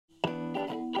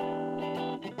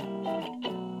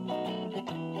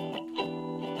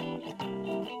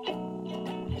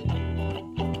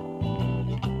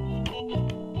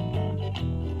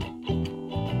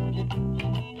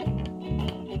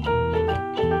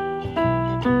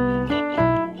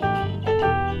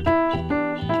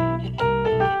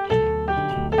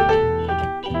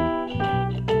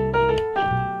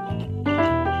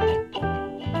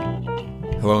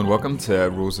welcome to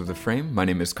Rules of the Frame. My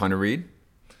name is Connor Reed.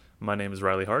 My name is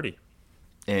Riley Hardy.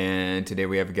 And today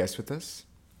we have a guest with us,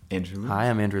 Andrew Lewis. Hi,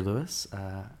 I'm Andrew Lewis.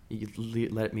 You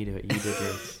let me do it. You did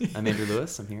yours. I'm Andrew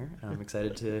Lewis. I'm here. I'm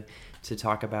excited to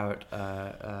talk about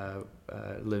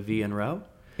La Vie en Row.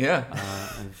 Yeah.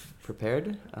 I've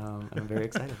prepared, and I'm very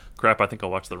excited. Crap, I think I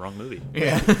watched the wrong movie.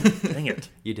 Yeah. Dang it.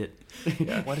 You did.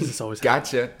 Yeah. Why does this always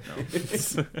happen?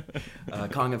 Gotcha. No.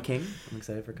 Kong of King. I'm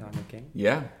excited for Kong of King.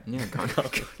 Yeah. Kong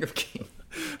of King.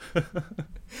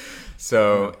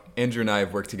 So, Andrew and I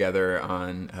have worked together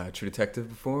on True Detective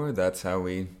before. That's how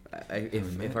we...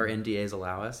 If our NDAs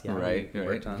allow us, yeah. Right, we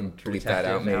worked right. on True Bleep that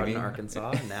out, Detective maybe. in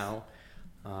Arkansas, and now...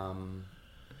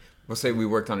 We'll say we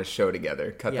worked on a show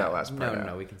together. Cut that last part out.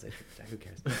 No, we can say True Detective.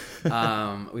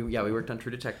 Who cares? We worked on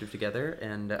True Detective together,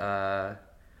 and that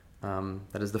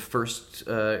is the first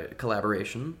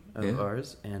collaboration of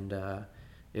ours, and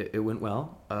it went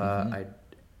well. I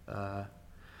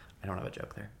don't have a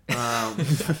joke there.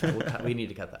 We need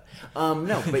to cut that.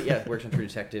 No, but yeah, worked on True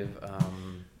Detective.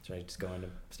 Should I just go into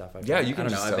stuff? You can. I don't know.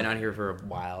 Just I've been out here for a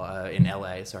while in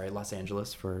LA. Sorry, Los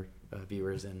Angeles for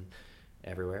viewers in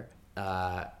everywhere.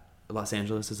 Los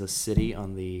Angeles is a city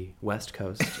on the west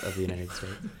coast of the United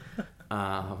States.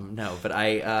 No, but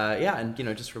and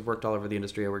just worked all over the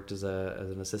industry. I worked as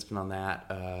an assistant on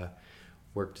that.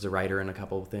 Worked as a writer in a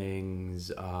couple of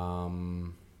things.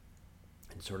 And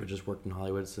sort of just worked in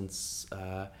Hollywood since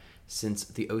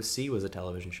the OC was a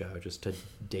television show, just to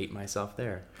date myself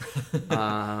there.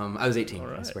 I was 18,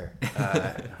 right. I swear.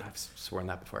 I've sworn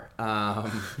that before.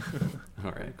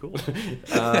 All right, cool.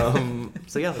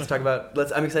 So yeah, I'm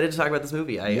excited to talk about this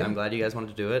movie. I'm glad you guys wanted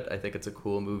to do it. I think it's a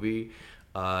cool movie.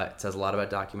 It says a lot about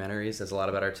documentaries, says a lot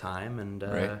about our time, and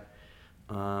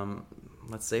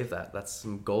let's save that. That's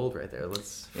some gold right there.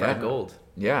 Let's find gold.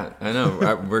 Yeah, I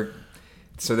know.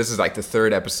 So this is like the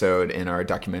third episode in our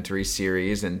documentary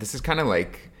series, and this is kind of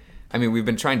like, we've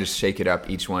been trying to shake it up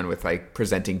each one with like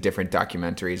presenting different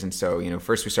documentaries. And so,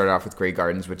 first we started off with Grey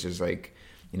Gardens, which is like,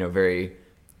 very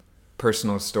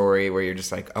personal story where you're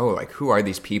just like, oh, like who are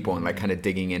these people? And like kind of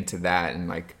digging into that and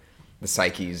like the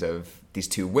psyches of these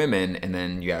two women. And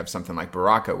then you have something like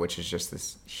Baraka, which is just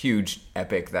this huge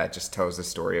epic that just tells the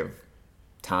story of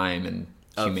time and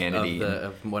humanity.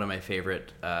 Of one of my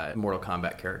favorite Mortal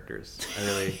Kombat characters. I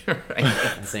really right.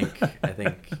 I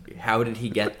think how did he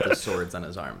get the swords on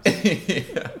his arms?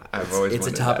 I've always it's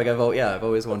wondered a topic that. I've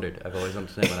always wondered. I've always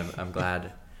wanted to know, and I'm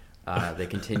glad they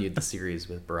continued the series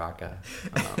with Baraka.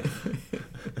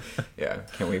 Yeah,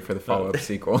 can't wait for the follow-up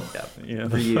sequel. Yeah.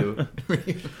 Ryu.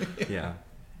 Yeah.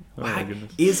 Oh my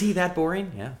goodness. Is he that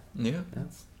boring? Yeah. Yeah.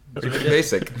 That's Pretty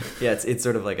basic. Yeah, it's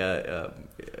sort of like a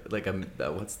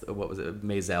what was it, a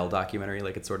Maisel documentary?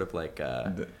 Like it's sort of like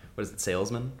what is it,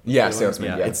 Salesman? Yeah,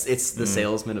 Salesman. Yeah. It's the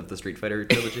Salesman of the Street Fighter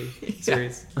trilogy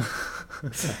series.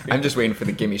 I'm just waiting for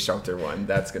the Gimme Shelter one.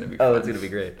 That's gonna be fun. Oh, it's gonna be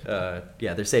great.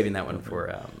 Yeah, they're saving that one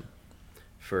for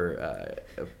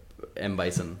M.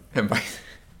 Bison. M. Bison.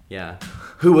 Yeah,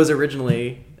 who was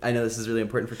originally? I know this is really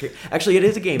important for kids. Actually, it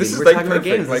is a game. This is we're like talking perfect.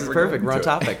 about games. Like, this is we're perfect. going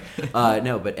We're on to topic.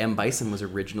 No, but M. Bison was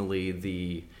originally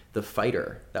the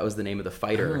fighter. That was the name of the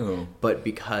fighter. Oh. But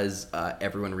because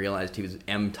everyone realized he was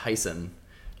M. Tyson,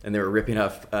 and they were ripping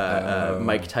off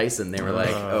Mike Tyson, they were like,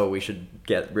 "Oh, we should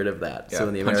get rid of that." Yeah, so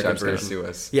in the American Punch-Out's gonna version, sue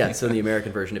us. yeah. So in the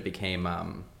American version, it became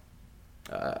M.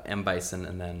 Bison,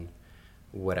 and then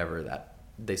whatever that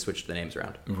they switched the names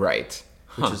around. Right.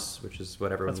 Which is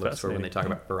what everyone That's looks for when they talk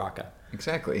about Baraka.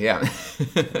 Exactly. Yeah.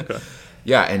 Okay.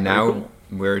 Yeah, and now cool.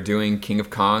 we're doing King of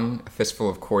Kong, A Fistful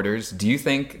of Quarters. Do you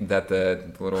think that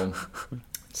the little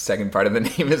second part of the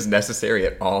name is necessary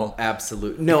at all?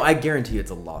 Absolutely. No, I guarantee you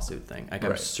it's a lawsuit thing. Like, I'm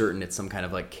Right. certain it's some kind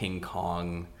of like King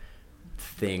Kong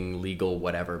thing, legal,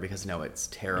 whatever, because no, it's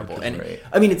terrible. And Right.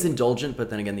 it's indulgent, but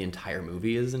then again, the entire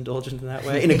movie is indulgent in that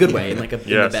way, in a good way, in like in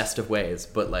the best of ways.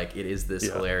 But like, it is this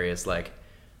hilarious, like,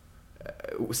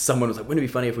 someone was like, wouldn't it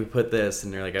be funny if we put this?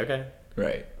 And they're like, okay.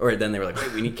 Right. Or then they were like,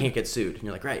 wait, we can't get sued. And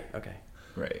you're like, right, okay.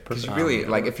 Right. Because you really,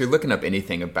 like, if you're looking up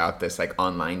anything about this, like,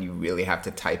 online, you really have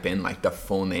to type in, like, the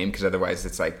full name, because otherwise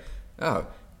it's like, oh,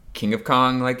 King of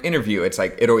Kong, like, interview. It's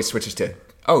like, it always switches to,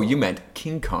 oh, you meant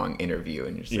King Kong interview.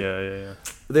 And you're just Yeah.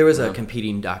 There was a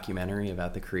competing documentary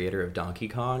about the creator of Donkey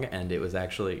Kong, and it was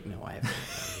actually, no, I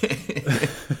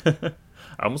haven't.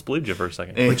 I almost believed you for a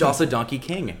second. Which also Donkey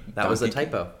King. That was a Donkey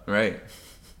typo. Right.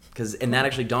 And that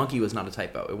actually, Donkey was not a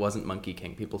typo. It wasn't Monkey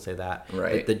King. People say that.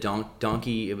 Right. But the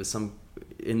donkey, it was some,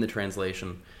 in the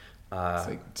translation, It's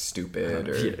like stupid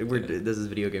or This is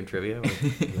video game trivia.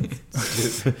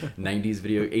 90s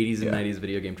video, 80s and 90s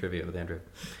video game trivia with Andrew.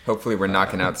 hopefully we're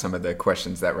knocking out some of the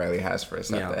questions that Riley has for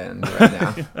us Yeah. at the end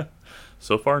right now.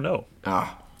 So far, no.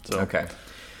 So, okay.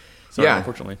 Sorry, Yeah.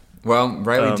 unfortunately. Well,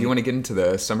 Riley, do you want to get into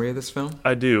the summary of this film?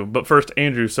 I do. But first,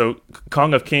 Andrew, so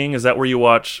Kong of King, is that where you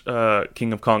watch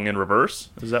King of Kong in reverse?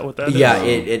 Is that what that is? Yeah,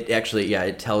 it actually,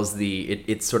 it tells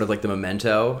it's sort of like the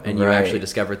Memento, and you Right. actually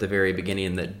discover at the very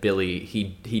beginning that Billy,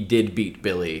 he did beat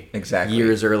Billy Exactly.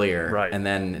 years earlier, Right. and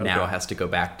then now Okay. has to go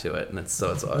back to it, and it's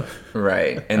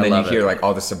Right. And I then you love hear it. like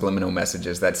all the subliminal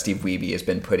messages that Steve Wiebe has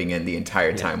been putting in the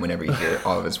entire time whenever you hear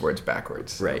all of his words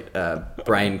backwards. right.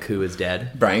 Brian Koo is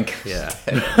dead. Brian. Yeah.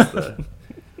 That's the-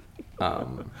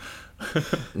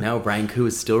 no, Brian Koo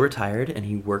is still retired, and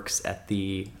he works at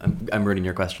the. I'm ruining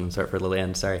your question. Sorry for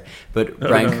Lillian. Sorry, but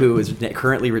Brian Koo is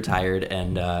currently retired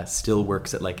and still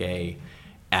works at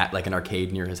an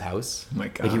arcade near his house. Oh my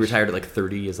Like he gosh. ritired at like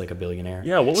 30 as like a billionaire.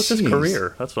 Yeah, what was his Jeez.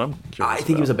 career? That's what I'm curious I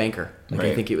think he was a about. banker. Like I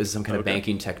Right. think it was some kind of Okay.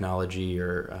 banking technology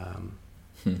or.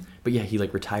 But yeah, he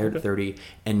like retired at 30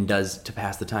 and does to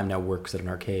pass the time now works at an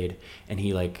arcade, and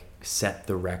he like set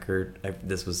the record.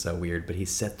 This was so weird, but he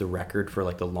set the record for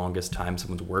like the longest time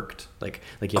someone's worked. Like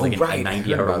he had like right. a I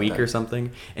 90 heard hour about week that. or something,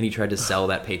 and he tried to sell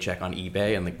that paycheck on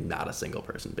eBay, and like not a single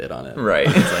person bid on it. Right.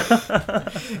 It's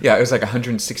like Yeah, it was like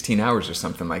 116 hours or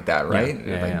something like that, right?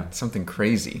 Yeah, Like yeah. Something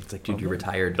crazy. it's like dude, you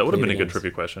retired. That would have been a video good games.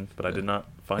 trivia question, but I did not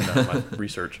find that in my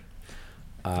research.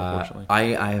 Unfortunately.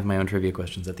 I have my own trivia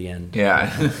questions at the end. Yeah.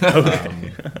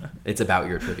 It's about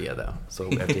your trivia though, so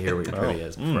we have to hear what your trivia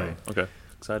is. Before I- Okay,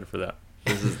 excited for that.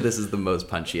 This is the most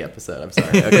punchy episode. I'm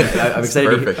sorry. Okay, I'm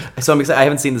excited. Perfect. So I'm excited. I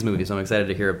haven't seen this movie, so I'm excited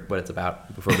to hear what it's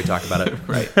about before we talk about it.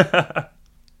 Right.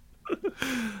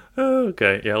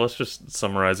 Okay, yeah, let's just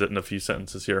summarize it in a few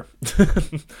sentences here.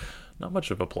 Not much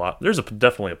of a plot. There's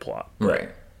definitely a plot. Right.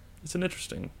 It's an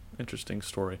interesting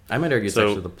story. I might argue it's So-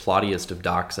 actually the plottiest of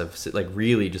docs I've like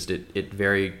really just it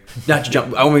very not to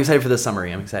jump. I'm excited for the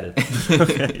summary. I'm excited.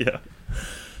 Yeah.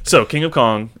 So, King of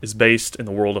Kong is based in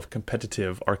the world of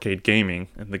competitive arcade gaming,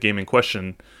 and the game in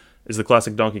question is the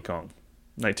classic Donkey Kong,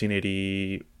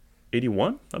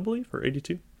 1981, I believe, or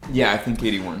 82. Yeah, I think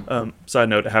 81. Side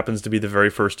note, it happens to be the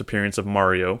very first appearance of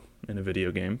Mario in a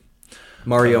video game.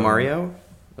 Mario,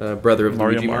 brother of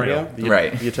Mario Luigi Mario. the,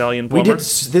 Right. the Italian We plumber. did.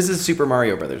 This is Super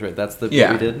Mario Brothers, right? That's the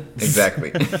Yeah, what we did.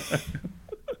 exactly.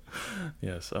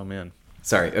 Yes, oh man.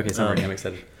 Sorry. Okay, summary. I'm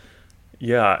excited.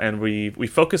 Yeah, and we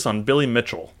focus on Billy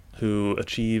Mitchell, who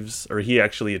he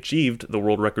actually achieved the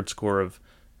world record score of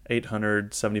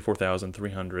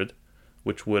 874,300,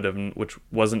 which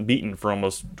wasn't beaten for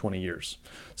almost 20 years.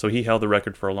 So he held the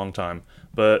record for a long time.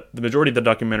 But the majority of the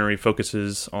documentary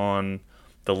focuses on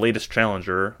the latest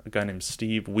challenger, a guy named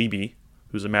Steve Wiebe,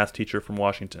 who's a math teacher from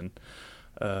Washington.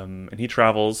 And he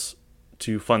travels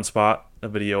to Fun Spot, a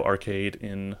video arcade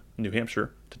in New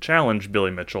Hampshire, to challenge Billy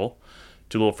Mitchell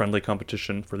to a little friendly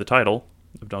competition for the title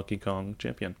of Donkey Kong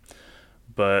champion.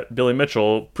 But Billy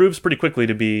Mitchell proves pretty quickly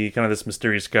to be kind of this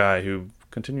mysterious guy who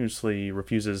continuously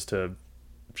refuses to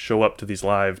show up to these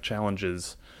live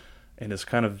challenges and is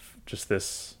kind of just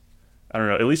this, I don't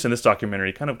know, at least in this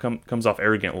documentary, kind of comes off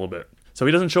arrogant a little bit. So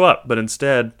he doesn't show up, but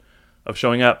instead of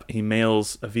showing up, he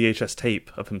mails a VHS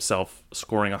tape of himself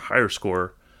scoring a higher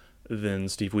score than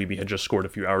Steve Wiebe had just scored a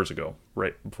few hours ago,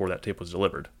 right before that tape was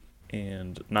delivered.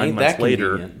 And 9 Ain't months that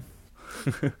later, convenient?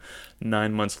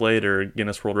 9 months later,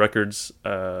 Guinness World Records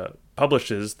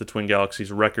publishes the Twin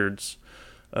Galaxies records,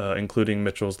 including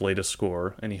Mitchell's latest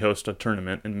score, and he hosts a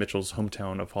tournament in Mitchell's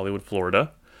hometown of Hollywood,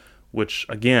 Florida, which,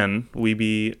 again,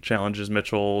 Wiebe challenges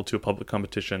Mitchell to a public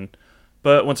competition,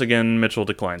 but once again, Mitchell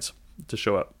declines to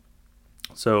show up.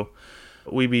 So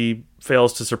Wiebe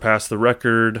fails to surpass the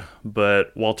record,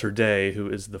 but Walter Day, who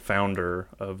is the founder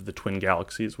of the Twin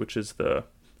Galaxies, which is the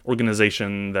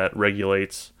organization that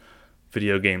regulates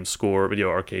video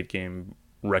arcade game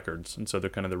records, and so they're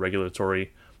kind of the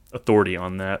regulatory authority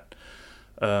on that.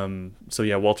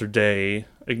 Walter Day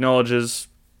acknowledges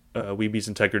Wiebe's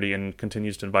integrity and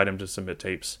continues to invite him to submit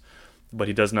tapes, but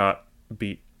he does not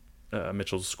beat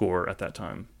Mitchell's score at that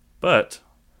time. But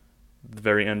at the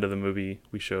very end of the movie,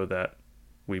 we show that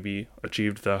Wiebe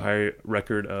achieved the high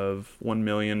record of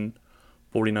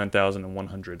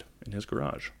 1,049,100 in his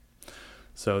garage.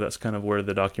 So that's kind of where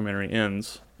the documentary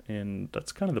ends, and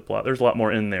that's kind of the plot. There's a lot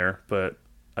more in there, but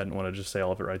I didn't want to just say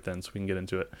all of it right then, so we can get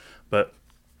into it. But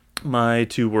my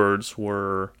two words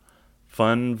were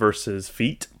fun versus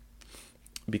feat,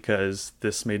 because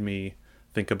this made me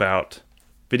think about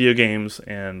video games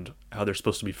and how they're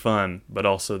supposed to be fun, but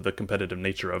also the competitive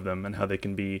nature of them and how they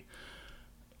can be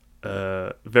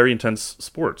very intense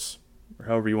sports or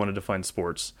however you want to define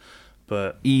sports.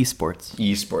 But Esports.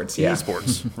 Esports, yeah.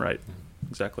 esports, right?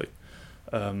 Exactly.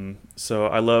 So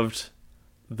I loved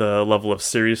the level of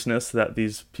seriousness that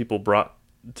these people brought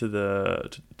to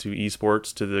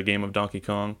esports, to the game of Donkey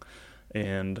Kong,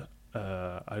 and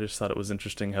I just thought it was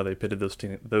interesting how they pitted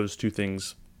those two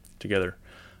things together.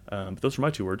 But those are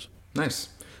my 2 words. Nice.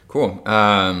 Cool.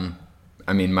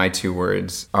 I mean, my 2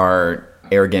 words are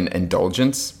arrogant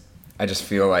indulgence. I just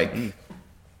feel like,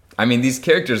 I mean, these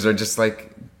characters are just like,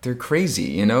 they're crazy,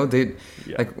 you know?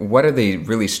 Like, what are they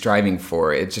really striving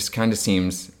for? It just kind of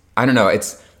seems, I don't know,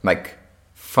 it's like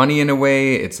funny in a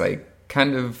way. It's like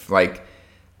kind of like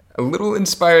a little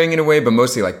inspiring in a way, but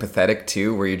mostly like pathetic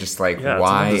too, where you're just like,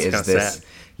 why is this? Sad.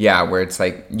 Yeah, where it's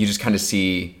like you just kind of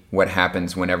see what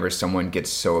happens whenever someone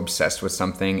gets so obsessed with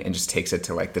something and just takes it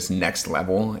to like this next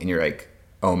level, and you're like,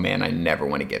 oh man, I never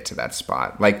want to get to that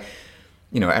spot. Like,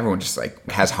 you know, everyone just like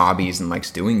has hobbies and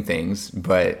likes doing things,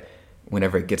 but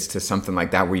whenever it gets to something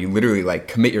like that where you literally like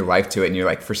commit your life to it and you're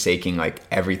like forsaking like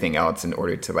everything else in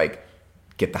order to like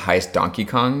get the highest Donkey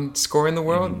Kong score in the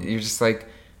world, you're just like,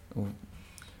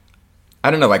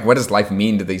 I don't know, like, what does life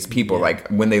mean to these people? Yeah. Like,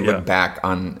 when they look back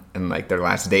on in like their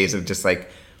last days of just like,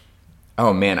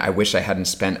 oh man, I wish I hadn't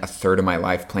spent a third of my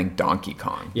life playing Donkey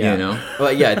Kong. Yeah. You know?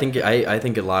 Well, yeah, I think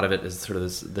a lot of it is sort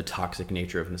of the toxic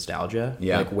nature of nostalgia.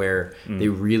 Yeah. Like where they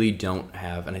really don't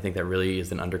have, and I think that really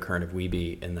is an undercurrent of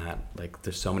Weeby in that like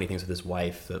there's so many things with his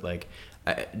wife that like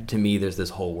to me there's this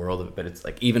whole world of it, but it's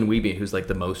like even Weeby, who's like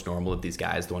the most normal of these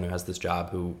guys, the one who has this job,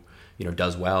 who you know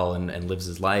does well and lives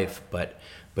his life, but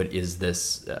is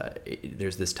this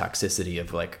there's this toxicity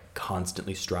of like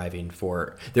constantly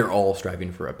they're all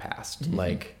striving for a past.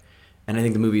 Like, and I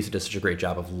think the movie does such a great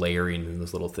job of layering in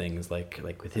those little things like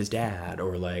with his dad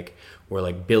or like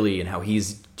Billy and how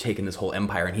he's taken this whole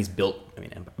empire and he's built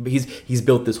he's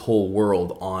built this whole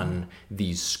world on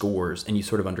these scores, and you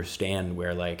sort of understand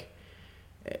where like,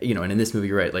 you know, and in this movie,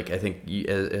 you're right. Like, I think,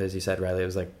 as you said, Riley, it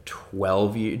was like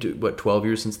 12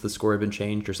 years since the score had been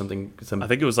changed or something. I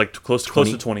think it was like close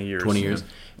to 20 years. 20 years.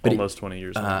 Yeah. Almost 20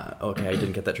 years. Okay, I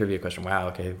didn't get that trivia question. Wow,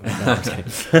 okay. No, I'm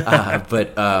just kidding.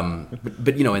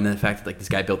 But, you know, and then the fact that, like, this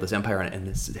guy built this empire on it and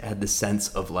this had this sense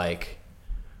of, like,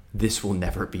 this will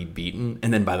never be beaten.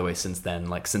 And then, by the way, since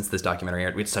this documentary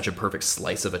aired, we had such a perfect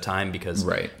slice of a time because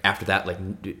after that, like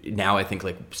now I think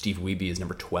like Steve Wiebe is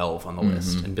number 12 on the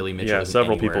list, and Billy Mitchell. Yeah, isn't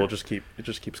several anywhere. people it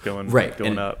just keeps going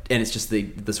going up. And it's just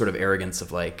the sort of arrogance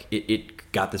of like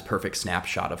it got this perfect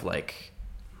snapshot of like,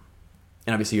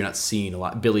 and obviously you're not seeing a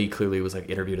lot. Billy clearly was like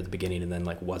interviewed at the beginning and then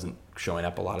like wasn't showing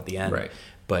up a lot at the end. Right.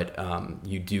 But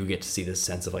you do get to see this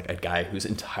sense of like a guy whose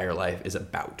entire life is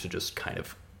about to just kind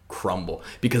of crumble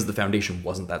because the foundation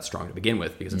wasn't that strong to begin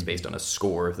with, because it's based on a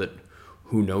score that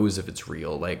who knows if it's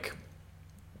real. Like,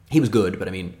 he was good, but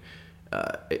I mean,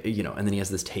 you know, and then he has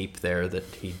this tape there that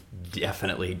he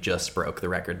definitely just broke the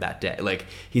record that day. Like,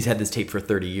 he's had this tape for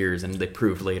 30 years, and they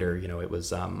proved later, you know, it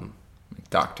was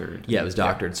Doctored. Yeah, it was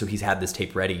doctored. So he's had this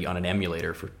tape ready on an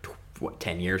emulator for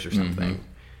 10 years or something.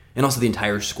 And also the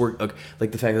entire score,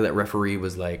 like the fact that referee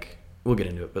was like, we'll get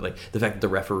into it, but like the fact that the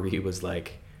referee was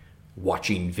like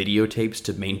watching videotapes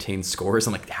to maintain scores.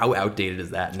 I'm like, how outdated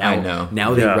is that? Now, I know.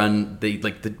 Now they run,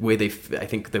 the way they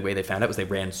found out was they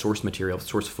ran source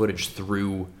footage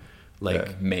through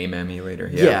like MAME emulator.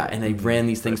 Yeah. And they ran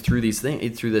these things through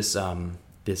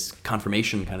this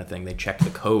confirmation kind of thing. They checked the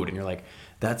code, and you're like,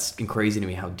 that's crazy to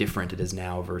me how different it is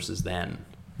now versus then.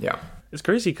 Yeah. It's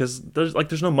crazy because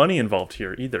there's no money involved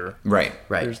here either. Right.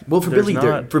 Well, for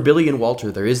there's Billy and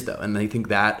Walter, there is though, and I think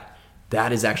that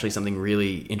is actually something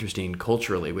really interesting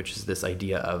culturally, which is this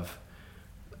idea of,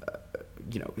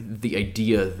 you know, the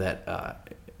idea that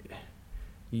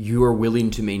you are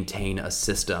willing to maintain a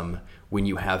system when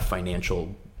you have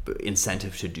financial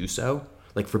incentive to do so.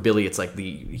 Like for Billy, it's like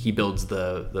he builds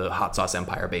the hot sauce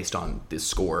empire based on this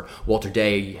score. Walter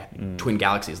Day, Twin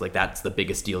Galaxies, like that's the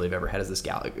biggest deal they've ever had, is this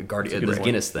this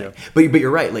Guinness thing. Yeah. But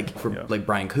you're right, like for like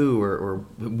Brian Koo or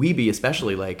Wiebe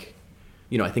especially, like,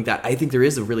 you know, I think there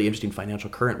is a really interesting financial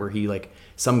current where he, like,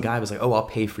 some guy was like, oh, I'll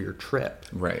pay for your trip.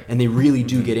 Right. And they really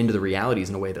do get into the realities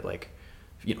in a way that, like,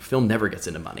 you know, film never gets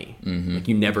into money. Like,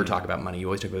 you never talk about money. You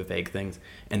always talk about vague things.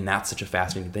 And that's such a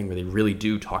fascinating thing where they really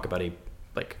do talk about a,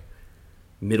 like,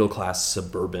 middle-class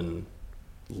suburban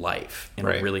life in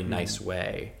a really nice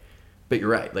way. But you're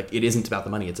right. Like, it isn't about the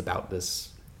money. It's about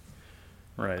this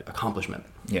accomplishment.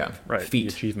 Yeah. Right. Feat.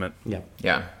 The achievement. Yeah.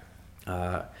 Yeah.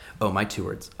 My 2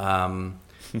 words.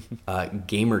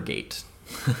 Gamergate.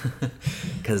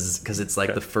 Because it's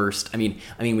like the first. I mean,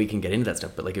 we can get into that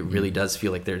stuff, but like it really does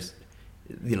feel like there's,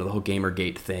 you know, the whole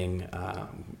Gamergate thing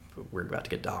we're about to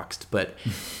get doxxed, but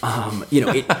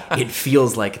it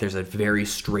feels like there's a very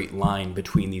straight line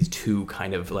between these two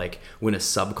kind of like when a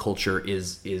subculture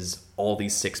is all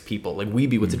these 6 people. Like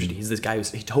Weeby, what's interesting, he's this guy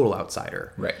who's a total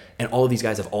outsider, right? And all of these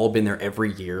guys have all been there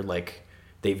every year, like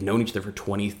they've known each other for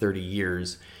 20, 30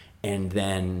 years, and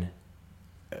then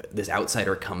this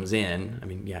outsider comes in. I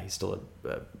mean, yeah, he's still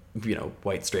a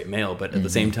white straight male, but at the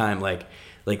same time, like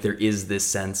there is this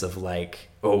sense of like,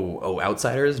 oh,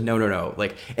 outsiders? No.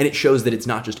 Like, and it shows that it's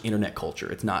not just internet culture.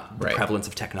 It's not the prevalence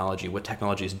of technology. What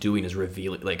technology is doing is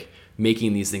revealing, like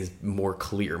making these things more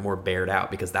clear, more bared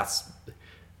out, because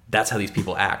that's how these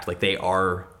people act. Like they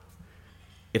are,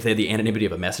 if they had the anonymity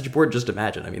of a message board, just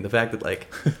imagine. I mean, the fact that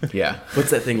like, yeah,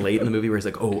 what's that thing late in the movie where he's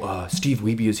like, Steve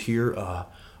Weeby is here.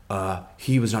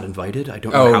 He was not invited. I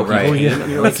don't know how he came. And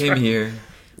you're like, came here.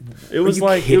 It was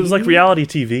like reality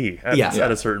TV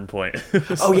at a certain point.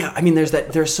 Oh yeah, I mean,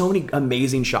 there's so many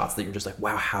amazing shots that you're just like,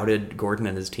 wow, how did Gordon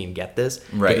and his team get this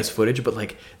this footage? But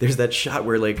like, there's that shot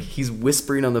where like he's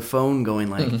whispering on the phone,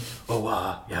 going like,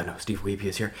 Steve Weeby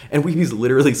is here, and Weeby's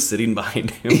literally sitting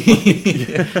behind him,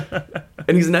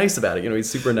 and he's nice about it. He's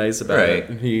super nice about it.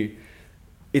 And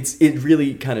it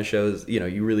really kind of shows,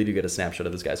 you really do get a snapshot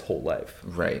of this guy's whole life.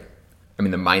 Right. I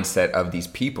mean, the mindset of these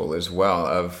people as well,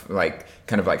 of like,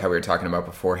 kind of like how we were talking about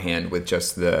beforehand with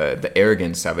just the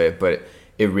arrogance of it, but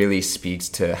it really speaks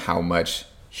to how much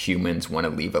humans want to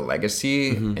leave a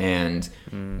legacy. And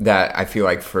that I feel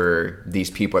like for these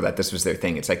people that this was their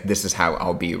thing. It's like, this is how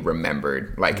I'll be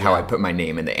remembered, like how I put my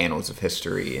name in the annals of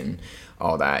history and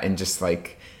all that. And just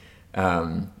like,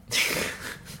 annals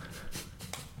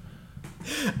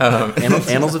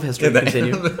of history.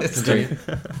 Continue.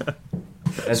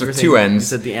 As so 2 ends.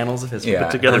 You said the annals of history.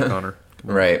 Put together, Connor.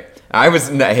 Right. I was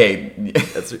hey.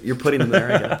 You're putting them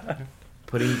there. I guess.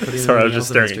 Putting. Sorry, I was just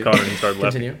staring at Connor and he started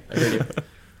laughing. Continue. I heard you.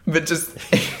 But just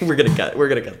we're gonna cut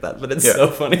that. But it's so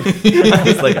funny. I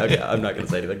was like, okay, I'm not gonna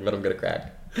say anything, but I'm gonna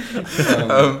crack.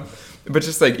 But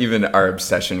just like even our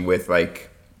obsession with like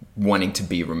wanting to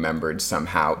be remembered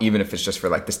somehow, even if it's just for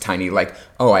like this tiny like,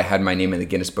 oh, I had my name in the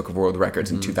Guinness Book of World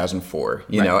Records in 2004,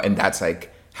 you know, and that's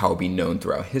like how it'll be known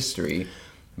throughout history.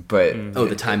 But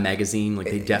the Time magazine, like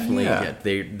they definitely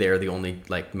they're the only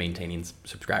like maintaining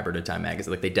subscriber to Time magazine.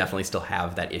 Like they definitely still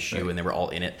have that issue, and they were all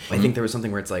in it. I think there was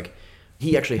something where it's like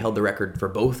he actually held the record for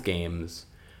both games,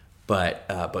 but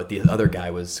the other guy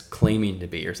was claiming to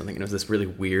be or something. And it was this really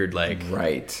weird like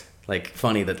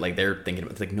funny that like they're thinking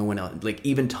about, it's like no one else, like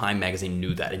even Time magazine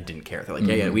knew that and didn't care. They're like,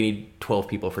 yeah, we need 12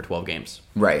 people for 12 games.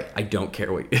 Right. I don't care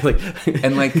what like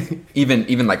and like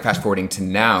even like fast forwarding to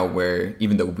now, where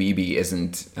even though Weeby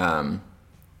isn't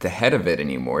the head of it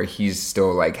anymore, he's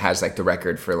still like has like the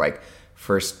record for like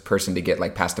first person to get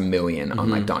like past 1 million on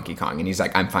like Donkey Kong, and he's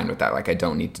like, I'm fine with that. Like I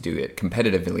don't need to do it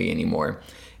competitively anymore.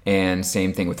 And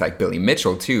same thing with like Billy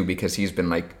Mitchell too, because he's been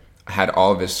like had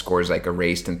all of his scores like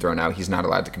erased and thrown out. He's not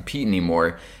allowed to compete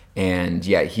anymore, and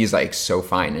he's like so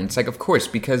fine. And it's like, of course,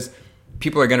 because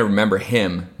people are going to remember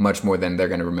him much more than they're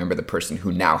going to remember the person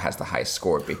who now has the highest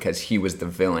score, because he was the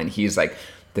villain. He's like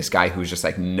this guy who's just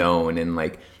like known and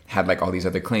like had like all these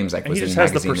other claims, like and was he in just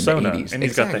has the magazine persona, in the 80s. And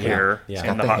he's got the hair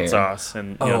and the hot sauce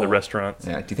and the restaurants.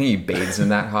 Yeah. Do you think he bathes in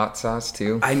that hot sauce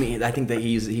too? I mean, I think that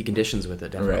he conditions with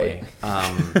it, definitely.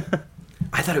 Right.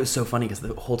 I thought it was so funny because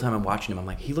the whole time I'm watching him, I'm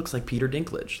like, he looks like Peter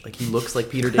Dinklage. Like he looks like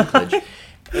Peter Dinklage.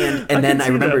 And then I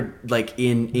remembered like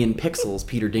in Pixels,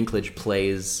 Peter Dinklage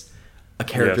plays a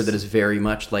character that is very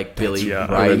much like Billy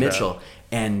Mitchell.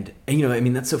 And you know, I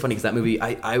mean, that's so funny because that movie,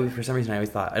 I for some reason I always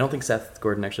thought, I don't think Seth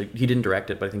Gordon actually, he didn't direct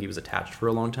it, but I think he was attached for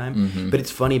a long time. But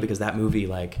it's funny because that movie,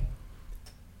 like,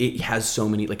 it has so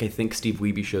many, like, I think Steve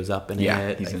Weeby shows up in it.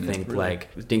 I think really.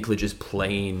 Like Dinklage is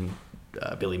playing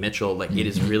Billy Mitchell. Like it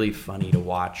is really funny to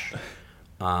watch.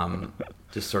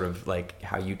 Just sort of like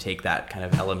how you take that kind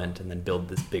of element and then build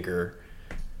this bigger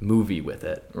movie with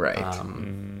it. Right.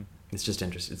 It's just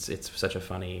interesting. It's such a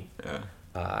funny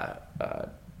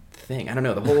thing. I don't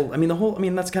know. The whole. I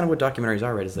mean, that's kind of what documentaries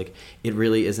are, right? It's like it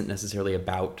really isn't necessarily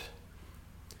about.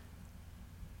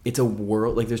 It's a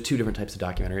world. Like there's two different types of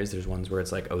documentaries. There's ones where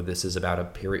it's like, oh, this is about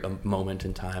a moment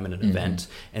in time and an event,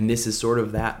 and this is sort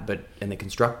of that. And they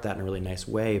construct that in a really nice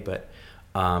way. But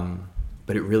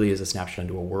it really is a snapshot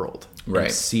into a world. Right.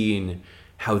 And seeing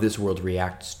how this world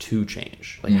reacts to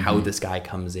change, like how this guy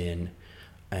comes in,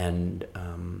 and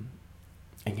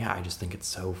yeah, I just think it's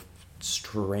so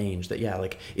strange that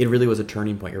like it really was a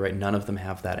turning point. You're right, none of them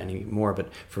have that anymore,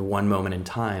 but for one moment in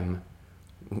time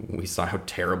we saw how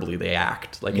terribly they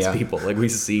act like as people. Like we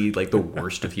see like the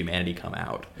worst of humanity come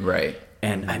out. Right.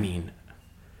 And I mean,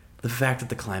 the fact that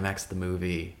the climax of the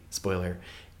movie, spoiler,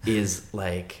 is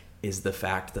like is the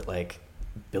fact that like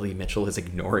Billy Mitchell is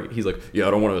ignoring. He's like, yeah,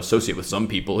 I don't want to associate with some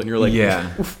people, and you're like, Yeah.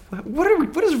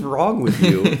 what is wrong with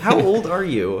you? How old are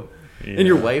you? Yeah. And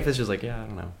your wife is just like, yeah, I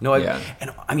don't know. No, Yeah.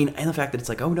 and I mean, and the fact that it's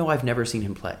like, oh no, I've never seen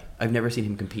him play. I've never seen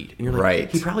him compete. And you're like,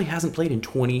 Right. he probably hasn't played in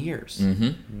 20 years.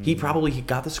 Mm-hmm. He probably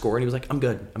got the score and he was like, I'm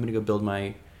good. I'm gonna go build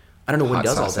my. I don't know what Hot he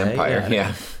does all Sauce day. Empire.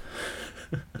 Yeah.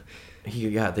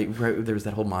 There was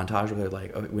that whole montage where they're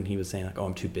like, when he was saying like, oh,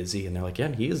 I'm too busy, and they're like, yeah,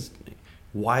 and he is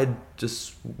wide,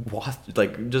 just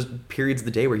periods of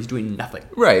the day where he's doing nothing.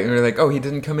 Right. And we're like, oh, he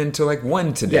didn't come in till like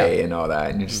 1 today Yeah. and all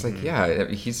that. And you're just like, yeah,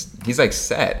 he's like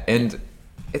set. And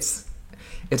it's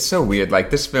so weird. Like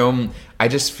this film, I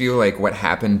just feel like what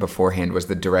happened beforehand was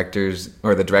the director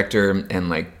and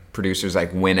like producers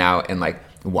like went out and like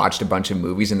watched a bunch of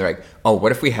movies, and they're like, oh,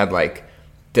 what if we had like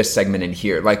this segment in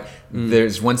here? Like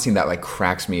there's one scene that like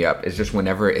cracks me up. It's just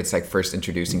whenever it's like first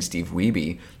introducing Steve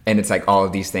Wiebe, and it's like all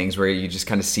of these things where you just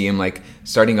kind of see him like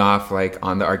starting off like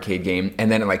on the arcade game,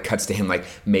 and then it like cuts to him like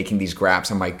making these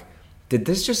graphs. I'm like, did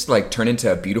this just like turn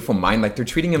into A Beautiful Mind? Like they're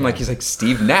treating him like he's like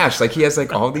Steve Nash. Like he has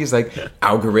like all ththese like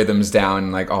algorithms down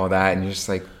and like all that, and you're just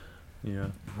like, Yeah.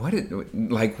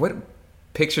 what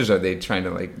pictures are they trying to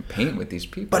like paint with these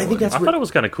people? But I think that's I thought it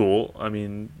was kind of cool. I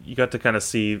mean, you got to kind of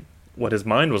see what his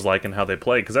mind was like and how they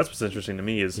play, because that's what's interesting to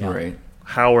me is right.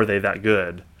 how are they that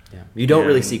good? Yeah, you don't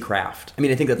really And- see craft. I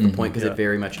mean, I think that's the point, because Yeah. it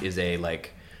very much is a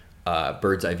like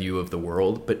bird's eye view of the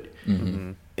world, but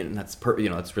and that's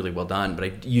that's really well done.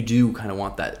 But you do kind of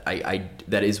want that. I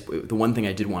that is the one thing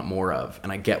I did want more of,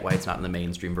 and I get why it's not in the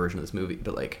mainstream version of this movie.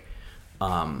 But like,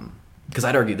 because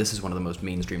I'd argue this is one of the most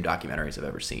mainstream documentaries I've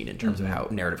ever seen in terms of how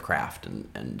narrative craft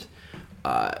and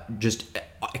just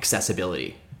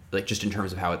accessibility, like just in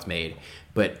terms of how it's made.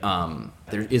 But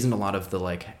there isn't a lot of the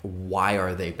like, why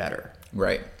are they better?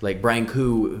 Right. Like Brian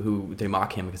Koo, who they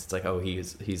mock him because it's like, oh,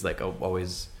 he's like, oh,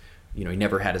 always, he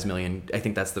never had his million. I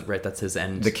think that's that's his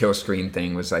end. The kill screen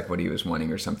thing was like what he was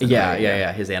wanting or something. Yeah, right?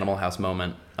 yeah. His Animal House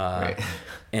moment. Right.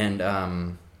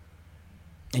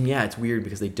 And yeah, it's weird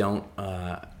because they don't.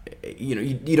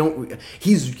 You don't.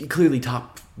 He's clearly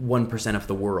top 1% of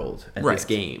the world at Right. this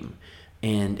game,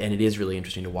 and it is really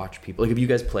interesting to watch people. Like, have you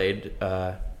guys played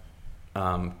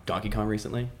Donkey Kong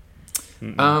recently?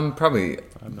 Probably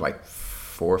like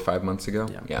 4 or 5 months ago.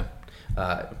 Yeah.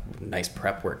 Yeah. Nice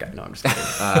prep work. No, I'm just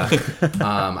kidding.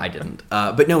 I didn't.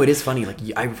 But no, it is funny. Like,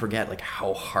 I forget like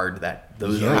how hard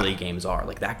those Yeah. early games are.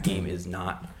 Like, that game is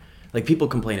not. Like, people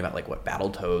complain about like what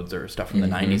Battletoads or stuff from the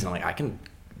 '90s, and I'm like,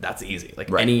 that's easy. Like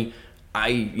Right.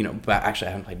 but actually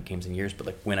I haven't played games in years, but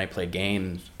like when I play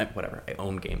games, whatever, I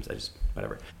own games.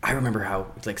 Whatever. I remember how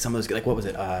it's like some of those, like, what was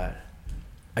it?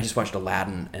 I just watched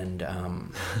Aladdin, and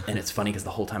it's funny because the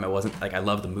whole time I wasn't like, I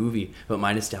love the movie, but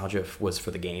my nostalgia was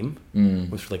for the game,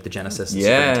 was for like the Genesis and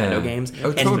Yeah. Super Nintendo games. Oh,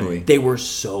 And totally. they were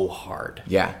so hard.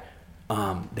 Yeah.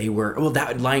 They were, well,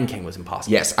 that Lion King was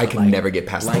impossible. Yes, I But, could never get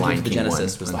past the Lion for the King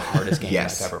Genesis one. was the hardest game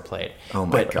Yes. I've ever played. Oh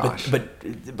my But- gosh. But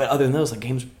other than those, like,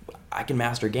 games, I can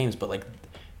master games, but like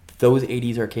those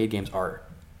 '80s arcade games are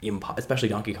especially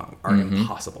Donkey Kong are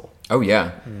impossible. Oh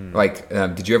yeah. Like,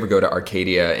 did you ever go to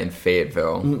Arcadia in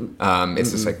Fayetteville?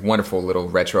 It's this like wonderful little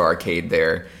retro arcade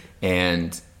there,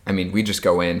 and I mean, we just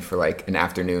go in for like an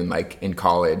afternoon, like in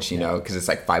college, because it's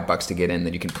like $5 to get in,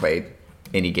 then you can play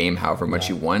any game however much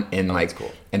you want, and like, that's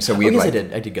cool. and so we yes, like,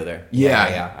 I did go there.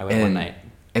 yeah, I went one night.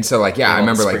 and so like, yeah, I All the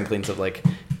remember like, sprinklings of like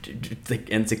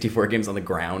N64 games on the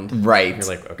ground. right, You're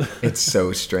like, okay. it's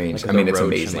so strange. Like I mean, a it's roach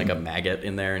amazing. and like a maggot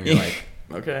in there, and you're like,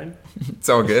 okay, It's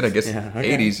all good, I guess. Yeah,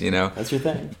 okay. 80s, that's your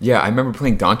thing. Yeah, I remember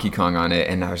playing Donkey Kong on it,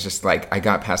 and I was just like, I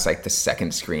got past like the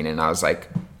second screen, and I was like,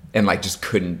 and like just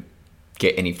couldn't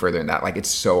get any further than that. Like, it's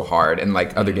so hard. And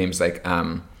like other games, like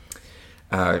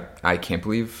I can't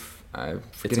believe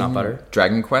It's Not Butter?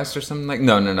 Dragon Quest or something like.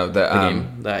 No, the The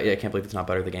game. I can't believe it's not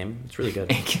Butter. The game. It's really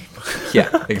good.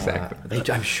 yeah, exactly.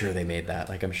 I'm sure they made that.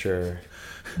 Like, I'm sure.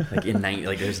 Like in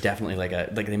like there's definitely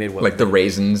like they made what, like the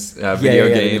Raisins video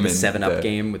they game did the and 7-Up the-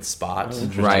 game with Spot,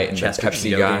 Right, and the Chester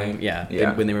Pepsi Cheeto guy. game. Yeah,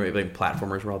 Yeah. when they were like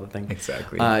platformers were all the thing.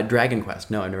 Exactly. Dragon Quest.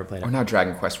 No, I've never played it. Or not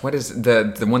Dragon Quest. What is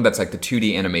the one that's like the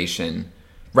 2D animation?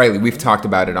 Riley, we've talked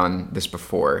about it on this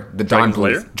before. The Dragon's Don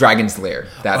Bluth- Lair? Dragon's Lair.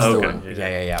 That's the Okay. one.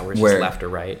 Yeah. Where it's Where- just left or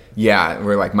right. Yeah,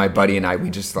 where like my buddy and I, we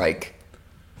just like,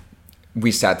 we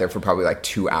sat there for probably like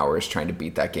 2 hours trying to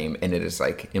beat that game, and it is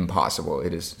like impossible.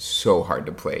 It is so hard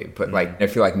to play. But like, I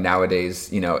feel like nowadays,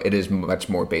 it is much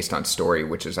more based on story,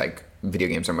 which is like video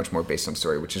games are much more based on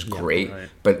story, which is great. right.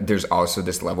 But there's also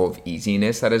this level of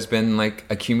easiness that has been like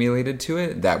accumulated to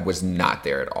it that was not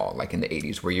there at all, like in the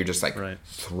 80s, where you're just like Right.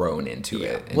 thrown into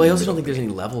it. in Well, I the also middle don't think of there's the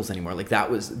any levels anymore. Like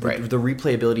that was the, Right. the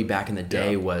replayability back in the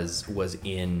day Yeah. was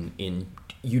in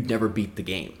you'd never beat the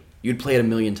game. You'd play it a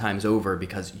million times over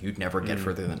because you'd never get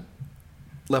further than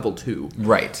level 2. game.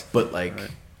 Right. But like,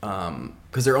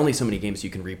 because there are only so many games you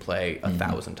can replay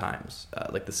 1,000 times,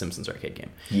 like the Simpsons arcade game.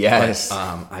 Yes.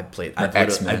 But, I played. Or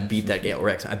X-Men. I beat that game. Or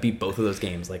X-Men. I beat both of those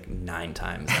games like 9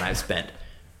 times, and I've spent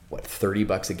what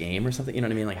 $30 a game or something. You know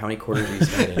what I mean? Like how many quarters are you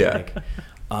spending? Yeah. Like,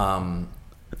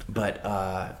 but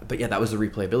yeah, that was the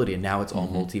replayability, and now it's all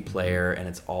multiplayer, and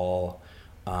it's all.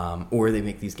 Or they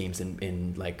make these games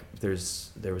in like there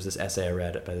was this essay I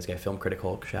read by this guy, Film Critic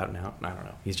Hulk, shouting out. I don't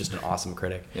know. He's just an awesome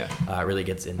critic. Yeah. Really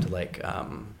gets into like.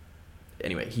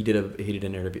 Anyway, he did an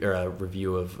interview or a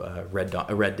review of Red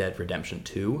Dead Redemption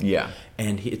 2. Yeah.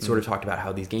 And it sort of talked about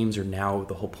how these games are now,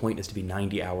 the whole point is to be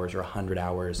 90 hours or 100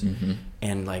 hours,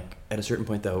 and like at a certain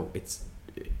point though,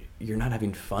 you're not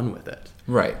having fun with it.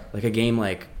 Right. Like a game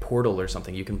like Portal or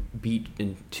something, you can beat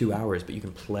in 2 hours, but you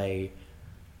can play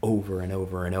over and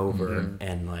over and over,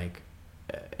 and like,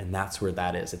 and that's where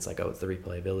that is. It's like, oh, it's the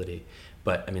replayability,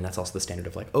 but I mean that's also the standard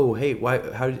of like, oh, hey,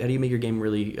 how do you make your game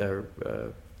really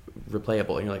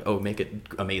replayable? And you're like, oh, make it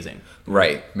amazing.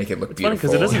 Right. Make it look It's funny beautiful.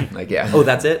 'cause it doesn't- like, yeah. Oh,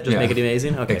 that's it? Just Yeah. make it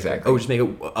amazing? Okay. Exactly. Oh, just make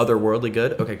it otherworldly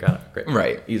good? Okay, got it. Great.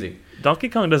 Right. Easy. Donkey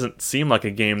Kong doesn't seem like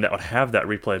a game that would have that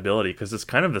replayability because it's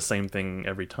kind of the same thing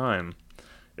every time.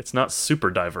 It's not super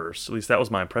diverse. At least that was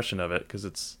my impression of it, because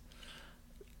it's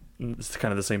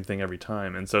kind of the same thing every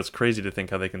time. And so it's crazy to think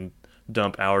how they can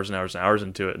dump hours and hours and hours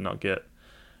into it and not get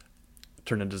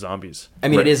turned into zombies. I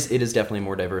mean, Right. it is definitely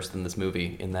more diverse than this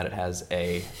movie in that it has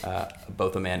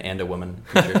both a man and a woman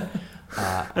featured.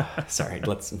 Sorry,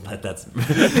 that's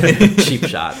cheap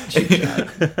shot.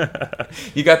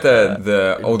 You got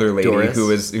the older lady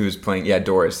Doris. who was playing,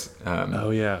 Doris. Oh,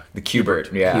 yeah. The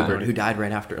Cubert. Yeah. Hubert, who died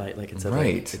right after, like it says,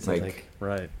 Right, It says, like-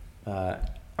 Right.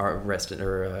 arrested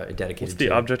or dedicated. What's the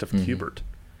to. object of Cubert?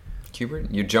 Cubert?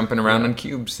 You're jumping around on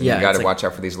cubes, and Yeah, you got it's to like- watch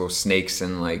out for these little snakes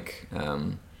and like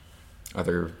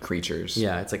other creatures.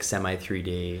 Yeah, it's like semi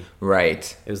 3D.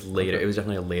 Right. It was later. It was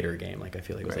definitely a later game. Like I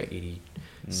feel like it was Right. like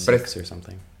 86 But or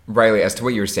something. Riley, as to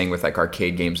what you were saying with like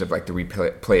arcade games of like the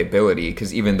replayability,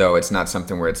 because even though it's not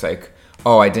something where it's like,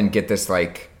 oh, I didn't get this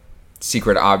like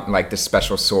secret like this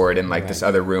special sword in like this Right.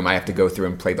 other room, I have to go through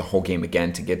and play the whole game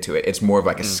again to get to it. It's more of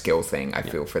like a skill thing. I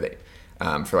feel for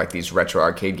like these retro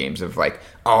arcade games of like,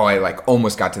 oh, I like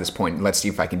almost got to this point. Let's see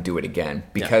if I can do it again.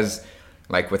 Because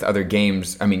like with other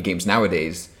games, I mean, games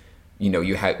nowadays, you know,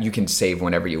 you can save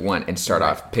whenever you want and start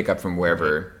off, pick up from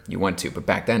wherever you want to. But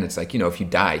back then, it's like, you know, if you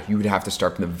die, you would have to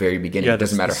start from the very beginning. Yeah, It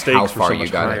doesn't the matter stakes how were so far you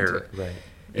much got higher. into it. Right.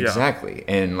 Yeah. Exactly.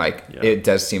 And like Yeah. it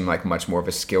does seem like much more of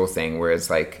a skill thing, whereas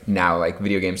like now like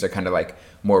video games are kind of like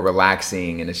more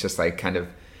relaxing, and it's just like kind of,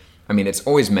 I mean, it's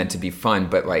always meant to be fun,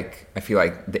 but like I feel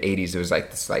like the 80s, it was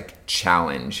like this like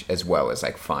challenge as well as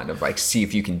like fun of like, see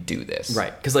if you can do this.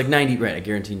 Right, because like I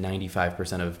guarantee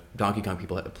 95% of Donkey Kong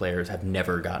players have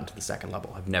never gotten to the second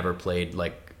level. Have never played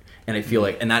like, and I feel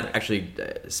like, and that actually,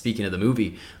 speaking of the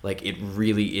movie, like it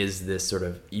really is this sort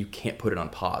of, you can't put it on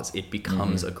pause. It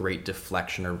becomes a great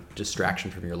deflection or distraction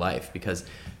from your life because,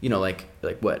 you know, like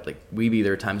Weeby,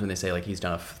 there are times when they say like he's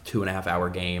done a 2.5 hour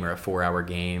game or a 4 hour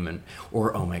game,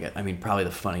 or oh my god, I mean probably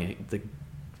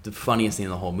the funniest thing in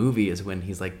the whole movie is when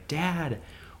he's like, Dad,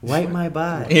 wipe my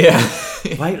butt. Yeah.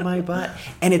 Wipe my butt.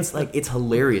 And it's like, it's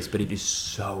hilarious, but it is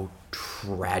so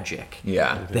tragic.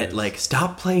 Yeah. That like,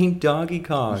 stop playing Donkey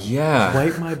Kong. Yeah.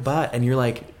 Wipe my butt. And you're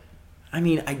like, I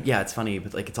mean, yeah, it's funny,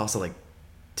 but like, it's also like,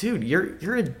 dude,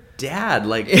 you're a dad.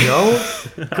 Like,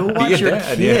 go watch your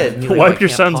dad, kid. yeah. And you're like, Wipe I your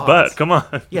can't son's pause. butt. Come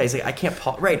on. Yeah, he's like, I can't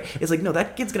pause. Right. It's like, no,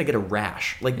 that kid's going to get a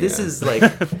rash. Like, this Yeah. is like,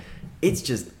 it's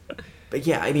just, but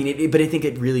yeah, I mean, but I think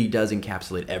it really does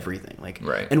encapsulate everything. Like,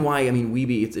 Right. and why, I mean,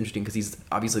 Weeby, it's interesting because he's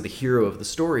obviously the hero of the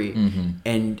story,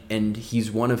 and he's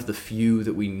one of the few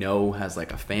that we know has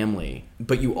like a family,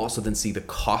 but you also then see the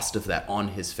cost of that on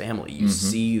his family. You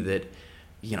see that,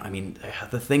 you know, I mean,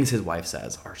 the things his wife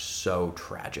says are so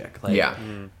tragic. Like, Yeah.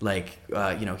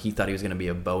 you know, he thought he was going to be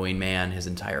a Boeing man his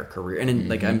entire career. And then,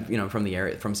 like, I'm, you know, from the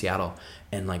area, from Seattle.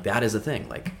 And like, that is a thing.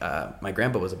 Like, my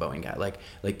grandpa was a Boeing guy.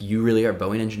 Like you really are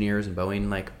Boeing engineers and Boeing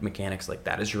like mechanics. Like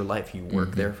that is your life. You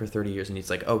work there for 30 years. And it's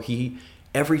like, oh,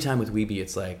 every time with Weeby,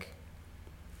 it's like,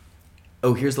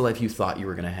 oh, here's the life you thought you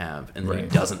were going to have. And then he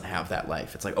Right. doesn't have that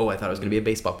life. It's like, oh, I thought I was going to be a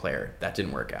baseball player. That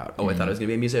didn't work out. Oh, I thought I was going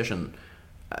to be a musician.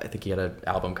 I think he had an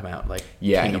album come out, like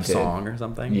Yeah, King he of did. Song or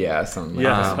something. Yeah, something like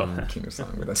Yeah. King of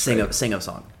Song. But that's Sing right. of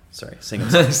Song. Sorry, sing a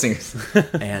song. Sing-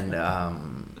 And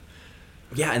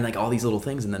yeah, and like all these little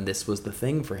things, and then this was the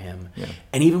thing for him. Yeah.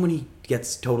 And even when he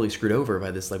gets totally screwed over by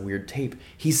this like weird tape,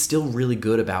 he's still really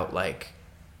good about like,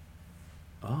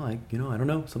 oh, I don't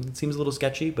know, something seems a little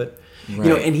sketchy, but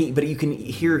Right. and but you can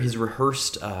hear his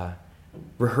rehearsed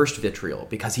vitriol,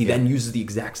 because he then uses the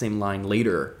exact same line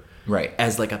later. Right.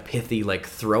 As like a pithy like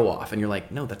throw off, and you're like,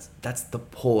 no, that's the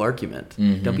whole argument.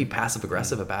 Mm-hmm. Don't be passive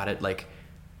aggressive about it. Like,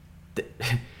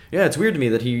 yeah, it's weird to me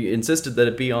that he insisted that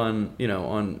it be on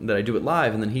that I do it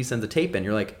live, and then he sends a tape in.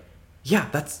 You're like, yeah,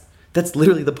 that's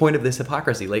literally the point of this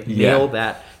hypocrisy. Like, nail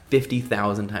that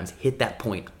 50,000 times, hit that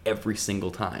point every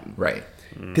single time. Right.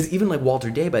 Because even like Walter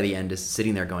Day by the end is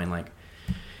sitting there going like,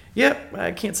 yeah,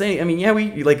 I can't say. I mean, yeah,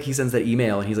 we like he sends that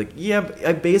email and he's like, yeah, but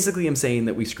I basically am saying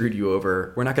that we screwed you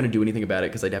over. We're not going to do anything about it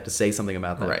because I'd have to say something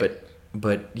about that. Right.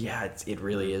 But yeah, it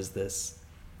really is this.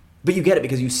 But you get it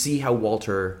because you see how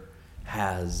Walter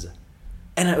has,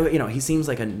 and he seems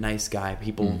like a nice guy.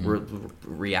 People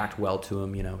react well to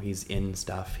him. He's in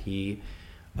stuff. He,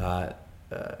 I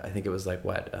think it was like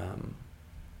what,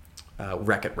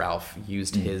 Wreck-It Ralph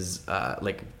used his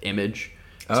like image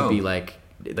to be like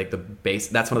the base.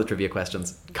 That's one of the trivia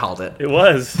questions. Called it. It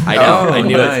was. I know. Oh, I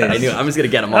knew nice. it. I knew it. I'm just gonna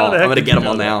get them How all. the I'm heck gonna did get you them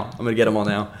all know now. that? I'm gonna get them all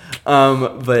now.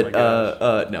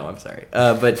 But no, I'm sorry.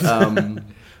 But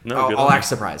No, I'll good on act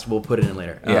surprised. We'll put it in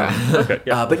later. Yeah. Okay.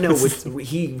 Yeah. But no,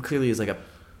 he clearly is like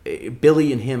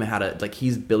Billy and him had a like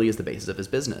Billy is the basis of his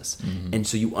business, and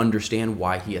so you understand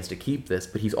why he has to keep this,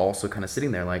 but he's also kind of sitting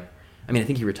there like, I mean, I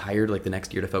think he retired like the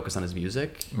next year to focus on his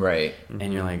music, Right.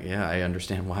 and you're like, yeah, I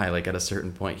understand why. Like at a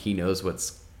certain point, he knows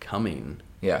what's coming,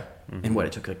 Yeah. and what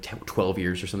it took like 12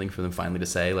 years or something for them finally to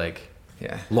say like,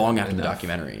 Yeah. long after the Enough.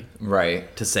 documentary,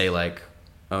 Right. to say like,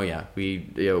 oh yeah, we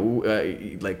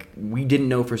like we didn't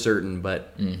know for certain,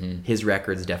 but his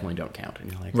records definitely don't count,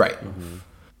 and you're like, Right.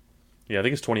 Yeah, I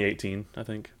think it's 2018. I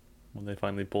think when they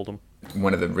finally pulled him.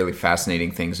 One of the really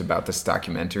fascinating things about this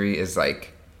documentary is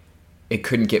like it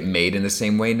couldn't get made in the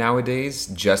same way nowadays,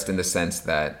 just in the sense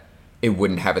that it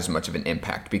wouldn't have as much of an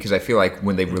impact, because I feel like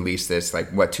when they released this,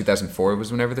 like 2004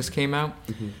 was whenever this came out,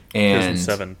 and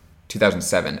 2007.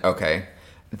 2007. Okay,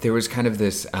 there was kind of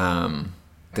this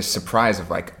this surprise of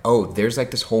like, oh, there's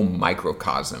like this whole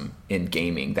microcosm in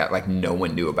gaming that like no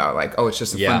one knew about. Like, oh, it's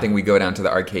just a Yeah. fun thing we go down to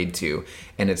the arcade to,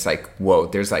 and it's like, whoa,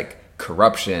 there's like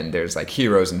corruption, there's like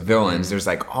heroes and villains, there's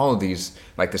like all of these,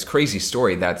 like this crazy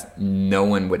story that no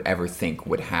one would ever think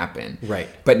would happen. Right.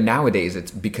 But nowadays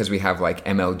it's because we have like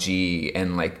MLG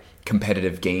and like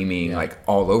competitive gaming like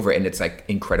all over, and it's like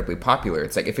incredibly popular.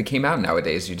 It's like if it came out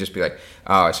nowadays, you'd just be like,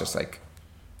 oh, it's just like,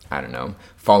 I don't know,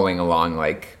 following along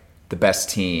like the best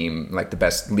team, like the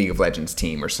best League of Legends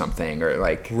team or something, or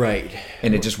like, right.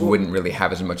 and it just wouldn't really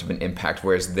have as much of an impact.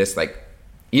 Whereas this, like,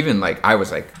 even like I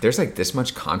was like, there's like this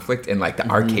much conflict in like the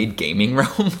arcade gaming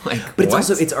realm, like, But it's what?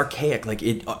 also it's archaic. Like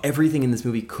everything in this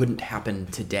movie couldn't happen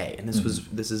today, and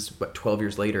this is what 12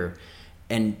 years later,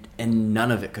 and none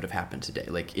of it could have happened today.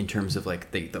 Like in terms of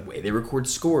like the way they record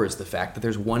scores, the fact that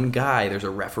there's one guy, there's a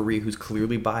referee who's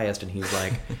clearly biased, and he's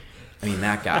like, I mean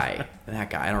that guy,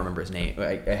 I don't remember his name.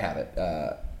 I have it,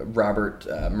 Robert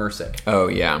Mersick. Oh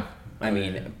yeah. I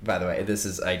mean, by the way, I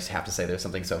just have to say there's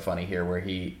something so funny here where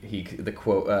the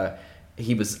quote,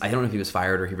 he was, I don't know if he was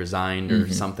fired or he resigned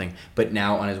or something, but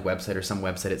now on his website or some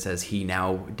website it says he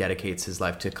now dedicates his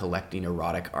life to collecting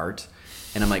erotic art.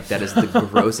 And I'm like, that is the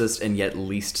grossest and yet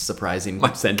least surprising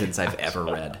sentence I've ever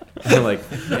read. And I'm like,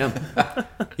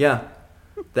 yeah.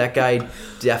 That guy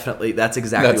definitely. That's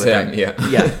exactly That's what him, that,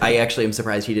 yeah. I actually am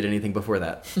surprised he did anything before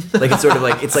that. Like it's sort of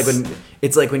like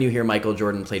it's like when you hear Michael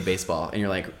Jordan played baseball and you're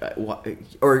like, what?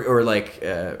 Or like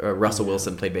Russell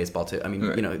Wilson played baseball too. I mean,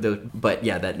 Right. but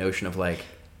yeah, that notion of like,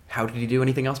 how did he do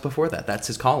anything else before that? That's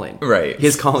his calling. Right.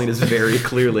 His calling is very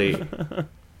clearly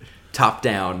top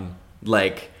down,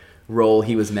 like role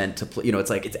he was meant to play. It's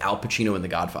like it's Al Pacino in The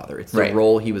Godfather. It's the Right.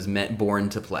 role he was born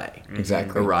to play.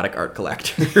 Exactly. Erotic art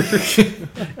collector.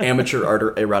 Amateur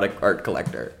erotic art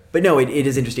collector. But no, it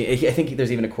is interesting. I think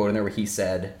there's even a quote in there where he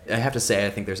said, I have to say, I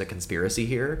think there's a conspiracy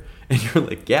here. And you're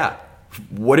like, yeah.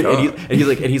 What? And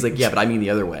he's like, yeah, but I mean the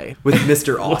other way. With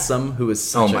Mr. Awesome, who is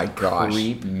such Oh my a gosh,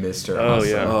 creep. Mr. Oh, Awesome.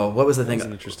 yeah. Oh, what was the That's thing?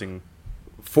 an interesting.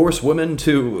 Force women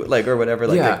to like or whatever,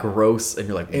 like Yeah. gross, and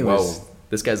you're like, It whoa, was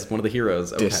this guy's one of the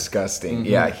heroes. Okay. Disgusting.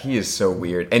 Yeah, he is so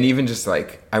weird. And even just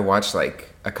like I watched like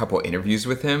a couple interviews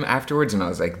with him afterwards, and I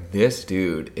was like, this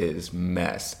dude is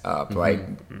messed up. Like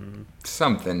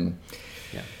something.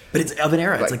 Yeah. But it's of an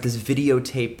era. It's Like- like this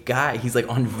videotape guy. He's like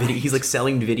on video. He's like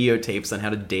selling videotapes on how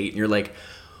to date, and you're like,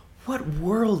 what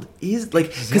world is like,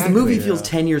 because the movie Exactly, feels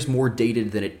 10 years more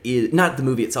dated than it is, not the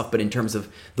movie itself, but in terms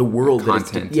of the world that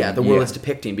content, it's the world yeah. it's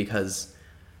depicting, because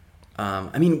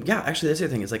I mean, yeah, actually that's the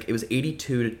other thing, is like it was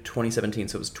 82 to 2017,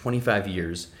 so it was 25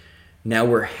 years. Now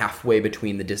we're halfway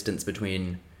between the distance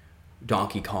between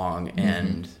Donkey Kong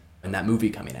and that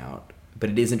movie coming out. But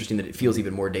it is interesting that it feels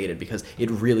even more dated, because it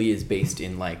really is based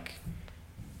in like,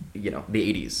 you know,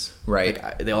 the 80s. Right.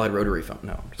 Like, they all had rotary phone.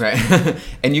 No. Right.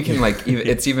 And you can like,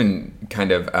 it's even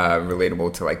kind of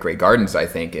relatable to like Grey Gardens, I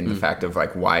think, in the fact of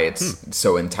like why it's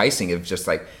so enticing, of just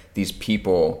like these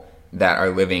people that are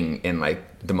living in like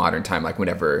the modern time, like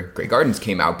whenever Grey Gardens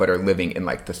came out, but are living in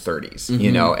like the 30s,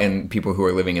 you know, and people who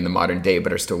are living in the modern day,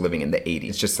 but are still living in the 80s.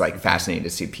 It's just like fascinating to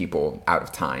see people out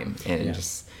of time, and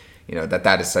just, you know,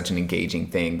 that is such an engaging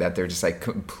thing, that they're just like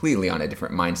completely on a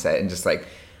different mindset, and just like,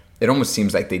 it almost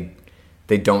seems like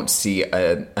they don't see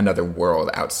another world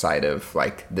outside of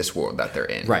like this world that they're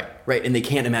in. Right. And they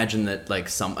can't imagine that like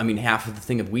half of the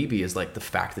thing of Weeby is like the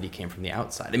fact that he came from the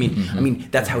outside. I mean,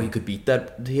 that's how he could beat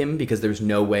him, because there's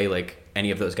no way like any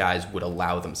of those guys would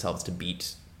allow themselves to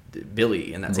beat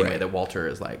Billy in that same way that Walter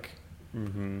is like,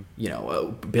 you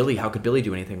know, Billy, how could Billy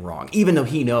do anything wrong? Even though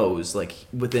he knows, like,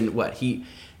 within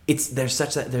there's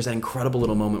that incredible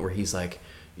little moment where he's like,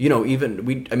 you know, we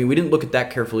didn't look at that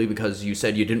carefully because you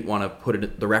said you didn't want to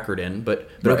put the record in, but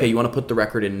okay, you want to put the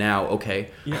record in now, okay.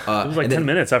 Yeah, it was like 10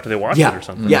 minutes after they watched it or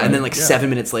something. Yeah, right? and then like 7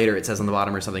 minutes later, it says on the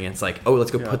bottom or something, and it's like, oh,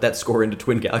 let's go put that score into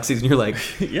Twin Galaxies, and you're like,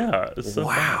 yeah, it's so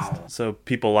wow. fast. So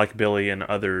people like Billy and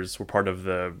others were part of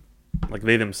like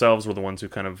they themselves were the ones who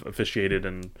kind of officiated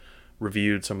and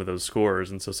reviewed some of those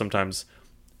scores, and so sometimes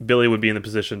Billy would be in the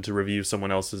position to review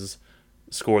someone else's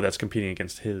score that's competing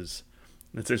against his.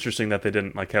 It's interesting that they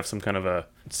didn't like have some kind of a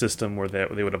system where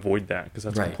they would avoid that, because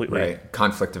that's completely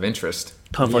conflict of interest.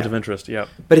 Conflict of interest, yeah.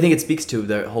 But I think it speaks to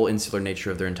the whole insular nature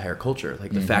of their entire culture,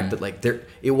 like the fact that like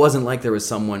it wasn't like there was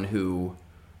someone who,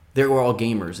 they were all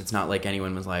gamers. It's not like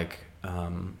anyone was like,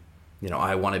 you know,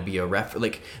 I want to be a ref.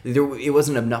 Like it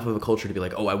wasn't enough of a culture to be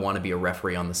like, oh, I want to be a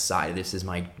referee on the side. This is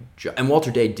my job. And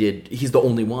Walter Day he's the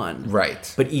only one,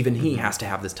 right? But even he has to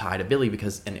have this tie to Billy,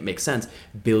 because, and it makes sense,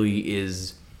 Billy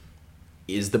is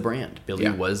the brand. Billy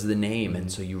was the name,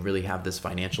 and so you really have this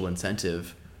financial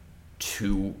incentive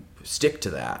to stick to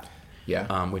that.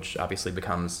 Yeah. Which obviously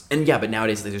becomes, but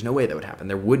nowadays there's no way that would happen.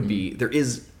 There would be,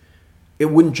 it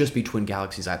wouldn't just be Twin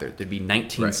Galaxies either. There'd be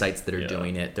 19 sites that are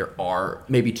doing it. There are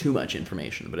maybe too much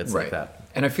information, but it's like that.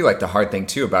 And I feel like the hard thing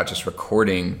too about just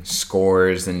recording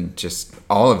scores and just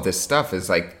all of this stuff is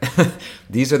like,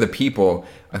 these are the people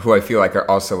who I feel like are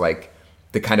also like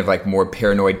the kind of like more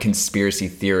paranoid conspiracy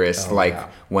theorists,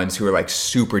 ones who are like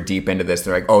super deep into this.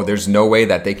 They're like, oh, there's no way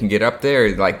that they can get up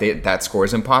there. Like that score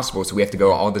is impossible. So we have to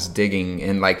go all this digging.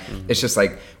 And like, it's just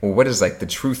like, well, what is like the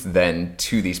truth then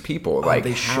to these people? Like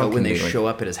when they show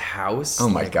up at his house. Oh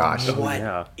my gosh.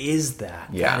 What is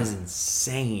that? Yeah. That is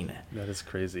insane. That is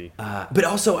crazy. But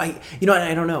also I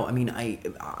don't know. I mean, I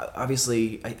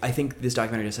think this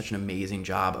documentary does such an amazing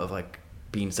job of like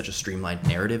being such a streamlined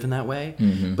narrative in that way.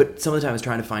 But some of the time I was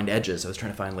trying to find edges. I was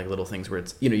trying to find like little things where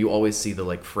it's, you know, you always see the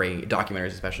like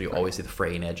documentaries especially, you always see the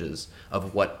fraying edges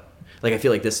of what, like I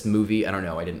feel like this movie, I don't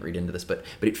know, I didn't read into this, but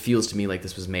it feels to me like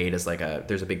this was made as like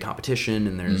there's a big competition,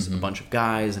 and there's a bunch of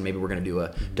guys, and maybe we're going to do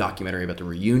a documentary about the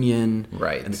reunion,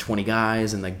 and the 20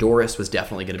 guys, and like Doris was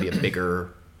definitely going to be a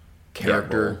bigger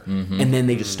character. And then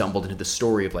they just stumbled into the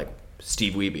story of like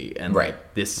Steve Wiebe and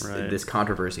like this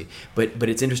controversy, but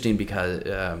it's interesting because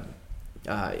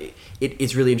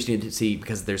it's really interesting to see,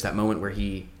 because there's that moment where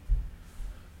he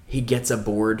gets a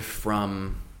board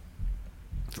from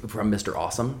Mr.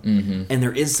 Awesome, and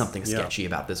there is something sketchy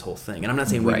about this whole thing. And I'm not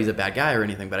saying Wiebe's a bad guy or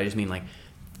anything, but I just mean like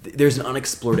there's an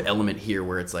unexplored element here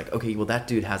where it's like, okay, well that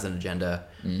dude has an agenda.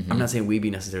 I'm not saying Wiebe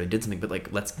necessarily did something, but like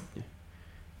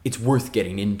it's worth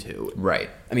getting into. Right.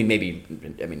 I mean,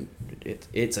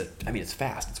 it's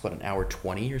fast. It's what, an hour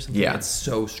 20 or something? Yeah. It's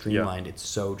so streamlined. It's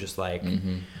so just like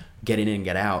get in and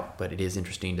get out. But it is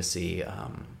interesting to see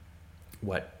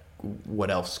what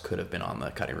else could have been on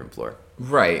the cutting room floor.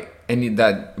 Right. And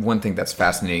that one thing that's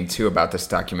fascinating too about this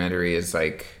documentary is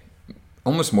like,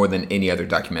 almost more than any other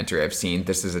documentary I've seen,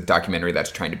 this is a documentary that's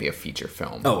trying to be a feature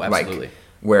film. Oh, absolutely. Like,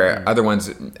 where other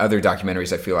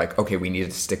documentaries, I feel like, okay, we need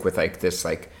to stick with like this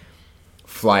like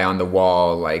fly on the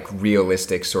wall, like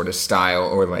realistic sort of style,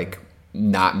 or like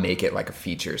not make it like a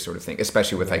feature sort of thing,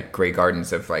 especially with like Grey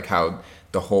Gardens, of like how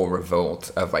the whole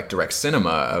revolt of like direct cinema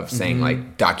of saying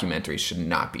like documentaries should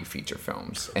not be feature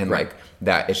films, and like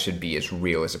that it should be as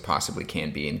real as it possibly can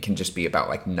be, and can just be about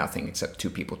like nothing except two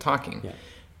people talking.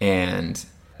 And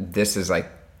this is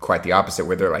like quite the opposite,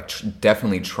 where they're like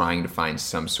definitely trying to find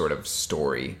some sort of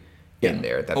story in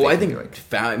there. That I can think be like,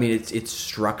 I mean it's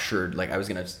structured. Like I was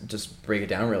gonna just break it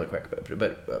down really quick,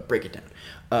 but break it down.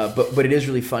 But it is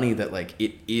really funny that like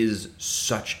it is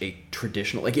such a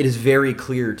traditional. Like it is very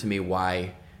clear to me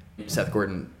why Seth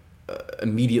Gordon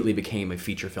immediately became a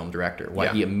feature film director. Why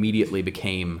he immediately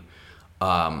became.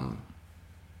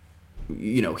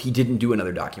 He didn't do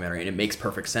another documentary, and it makes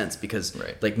perfect sense because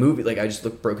like I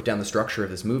just broke down the structure of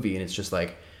this movie, and it's just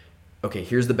like, okay,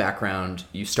 here's the background.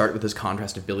 You start with this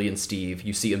contrast of Billy and Steve.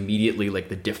 You see immediately like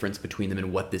the difference between them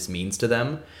and what this means to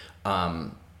them.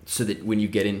 So that when you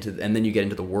get into, and then you get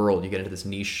into the world, you get into this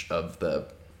niche of the,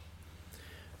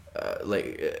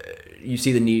 you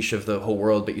see the niche of the whole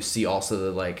world, but you see also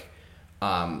the like,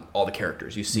 all the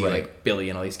characters. You see like Billy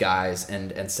and all these guys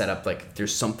and set up like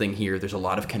there's something here. There's a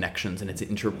lot of connections, and it's an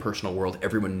interpersonal world.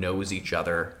 Everyone knows each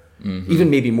other. Mm-hmm. Even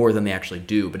maybe more than they actually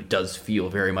do, but it does feel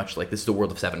very much like this is the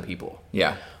world of 7 people.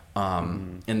 Yeah.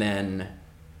 And then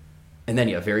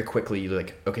very quickly you're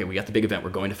like, okay, we got the big event.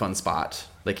 We're going to Fun Spot.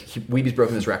 Like Weeby's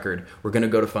broken this record. We're going to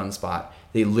go to Fun Spot.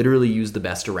 They literally use the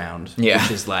best around,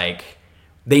 which is like,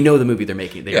 they know the movie they're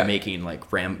making. They're making like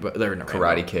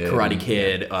Karate Kid.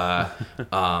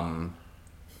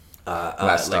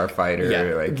 Last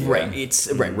Starfighter,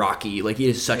 it's Rocky. Like it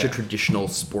is such a traditional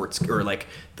sports or like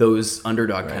those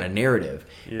underdog kind of narrative,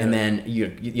 and then you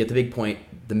get the big point.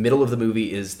 The middle of the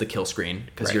movie is the kill screen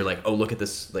because you're like, oh look at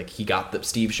this! Like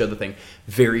Steve showed the thing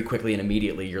very quickly and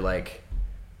immediately. You're like,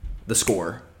 the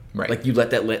score, Like you let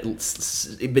that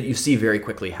but you see very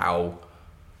quickly how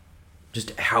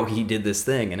he did this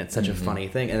thing, and it's such a funny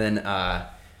thing. And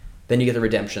then you get the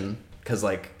redemption. Because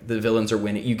like the villains are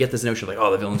winning, you get this notion of like,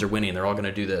 oh, the villains are winning, they're all going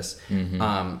to do this.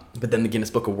 But then the Guinness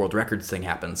Book of World Records thing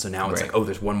happens, so now it's like, oh,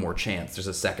 there's one more chance, there's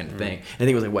a second thing. And I think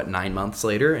it was like 9 months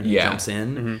later, and he jumps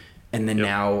in, and then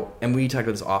now, and we talked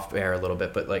about this off air a little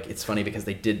bit, but like it's funny because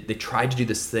they tried to do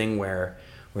this thing where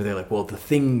they're like, well, the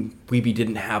thing Weeby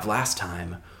didn't have last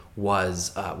time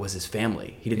was his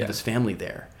family. He didn't have his family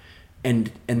there,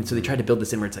 and so they tried to build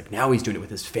this in where it's like now he's doing it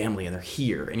with his family and they're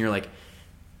here, and you're like.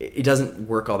 It doesn't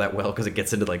work all that well because it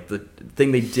gets into like the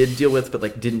thing they did deal with, but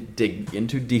like didn't dig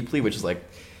into deeply, which is like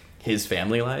his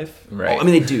family life. Right. I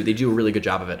mean, they do a really good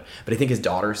job of it. But I think his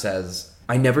daughter says,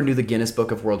 "I never knew the Guinness Book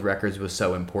of World Records was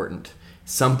so important.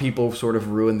 Some people sort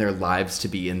of ruin their lives to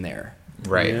be in there."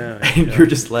 Right. Yeah, and you're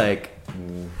just like,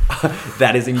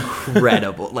 that is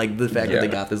incredible. Like the fact that they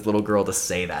got this little girl to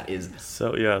say that is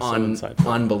so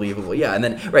insightful. Unbelievable. Yeah, and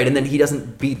then he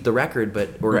doesn't beat the record,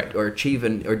 or achieve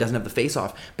or doesn't have the face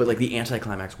off, but like the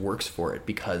anticlimax works for it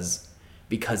because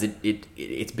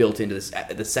it's built into this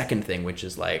the second thing, which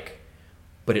is like,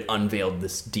 but it unveiled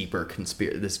this deeper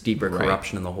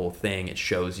corruption in the whole thing. It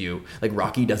shows you like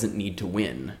Rocky doesn't need to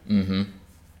win. Mm-hmm.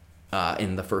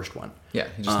 In the first one. Yeah,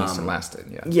 he just needs to last it.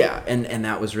 Yeah. Yeah, and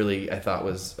that was really, I thought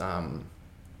was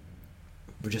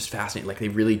just fascinating. Like they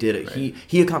really did it. Right.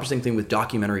 He accomplished something with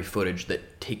documentary footage that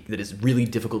is really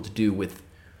difficult to do with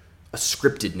a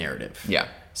scripted narrative. Yeah.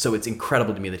 So it's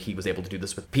incredible to me that he was able to do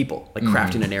this with people, like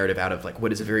crafting a narrative out of like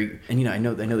what is a very, and I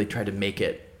know they tried to make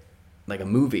it like a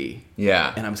movie.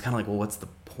 Yeah. And I was kind of like, well, what's the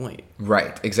point?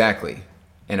 Right. Exactly.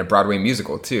 And a Broadway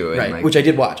musical too, right? Like, which I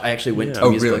did watch. I actually went to a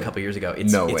musical really? A couple years ago.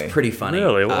 It's pretty funny.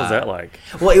 Really, what was that like?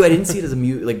 Well, I didn't see it as a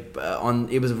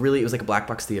It was like a black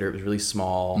box theater. It was really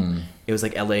small. It was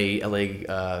like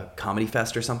LA Comedy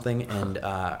Fest or something, and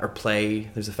or play.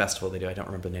 There's a festival they do. I don't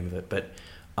remember the name of it,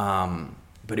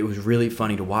 but it was really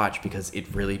funny to watch because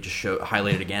it really just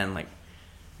highlighted again like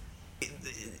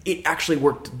it actually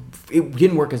worked. It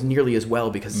didn't work as nearly as well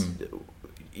because.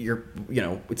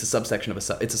 It's a subsection it's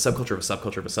a subculture of a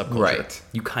subculture of a subculture. Right.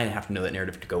 You kind of have to know that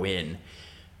narrative to go in.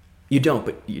 You don't,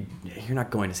 but you're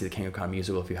not going to see the King of Con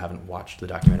musical if you haven't watched the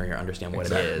documentary or understand what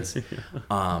it is.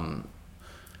 And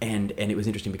it was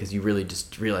interesting because you really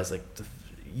just realize like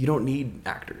you don't need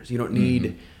actors. You don't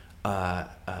need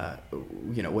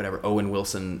whatever Owen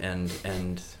Wilson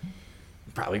and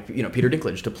probably Peter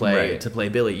Dinklage to play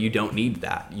Billy. You don't need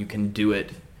that. You can do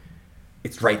it.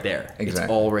 It's right there. Exactly.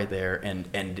 It's all right there, and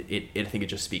I think it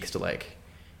just speaks to like,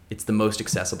 it's the most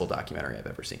accessible documentary I've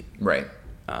ever seen. Right.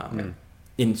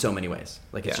 In so many ways,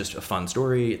 like it's just a fun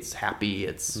story. It's happy.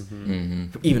 It's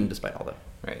even despite all that.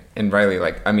 Right. And Riley,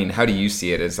 like, I mean, how do you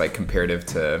see it as like comparative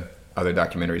to other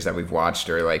documentaries that we've watched,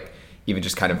 or like even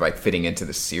just kind of like fitting into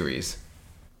the series?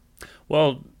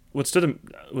 Well, what stood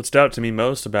out to me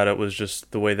most about it was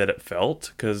just the way that it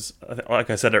felt, because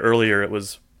like I said earlier,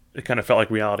 it kind of felt like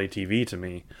reality TV to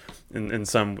me, in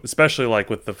some, especially like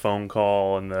with the phone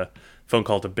call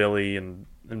to Billy, and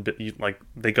like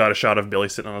they got a shot of Billy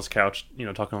sitting on his couch,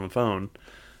 talking on the phone,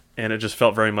 and it just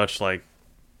felt very much like,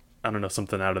 I don't know,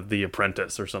 something out of The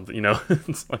Apprentice or something, you know.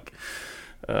 It's like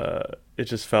it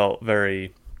just felt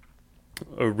very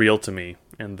real to me,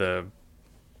 and the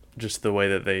way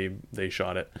that they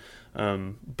shot it.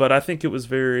 But I think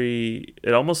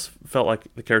it almost felt like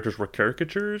the characters were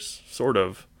caricatures, sort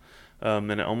of,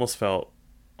 and it almost felt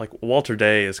like Walter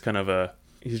Day is kind of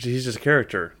he's just a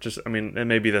character. And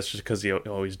maybe that's just because he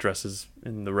always dresses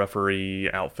in the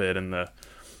referee outfit, and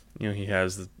he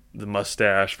has the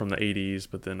mustache from the 80s,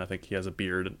 but then I think he has a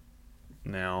beard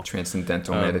now.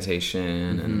 Transcendental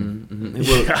meditation. And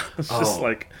Yeah, it's just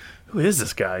like, who is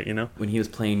this guy, When he was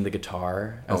playing the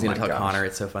guitar, I was going to tell Connor,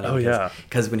 it's so funny. Oh, yeah.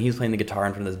 Because when he was playing the guitar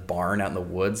in front of this barn out in the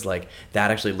woods, like,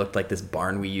 that actually looked like this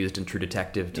barn we used in True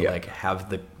Detective to, like, have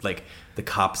the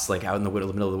cops, like, out in the middle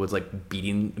of the woods, like,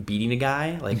 beating a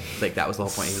guy. Like that was the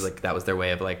whole point. He was like, that was their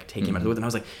way of, like, taking him out of the woods. And I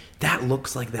was like, that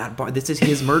looks like that barn. This is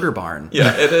his murder barn.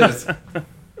 Yeah, it is.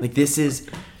 Like, this is...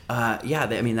 that's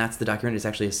the documentary. It's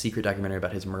actually a secret documentary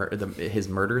about his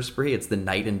murder spree. It's the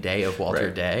night and day of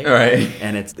Walter Day. Right.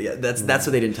 And that's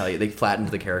what they didn't tell you. They flattened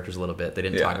the characters a little bit. They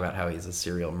didn't talk about how he's a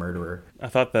serial murderer. I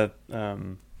thought that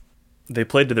they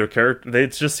played to their character. They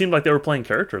just seemed like they were playing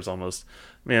characters almost.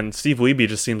 Man, Steve Wiebe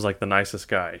just seems like the nicest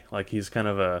guy. Like, he's kind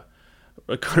of a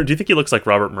do you think he looks like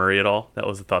Robert Murray at all? That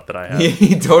was the thought that I had.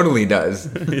 He totally does.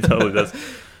 He totally does.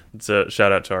 It's a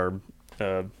shout out to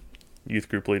our youth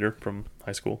group leader from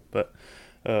high school. But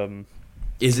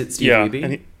is it Steve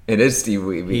Wiebe? It is Steve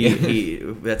Wiebe. He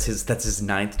that's his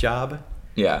 9th job.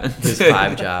 Yeah, his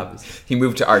 5 jobs. He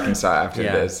moved to Arkansas after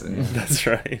this. And... That's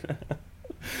right.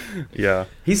 Yeah,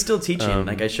 he's still teaching.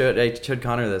 Like, I showed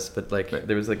Connor this, but like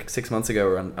there was like 6 months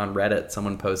ago on Reddit,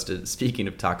 someone posted, speaking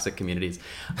of toxic communities,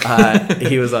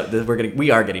 he was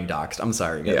we are getting doxxed. I'm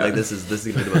sorry, like this is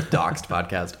gonna be the most doxxed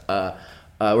podcast.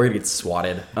 We're gonna get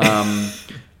swatted.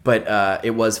 But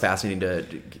it was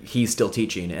fascinating he's still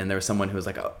teaching, and there was someone who was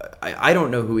like, I don't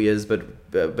know who he is,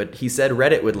 but he said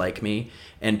Reddit would like me,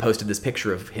 and posted this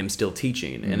picture of him still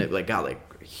teaching, and it like got like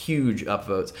huge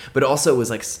upvotes. But also was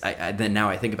like, then now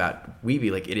I think about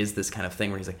Wiebe, like, it is this kind of thing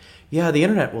where he's like, yeah, the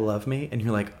internet will love me, and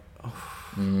you're like,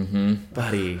 oh,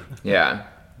 buddy. Yeah.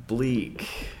 Bleak.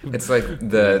 It's like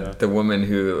the woman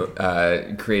who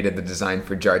created the design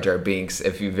for Jar Jar Binks.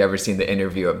 If you've ever seen the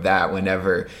interview of that,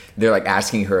 whenever they're like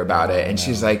asking her about it, and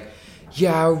she's like,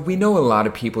 "Yeah, we know a lot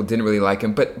of people didn't really like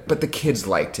him, but the kids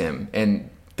liked him, and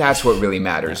that's what really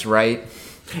matters, right?"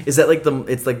 Is that like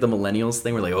it's like the millennials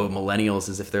thing where like, oh, millennials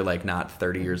is if they're like not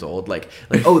 30 years old, like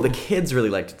oh, the kids really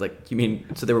liked it. Like, you mean,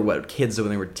 so they were kids when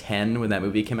they were 10 when that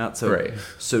movie came out,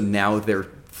 so now they're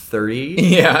 30.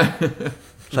 Yeah.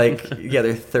 Like, yeah,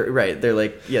 they're 30, right? They're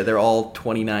like, yeah, they're all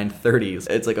 29, 30s.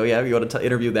 It's like, oh yeah, you want to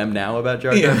interview them now about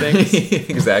Jar Jar Binks?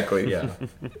 Exactly. Yeah.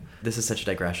 This is such a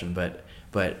digression, but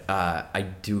I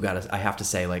have to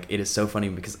say, like, it is so funny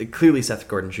because clearly Seth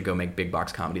Gordon should go make big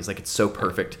box comedies. Like, it's so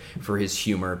perfect for his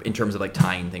humor in terms of like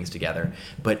tying things together.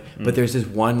 But there's this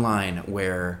one line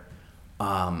where,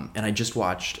 and I just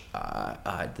watched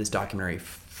this documentary,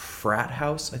 Frat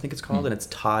House, I think it's called, and it's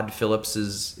Todd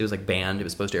Phillips's. It was like banned. It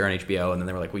was supposed to air on HBO, and then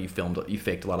they were like, "Well, you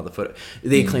faked a lot of the footage."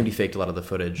 They claimed he faked a lot of the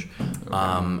footage.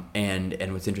 Okay.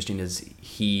 And what's interesting is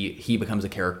he becomes a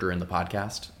character in the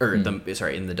podcast, or in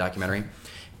the documentary,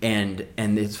 and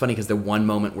it's funny because the one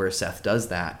moment where Seth does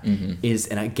that is,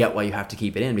 and I get why you have to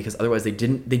keep it in, because otherwise they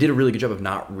did a really good job of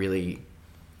not really.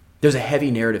 There's a heavy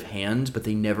narrative hand, but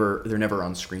they're never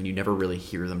on screen. You never really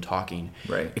hear them talking.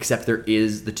 Right. Except there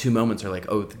is the 2 moments are like,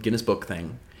 oh, the Guinness Book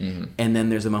thing. And then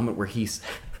there's a moment where he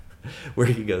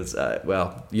goes,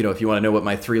 well, if you want to know what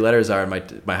my 3 letters are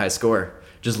in my high score,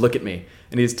 just look at me.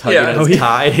 And he's tugging at his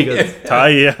tie. He goes, tie,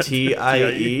 yeah.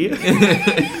 T-I-E.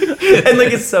 And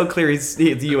like, it's so clear he's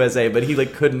USA, but he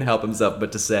like couldn't help himself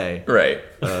but to say,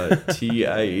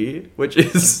 T-I-E, which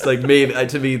is like maybe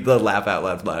to me the laugh out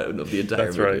loud line of the entire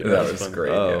movie. Right. That was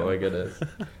great. Oh my goodness.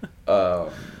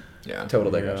 Yeah,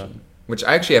 total digression. Which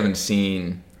I actually haven't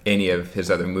seen any of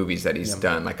his other movies that he's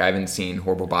done. Like, I haven't seen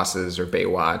Horrible Bosses or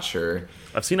Baywatch or.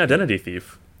 I've seen Identity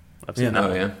Thief. I've seen that.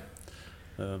 Oh yeah.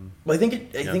 Well,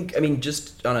 I mean,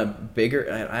 just on a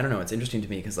bigger, I don't know. It's interesting to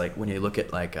me because like when you look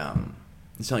at like, I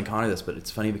was telling Connor this, but it's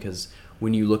funny because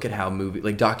when you look at how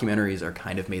documentaries are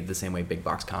kind of made the same way big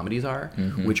box comedies are,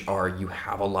 which are, you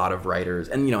have a lot of writers,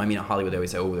 and in Hollywood they always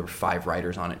say, oh, there were 5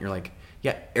 writers on it. And you're like,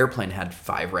 yeah, Airplane had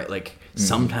 5 writers. Like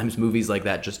sometimes movies like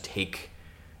that just take.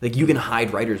 Like, you can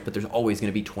hide writers, but there's always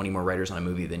going to be 20 more writers on a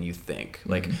movie than you think.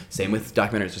 Like, same with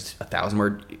documentaries, just 1,000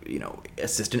 more,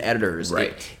 assistant editors.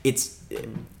 Right.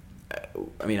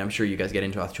 I'm sure you guys get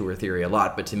into auteur theory a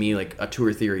lot, but to me, like,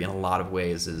 auteur theory in a lot of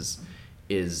ways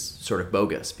is sort of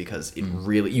bogus, because it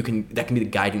really that can be the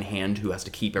guiding hand who has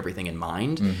to keep everything in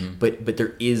mind. But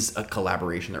there is a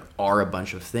collaboration. There are a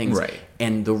bunch of things, Right.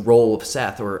 and the role of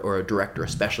Seth or a director,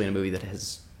 especially in a movie that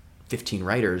has 15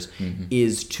 writers,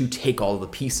 is to take all the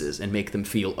pieces and make them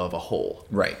feel of a whole.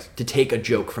 Right. To take a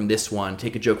joke from this one,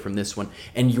 take a joke from this one,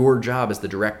 and your job as the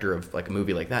director of like a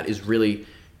movie like that is really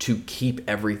to keep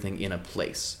everything in a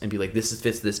place and be like, this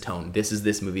fits this tone, this is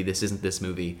this movie, this isn't this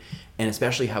movie. And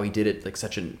especially how he did it like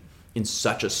in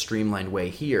such a streamlined way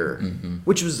here,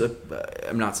 which was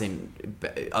I'm not saying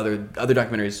other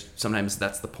documentaries, sometimes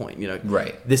that's the point, you know.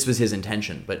 Right. This was his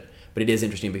intention, but it is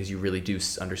interesting because you really do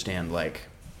understand like,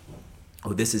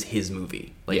 oh, this is his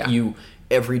movie. Like Yeah.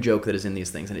 every joke that is in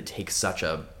these things, and it takes such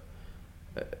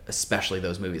especially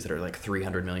those movies that are like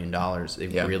 $300 million,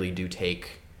 they really do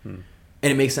take.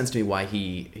 And it makes sense to me why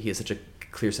he has such a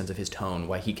clear sense of his tone,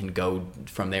 why he can go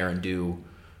from there and do,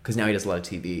 because now he does a lot of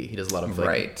TV. He does a lot of like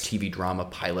Right. TV drama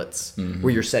pilots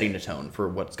where you're setting a tone for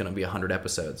what's going to be 100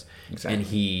 episodes.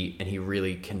 Exactly. And he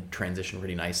really can transition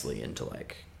really nicely into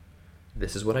like,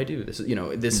 this is what I do. This is, you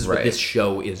know, this is Right. what this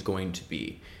show is going to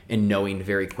be, and knowing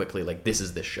very quickly like this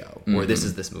is this show or this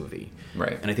is this movie.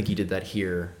 Right. And I think he did that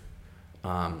here.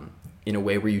 In a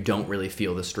way where you don't really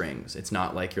feel the strings. It's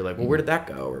not like you're like, well, where did that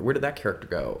go? Or where did that character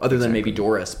go? Other than maybe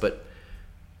Doris, but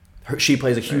she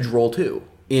plays a huge role too.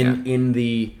 In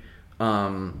the,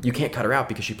 you can't cut her out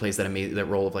because she plays that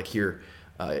role of like, here,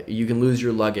 you can lose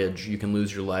your luggage, you can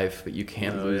lose your life, but you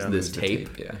can't lose this Lose the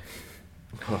tape. Yeah.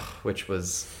 Which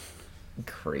was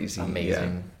Crazy.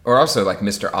 Amazing. Yeah. Or also like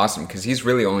Mr. Awesome, because he's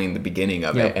really only in the beginning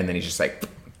of Yeah. it, and then he's just like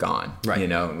gone. Right. You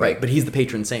know, right. like But he's the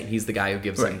patron saint. He's the guy who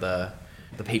gives him Right. the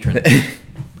patron.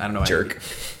 I don't know. Jerk.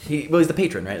 He's the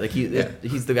patron, right? Like he's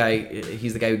the guy.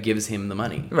 He's the guy who gives him the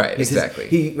money. Right, He's exactly.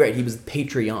 He was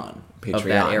Patreon of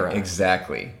that era.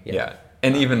 Exactly. Yeah. Yeah.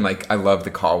 And even like I love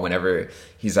the call whenever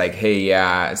he's like, "Hey,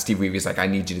 yeah," Steve Weavy's like, "I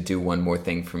need you to do one more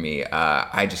thing for me.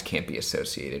 I just can't be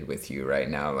associated with you right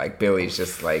now. Like Billy's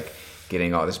just like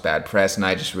getting all this bad press, and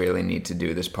I just really need to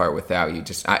do this part without you.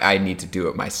 Just I need to do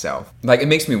it myself." Like it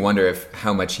makes me wonder if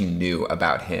how much he knew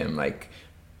about him. Like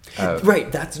Right.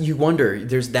 That's, you wonder.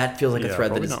 That feels like a Yeah,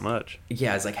 thread that probably is not much.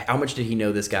 Yeah, it's like, how much did he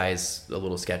know this guy's a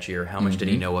little sketchier? How much did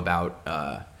he know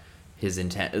about his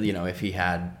intent? You know, if he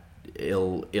had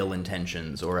ill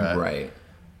intentions or right.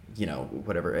 you know,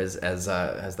 whatever. As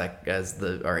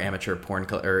our amateur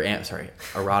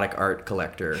erotic art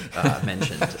collector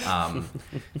mentioned,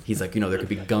 he's like, you know, there could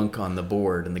be gunk on the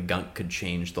board, and the gunk could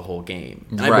change the whole game.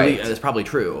 And I Right. believe that's probably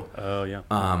true. Oh, yeah.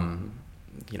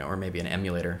 You know, or maybe an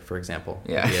emulator, for example.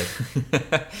 Yeah.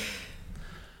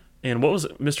 And what was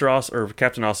Mr. Awesome, or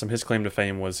Captain Awesome, his claim to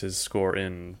fame was his score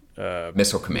in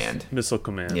Missile Command. Missile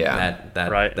Command. Yeah.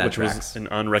 Right, that which tracks. was an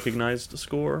unrecognized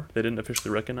score. They didn't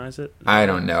officially recognize it. I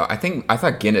don't know. I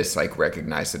thought Guinness like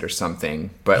recognized it or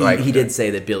something, but He did say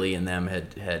that Billy and them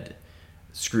had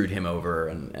screwed him over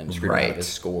and screwed him out of his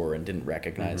score and didn't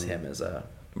recognize him as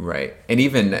right. And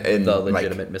even in the like,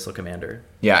 legitimate missile commander.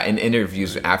 yeah, in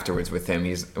interviews afterwards with him,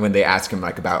 when they ask him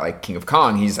like about like King of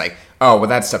Kong, he's like, "Oh, well,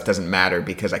 that stuff doesn't matter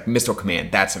because like Missile Command,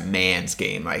 that's a man's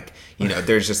game. Like, you know,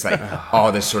 there's just like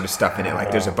all this sort of stuff in it.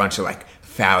 Like, there's a bunch of like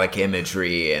phallic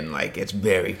imagery and like it's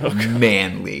very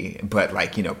manly. But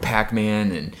like, you know,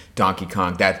 Pac-Man and Donkey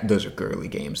Kong, those are girly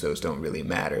games. Those don't really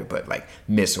matter. But like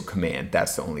Missile Command,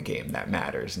 that's the only game that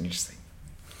matters." And you're just like,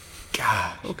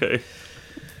 God. Okay.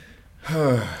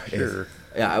 Sure.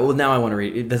 Yeah, well, now I want to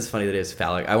read. This is funny that it's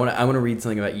phallic. I want to read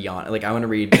something about Like, I want to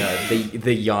read the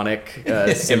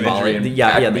Yonic symbolic. in The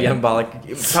Pac-Man. symbolic.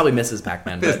 Probably Mrs.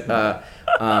 Pac-Man, but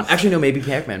actually no, maybe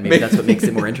Pac-Man. Maybe that's what makes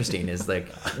it more interesting. Is like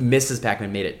Mrs.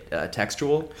 Pac-Man made it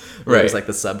textual. Where it was Right. like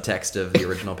the subtext of the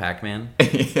original Pac-Man. And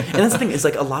that's the thing. Is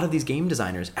like a lot of these game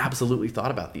designers absolutely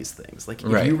thought about these things. Like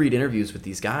if Right. you read interviews with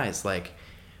these guys, like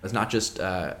it's not just.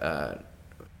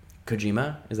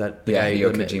 Kojima, is that the guy?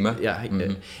 Hideo Kojima. Yeah,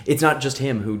 it's not just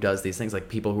him who does these things. Like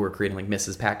people who are creating like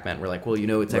Mrs. Pac-Man were like, well, you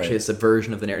know, it's actually Right. a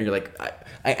subversion of the narrative. You're like,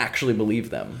 I actually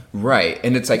believe them. Right.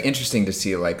 And it's like interesting to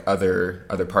see like other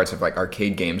parts of like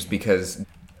arcade games, because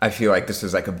I feel like this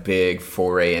was like a big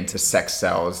foray into sex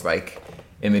sells, like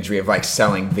imagery of like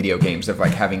selling video games, of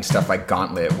like having stuff like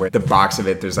Gauntlet, where the box of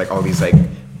it, there's like all these like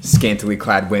scantily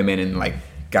clad women, and like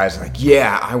guys are like,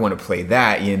 yeah, I want to play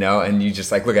that, you know? And you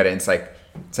just like look at it and it's like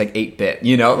 8-bit,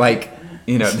 you know, like,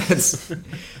 you know, that's,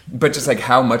 but just like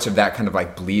how much of that kind of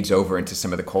like bleeds over into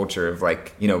some of the culture of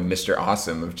like, you know, Mr.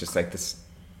 Awesome, of just like this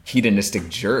hedonistic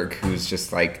jerk who's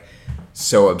just like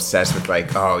so obsessed with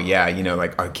like, oh yeah, you know,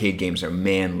 like arcade games are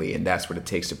manly and that's what it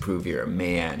takes to prove you're a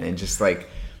man. And just like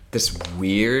this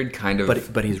weird kind of.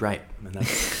 But he's right, and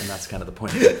that's kind of the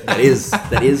point. That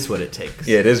is what it takes.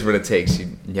 Yeah, it is what it takes. You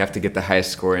have to get the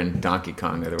highest score in Donkey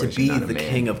Kong, otherwise To be you're not a the man.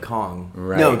 king of Kong.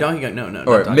 Right. No, Donkey Kong. No. Or not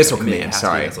Donkey Missile Kong. I mean, it Command. has to be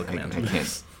Sorry, Missile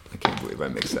Command. I can't believe I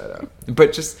mixed that up.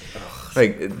 But just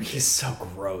like He's so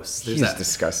gross. There's he's that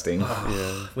disgusting.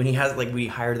 when he has we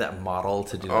hired that model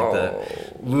to do like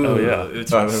Oh, yeah.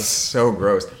 It's Oh, that's so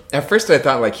gross. At first, I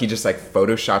thought like he just like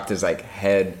photoshopped his like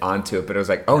head onto it, but it was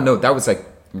like, oh no, that was like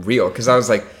real. Because I was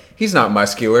like, he's not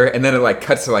muscular, and then it like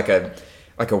cuts to like a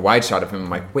wide shot of him. I'm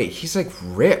like, wait, he's like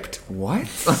ripped. What?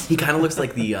 He kind of looks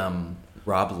like the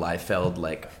Rob Liefeld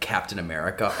like Captain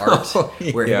America art. Oh,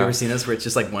 Where have yeah. you ever seen this? Where it's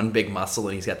just like one big muscle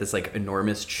and he's got this like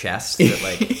enormous chest that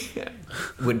like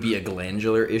would be a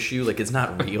glandular issue. Like it's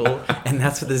not real, and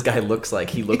that's what this guy looks like.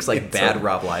 He looks like bad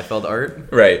Rob Liefeld art.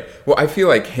 Right. Well, I feel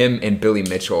like him and Billy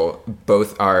Mitchell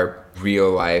both are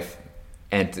real life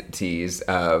entities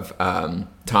of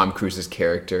Tom Cruise's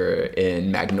character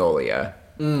in Magnolia.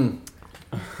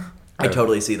 I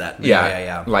totally see that. Yeah,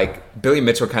 Yeah. Like Billy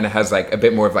Mitchell kind of has like a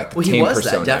bit more of like the Well, he tame was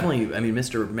persona. that definitely. I mean,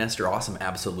 Mr. Awesome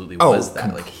absolutely Oh, was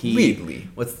that. Like completely.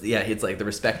 It's like the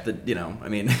respect that I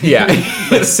mean. Yeah.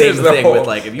 like same There's the thing whole- with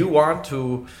like if you want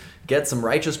to get some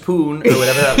righteous poon or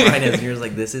whatever that line is, and you're just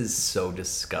like, this is so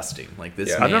disgusting. Like this.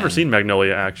 Yeah. Man, I've never seen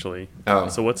Magnolia actually. Oh.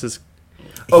 So what's his?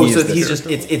 Oh, He's so the- he's just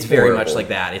it's very much horrible. like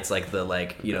that. It's like the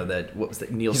what was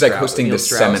that? Neil. He's, like, Strauss- hosting Neil this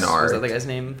Strauss, seminar. Was that the guy's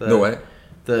name? The what?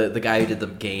 The guy who did the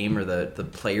game or the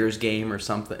player's game or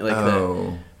something like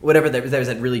Oh. whatever. There was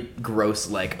that really gross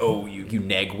like you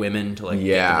nag women to like get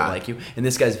them Yeah. to like you, and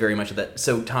this guy's very much of that.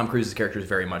 So Tom Cruise's character is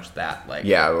very much that like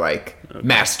Yeah, like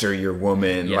master your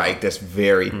woman, Yeah. like this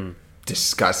very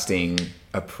disgusting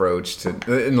approach to,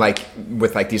 and like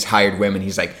with like these hired women,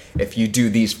 he's like, if you do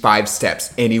these 5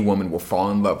 steps, any woman will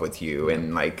fall in love with you,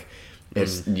 and like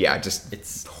it's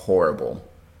it's horrible.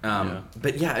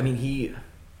 But yeah, I mean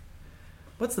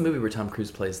what's the movie where Tom Cruise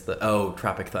plays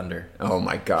Tropic Thunder? Oh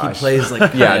my gosh, He plays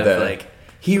like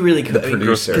he really could. the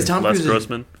producer. Because Tom Les Cruise,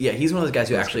 Grossman? he's one of those guys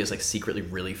who actually is like secretly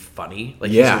really funny.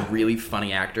 Like Yeah. he's a really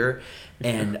funny actor,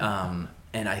 and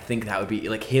I think that would be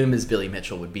like him as Billy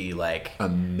Mitchell would be like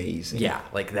Amazing. yeah,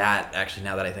 like that. Actually,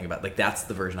 now that I think about it, like that's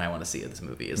the version I want to see of this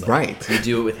movie. Is like, Right. You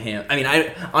do it with him. I mean,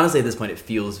 I honestly at this point it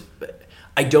feels.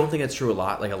 I don't think it's true a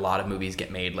lot. Like a lot of movies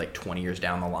get made like 20 years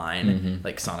down the line,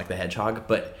 like Sonic the Hedgehog,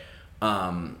 but.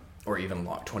 Or even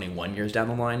 21 years down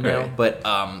the line now, Right. but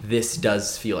this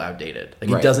does feel outdated. Like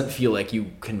Right. it doesn't feel like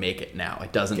you can make it now.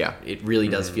 It doesn't. Yeah. It really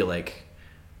does feel like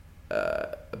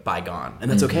bygone, and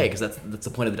that's okay because that's the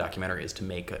point of the documentary is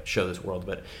to show this world.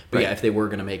 But Right. yeah, if they were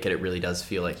gonna make it, it really does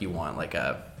feel like you want like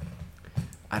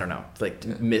I don't know, like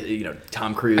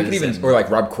Tom Cruise. I could even or like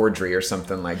Rob Corddry or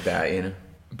something like that,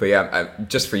 But yeah,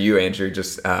 just for you, Andrew,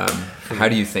 just how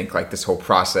do you think like this whole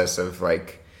process of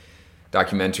like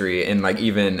documentary and like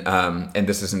even and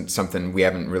this isn't something we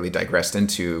haven't really digressed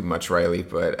into much, Riley,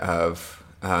 but of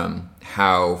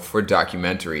how for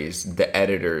documentaries the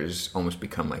editors almost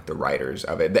become like the writers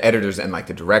of it, the editors and like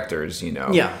the directors,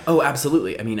 Yeah. Oh,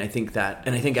 absolutely. I mean, I think that,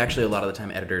 and I think actually a lot of the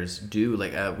time editors do,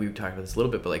 like, we talked about this a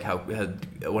little bit, but like how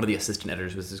one of the assistant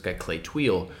editors was this guy, Clay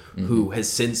Tweel, who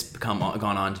has since gone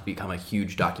on to become a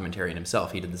huge documentarian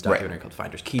himself. He did this documentary called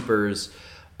Finders Keepers,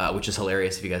 which is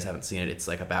hilarious if you guys haven't seen it. It's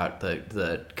like about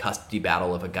the custody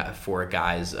battle of a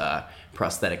guy's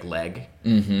prosthetic leg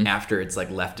after it's like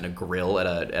left in a grill at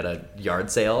a yard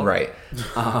sale. Right.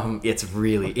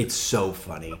 It's so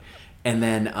funny. And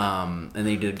then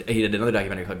he did another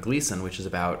documentary called Gleason, which is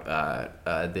about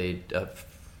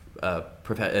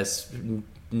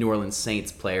New Orleans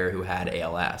Saints player who had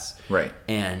ALS. Right.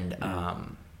 And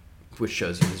which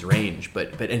shows you his range.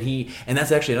 But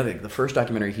that's actually another thing. The first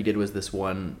documentary he did was this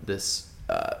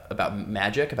about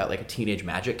magic, about like a teenage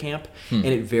magic camp, and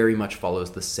it very much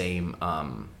follows the same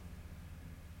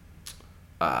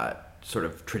sort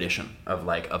of tradition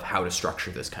of how to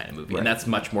structure this kind of movie, and that's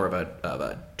much more of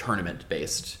a tournament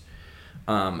based.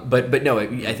 But no,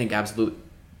 I think absolutely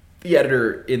the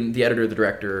editor, the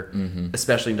director,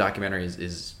 especially in documentaries,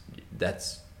 is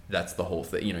that's the whole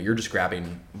thing. You're just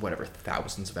grabbing whatever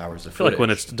thousands of hours of I feel footage. like when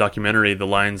it's a documentary, the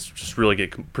lines just really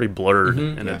get pretty blurred,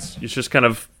 and it's just kind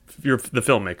of you're the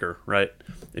filmmaker, right?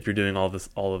 If you're doing all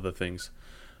of the things,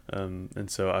 and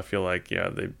so I feel like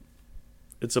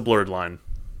it's a blurred line.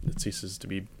 It ceases to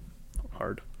be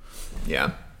hard.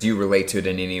 Yeah. Do you relate to it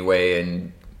in any way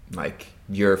in like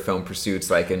your film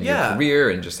pursuits, like in your career,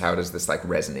 and just how does this like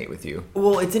resonate with you?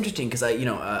 Well, it's interesting because a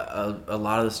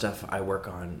lot of the stuff I work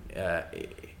on,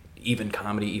 even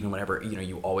comedy, even whatever,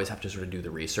 you always have to sort of do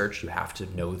the research. You have to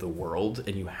know the world,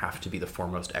 and you have to be the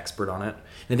foremost expert on it.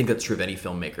 And I think that's true of any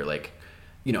filmmaker. Like,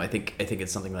 you know, I think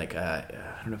it's something like I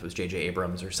don't know if it was J.J.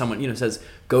 Abrams or someone, you know, says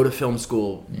go to film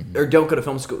school or don't go to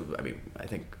film school. I mean, I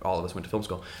think all of us went to film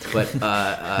school,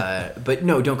 but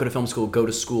no, don't go to film school. Go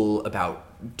to school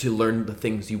to learn the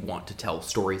things you want to tell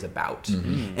stories about.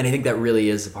 And I think that really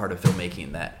is a part of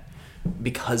filmmaking, that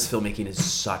because filmmaking is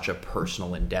such a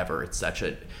personal endeavor,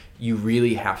 you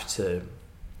really have to.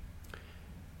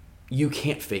 You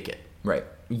can't fake it. Right.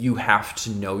 You have to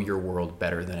know your world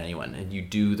better than anyone, and you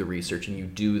do the research and you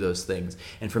do those things.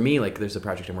 And for me, like, there's a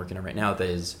project I'm working on right now that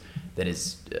is you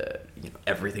know,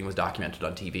 everything was documented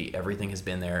on TV. Everything has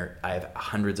been there. I have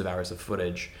hundreds of hours of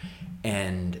footage,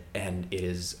 and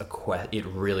it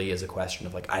really is a question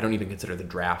of, like, I don't even consider the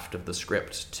draft of the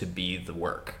script to be the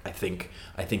work. I think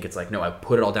it's like, no, I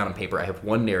put it all down on paper. I have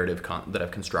one narrative that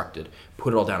I've constructed,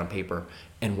 put it all down on paper,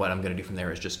 and what I'm going to do from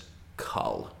there is just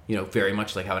cull, you know, very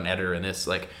much like how an editor in this,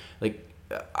 like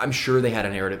I'm sure they had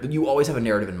a narrative. You always have a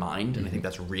narrative in mind, and I think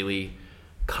that's really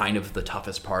kind of the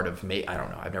toughest part of I don't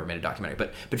know, I've never made a documentary,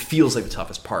 but it feels like the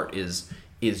toughest part is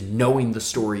knowing the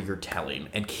story you're telling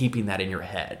and keeping that in your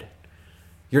head.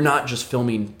 You're not just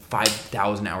filming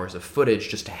 5,000 hours of footage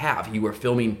just to have. You are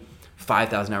filming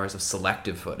 5,000 hours of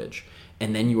selective footage,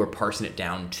 and then you are parsing it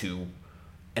down to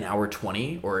an hour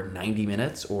 20 or 90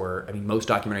 minutes, or, I mean, most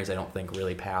documentaries I don't think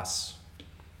really pass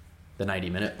the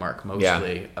 90-minute mark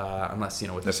mostly, unless, you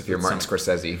know, unless if you're Martin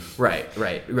Scorsese.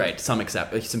 Right. Some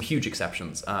huge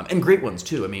exceptions, and great ones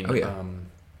too. I mean,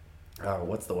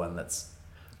 what's the one that's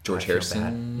George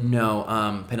Harrison?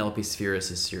 No, Penelope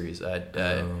Spheris' series,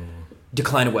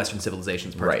 Decline of Western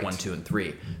Civilizations, parts 1, 2, and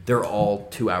 3. They're all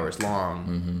 2 hours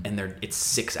long, and it's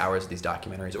 6 hours of these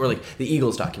documentaries, or like the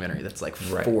Eagles documentary that's like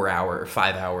 4 hours,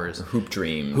 5 hours. Or Hoop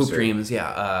Dreams.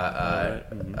 Yeah.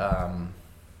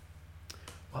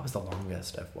 What was the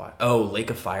longest I've watched? Oh, Lake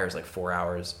of Fire is like 4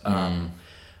 hours.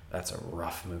 That's a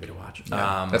rough movie to watch.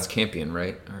 Yeah. That's Campion,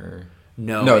 right? Or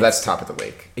no, that's Top of the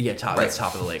Lake. Yeah, that's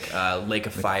Top of the Lake. Lake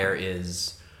of Fire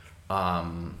is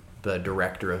the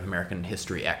director of American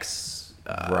History X.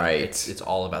 It's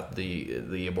all about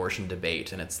the abortion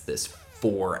debate, and it's this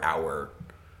 4 hour,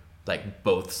 like,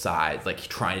 both sides, like,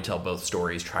 trying to tell both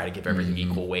stories, try to give everything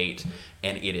equal weight,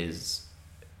 and it is.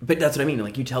 But that's what I mean.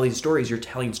 Like, you tell these stories, you're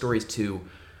telling stories to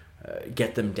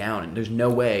get them down, and there's no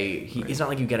way it's not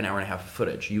like you get an hour and a half of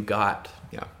footage. You got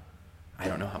I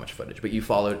don't know how much footage, but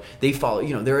they follow.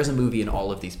 You know, there is a movie in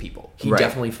all of these people. He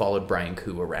definitely followed Brian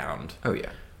Koo around. Oh yeah.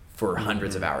 For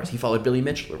hundreds of hours. He followed Billy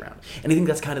Mitchell around, and I think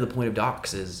that's kind of the point of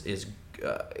docs is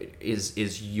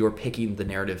you're picking the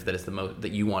narrative that is the most,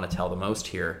 that you want to tell the most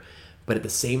here, but at the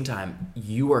same time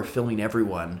you are filming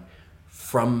everyone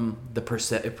from the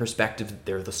perspective that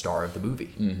they're the star of the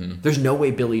movie. There's no way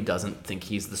Billy doesn't think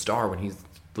he's the star when he's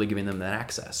giving them that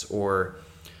access, or,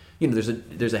 you know,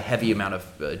 there's a heavy amount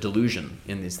of delusion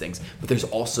in these things, but there's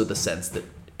also the sense that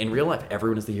in real life,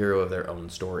 everyone is the hero of their own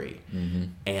story,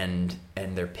 and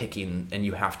they're picking, and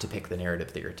you have to pick the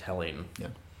narrative that you're telling.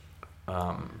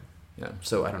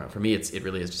 So I don't know. For me, it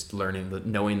really is just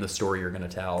knowing the story you're going to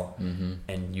tell,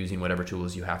 and using whatever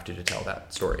tools you have to tell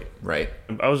that story. Right.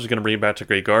 I was just going to bring it back to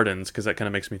Grey Gardens, because that kind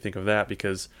of makes me think of that,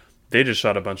 because they just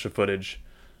shot a bunch of footage,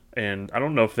 and I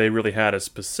don't know if they really had a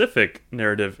specific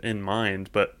narrative in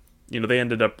mind, but, you know, they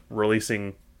ended up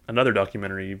releasing another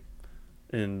documentary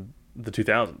in the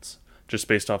 2000s, just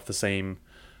based off the same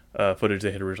footage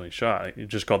they had originally shot. It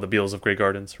just called The Beals of Grey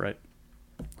Gardens, right?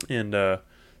 And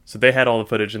so they had all the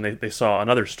footage, and they saw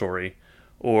another story,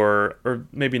 or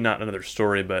maybe not another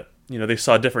story, but, you know, they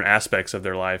saw different aspects of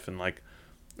their life, and like,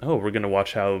 oh, we're going to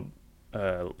watch how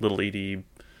little Edie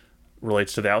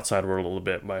relates to the outside world a little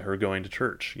bit by her going to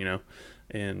church, you know?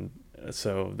 And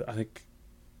so I think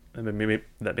maybe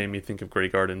that made me think of Grey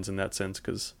Gardens in that sense,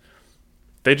 because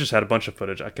they just had a bunch of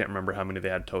footage. I can't remember how many they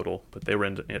had total, but they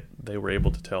were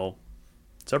able to tell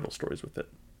several stories with it,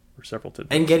 or several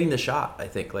tidbits. And getting the shot, I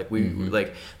think, like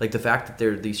like the fact that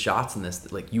there are these shots in this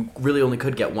that, like, you really only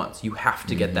could get once. You have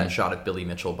to get that shot of Billy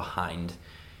Mitchell behind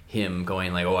him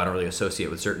going like, oh, I don't really associate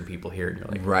with certain people here. And you're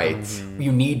like, right.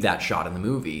 You need that shot in the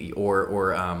movie, or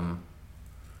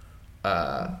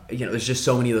you know, there's just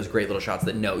so many of those great little shots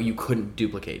that no, you couldn't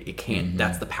duplicate. It can't.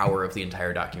 That's the power of the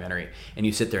entire documentary. And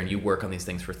you sit there and you work on these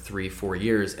things for 3-4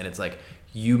 years, and it's like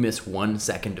you miss 1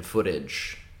 second of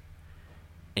footage,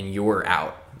 and you're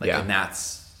out. Like, and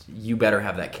that's, you better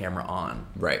have that camera on.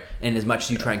 Right. And as much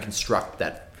as you try and construct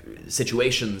that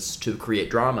situations to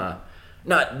create drama,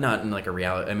 not in like a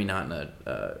reality. I mean, not in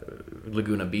a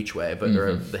Laguna Beach way, but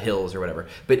or the hills or whatever.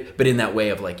 But in that way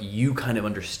of, like, you kind of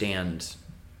understand.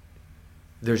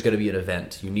 There's going to be an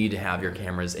event. You need to have your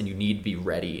cameras, and you need to be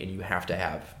ready, and you have to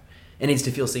have. It needs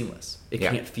to feel seamless. It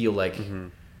Yeah. can't feel like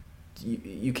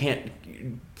you can't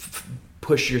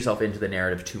push yourself into the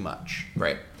narrative too much.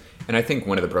 Right. And I think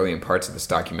one of the brilliant parts of this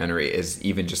documentary is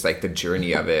even just like the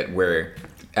journey of it, where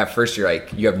at first you're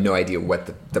like, you have no idea what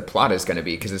the plot is going to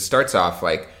be, because it starts off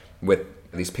like with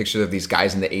these pictures of these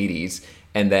guys in the 80s,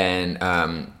 and then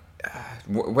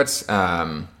what's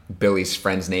Billy's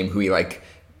friend's name, who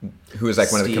was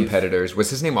like one of the Steve. competitors? Was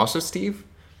his name also Steve?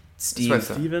 Steve.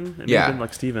 Steven? It may Yeah. have been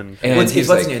like Steven. And What's he's his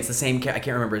like, name? It's the same. I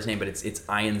can't remember his name, but it's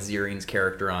Ian Ziering's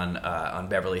character on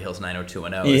Beverly Hills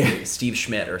 90210. Yeah. It's Steve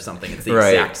Schmidt or something. It's the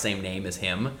Right. exact same name as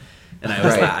him. And I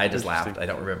was Right. I just laughed. I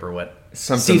don't remember what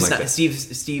Something Steve like Sni-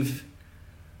 that. Steve.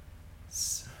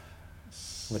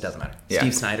 What doesn't matter. Yeah.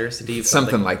 Steve Snyder. Steve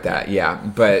something like that, yeah.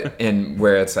 But and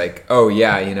where it's like, oh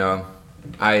yeah,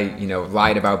 I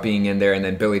lied about being in there, and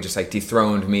then Billy just like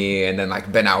dethroned me, and then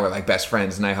like Ben and I were like best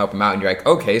friends, and I help him out, and you're like,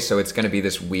 okay, so it's gonna be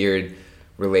this weird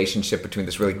relationship between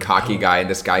this really cocky guy and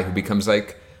this guy who becomes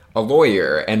like a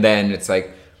lawyer, and then it's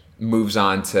like moves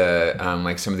on to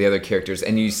like some of the other characters,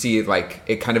 and you see like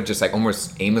it kind of just like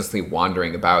almost aimlessly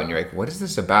wandering about, and you're like, what is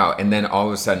this about? And then all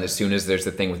of a sudden, as soon as there's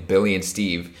the thing with Billy and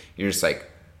Steve, you're just like,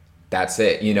 that's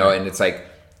it, and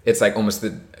it's like almost the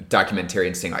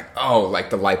documentarian saying like, oh, like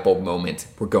the light bulb moment,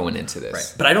 we're going into this.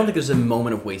 Right. But I don't think there's a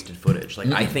moment of wasted footage. Like,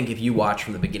 I think if you watch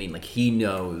from the beginning, like, he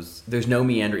knows there's no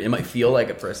meandering. It might feel like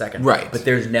it for a second. Right. But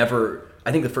there's never...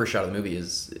 I think the first shot of the movie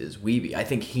is Weeby. I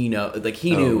think he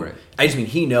knew... Right. I just mean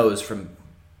he knows from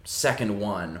second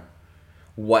one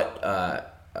what...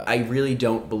 I really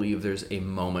don't believe there's a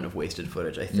moment of wasted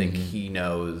footage. I think he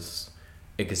knows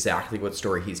exactly what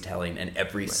story he's telling, and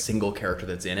every single character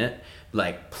that's in it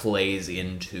like plays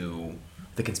into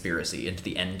the conspiracy, into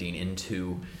the ending,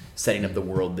 into setting up the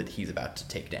world that he's about to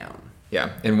take down. Yeah,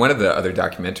 and one of the other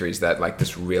documentaries that like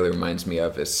this really reminds me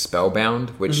of is Spellbound,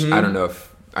 which I don't know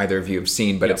if either of you have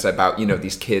seen, but it's about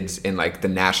these kids in like the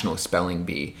National Spelling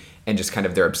Bee and just kind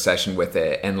of their obsession with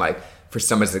it, and like for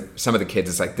some of the kids,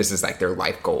 it's like this is like their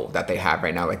life goal that they have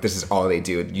right now. Like this is all they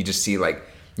do. You just see like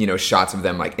shots of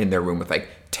them like in their room with like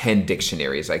 10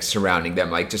 dictionaries like surrounding them,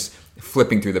 like just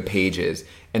flipping through the pages.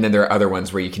 And then there are other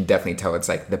ones where you can definitely tell it's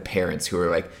like the parents who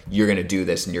are like, you're going to do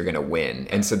this and you're going to win.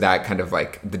 And so that kind of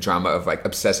like the drama of like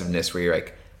obsessiveness where you're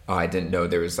like, oh, I didn't know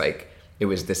there was like, it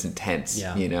was this intense,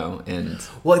 and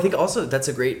well, I think also that's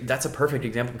a perfect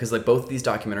example, because like both of these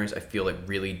documentaries I feel like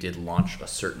really did launch a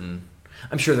certain,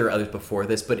 I'm sure there are others before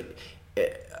this, but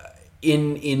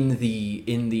in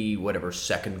the whatever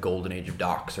second golden age of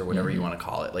docs or whatever you want to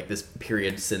call it, like this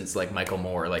period since like Michael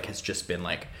Moore like has just been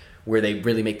like where they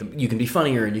really make them, you can be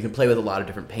funnier and you can play with a lot of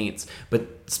different paints. But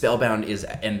Spellbound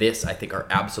and this I think are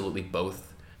absolutely both.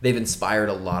 They've inspired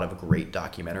a lot of great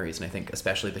documentaries, and I think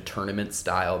especially the tournament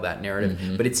style, that narrative.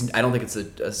 But I don't think it's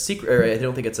a secret, or I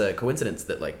don't think it's a coincidence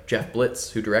that like Jeff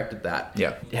Blitz, who directed that,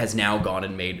 has now gone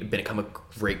and become a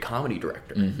great comedy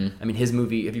director. I mean, his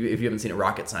movie, if you haven't seen it,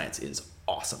 Rocket Science, is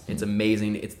awesome. It's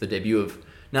amazing. It's the debut of,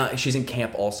 now she's in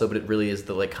camp also, but it really is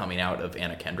the like coming out of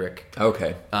Anna Kendrick.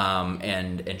 Okay.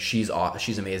 And she's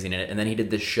amazing in it. And then he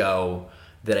did this show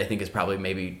that I think is probably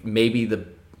maybe the,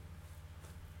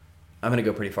 I'm going to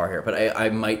go pretty far here, but I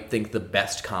might think the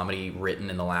best comedy written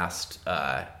in the last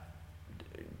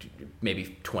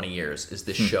maybe 20 years is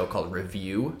this show called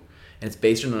Review, and it's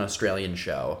based on an Australian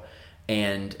show,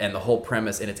 and the whole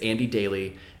premise, and it's Andy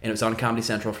Daly, and it was on Comedy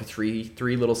Central for three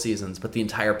little seasons, but the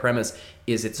entire premise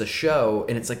is it's a show,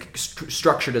 and it's like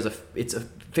structured as it's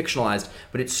fictionalized,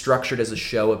 but it's structured as a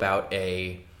show about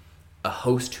a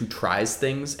host who tries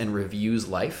things and reviews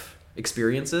life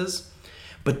experiences.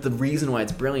 But the reason why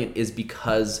it's brilliant is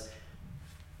because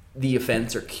the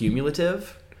events are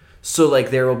cumulative. So,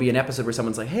 like, there will be an episode where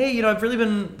someone's like, hey, I've really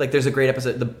been... Like, there's a great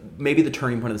episode. Maybe the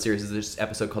turning point of the series is this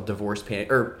episode called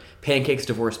Pancakes,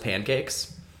 Divorce,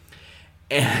 Pancakes.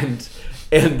 And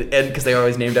because they are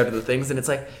always named after the things. And it's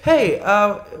like, hey,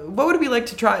 what would it be like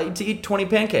to eat 20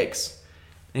 pancakes?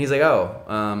 And he's like,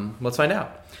 let's find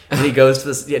out. And he goes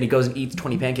to and he goes and eats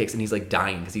 20 pancakes, and he's like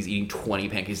dying because he's eating 20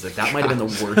 pancakes. He's like, that might have been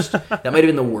the worst. That might have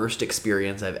been the worst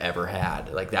experience I've ever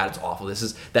had. Like, that's awful.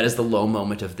 That is the low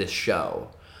moment of this show.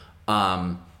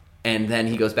 And then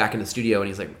he goes back into the studio, and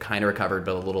he's like kind of recovered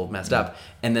but a little messed up.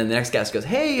 And then the next guest goes,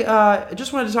 hey, I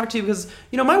just wanted to talk to you because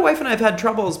my wife and I have had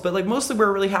troubles, but like mostly we're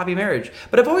a really happy marriage.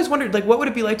 But I've always wondered, like, what would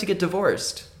it be like to get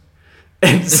divorced?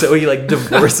 And so he like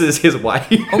divorces his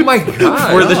wife. Oh my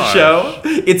god! For the show,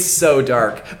 it's so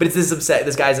dark, but it's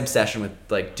this guy's obsession with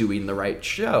like doing the right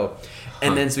show,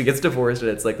 and then so he gets divorced, and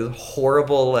it's like this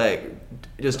horrible, like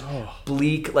just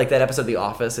bleak, like that episode of The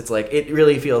Office. It's like it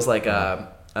really feels like when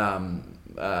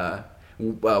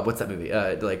what's that movie?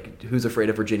 Like Who's Afraid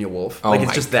of Virginia Woolf? Oh Like it's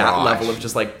my just that gosh. level of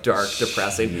just like dark,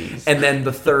 depressing. Jeez. And then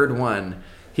the third one,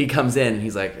 he comes in and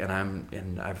he's like,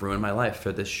 and I've ruined my life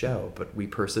for this show, but we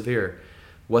persevere.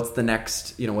 What's the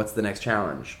next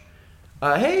challenge?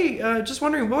 Hey, just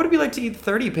wondering, what would it be like to eat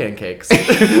 30 pancakes? And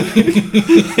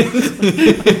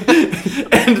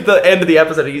the end of the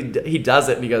episode, he does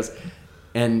it, and he goes,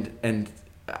 and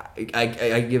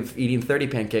I give eating 30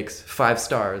 pancakes 5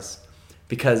 stars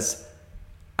because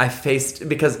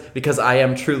because I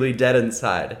am truly dead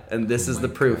inside, and this is the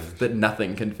proof that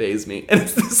nothing can faze me. And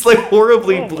it's this like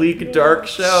horribly bleak, dark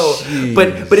show,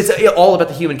 but it's all about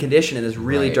the human condition in this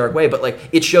really dark way. But like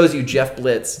it shows you Jeff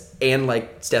Blitz and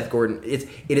like Seth Gordon. It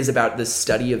is about the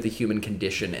study of the human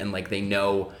condition, and like they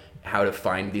know how to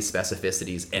find these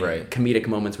specificities and comedic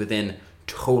moments within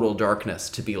total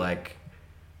darkness to be like.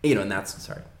 And that's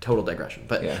total digression,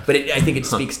 but I think it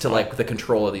speaks to like the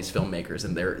control of these filmmakers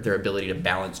and their ability to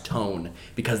balance tone,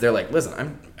 because they're like,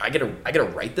 listen, I gotta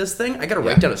write this thing, I gotta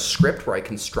write down a script where I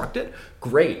construct it.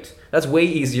 Great, that's way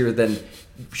easier than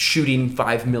shooting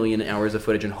 5 million hours of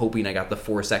footage and hoping I got the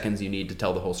 4 seconds you need to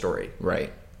tell the whole story.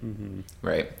 Right.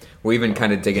 Right. Well, even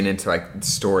kind of digging into like the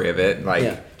story of it,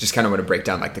 like just kind of want to break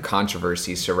down like the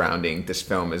controversy surrounding this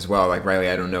film as well. Like Riley,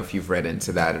 I don't know if you've read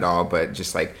into that at all, but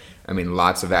just like, I mean,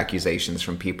 lots of accusations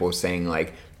from people saying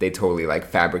like they totally like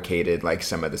fabricated like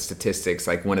some of the statistics.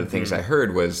 Like one of the things I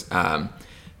heard was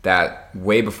that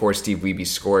way before Steve Wiebe's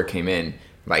score came in,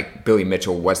 like Billy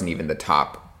Mitchell wasn't even the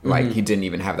top. Like he didn't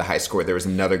even have the high score. There was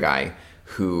another guy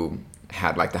who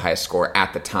had like the highest score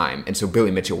at the time, and so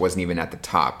Billy Mitchell wasn't even at the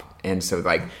top, and so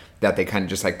like that they kind of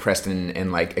just like pressed in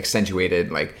and like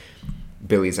accentuated like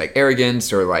Billy's like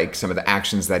arrogance or like some of the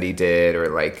actions that he did, or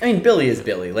like, I mean, Billy is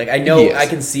Billy. Like I know I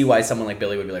can see why someone like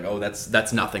Billy would be like, oh,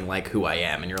 that's nothing like who I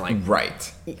am, and you're like,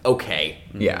 right, okay,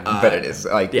 but it is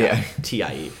like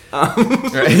TIE,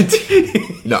 right?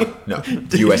 no,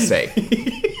 USA.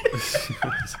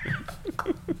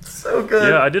 So good.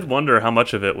 Yeah, I did wonder how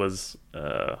much of it was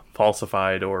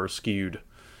falsified or skewed.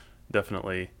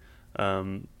 Definitely.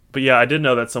 But yeah, I did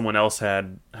know that someone else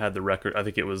had the record. I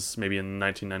think it was maybe in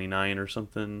 1999 or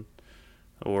something,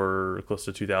 or close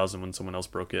to 2000 when someone else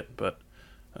broke it. But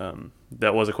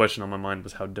that was a question on my mind,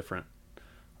 was how different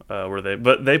were they?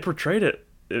 But they portrayed it.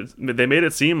 They made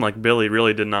it seem like Billy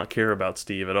really did not care about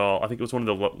Steve at all. I think it was one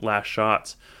of the last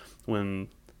shots when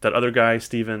that other guy,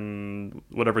 Steven,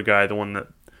 whatever guy, the one that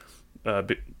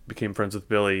became friends with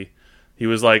Billy, he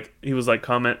was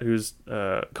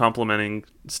complimenting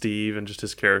Steve and just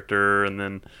his character, and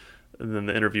then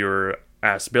the interviewer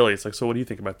asked Billy, it's like, so what do you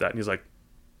think about that? And he's like,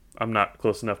 I'm not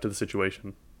close enough to the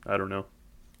situation, I don't know.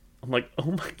 I'm like,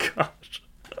 oh my gosh.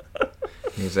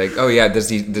 He's like, oh yeah,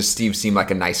 does Steve seem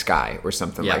like a nice guy or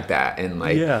something like that? And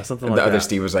like, something and like the other that.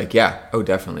 Steve was like, yeah, oh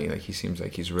definitely, like he seems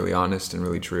like he's really honest and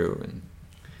really true. And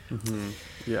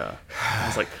yeah, I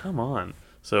was like, come on.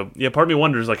 So yeah, part of me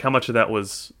wonders like how much of that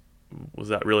was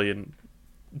that really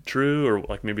true, or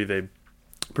like maybe they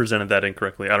presented that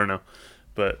incorrectly. I don't know,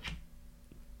 but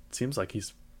it seems like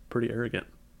he's pretty arrogant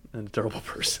and a terrible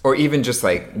person. Or even just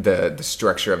like the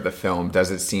structure of the film,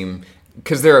 does it seem,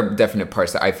 because there are definite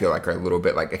parts that I feel like are a little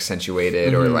bit like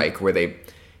accentuated, or like where they,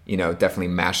 definitely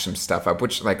mash some stuff up,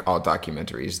 which like all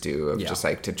documentaries do, of just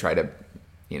like to try to,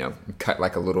 cut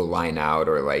like a little line out,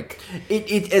 or like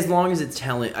it as long as it's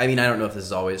telling. I mean, I don't know if this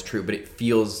is always true, but it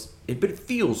feels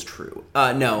true.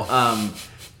 But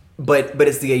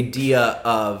it's the idea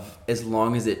of, as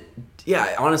long as it,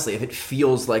 honestly, if it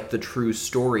feels like the true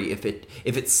story, if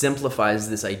it simplifies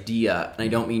this idea, and I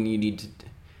don't mean you need to.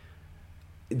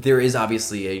 There is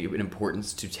obviously an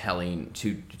importance to telling,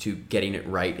 to getting it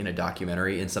right in a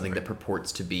documentary, and something that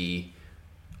purports to be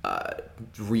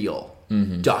real,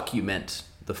 document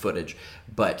the footage,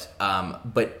 but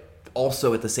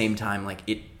also at the same time, like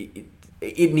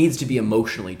it needs to be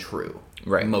emotionally true,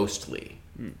 right? Mostly,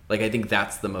 like I think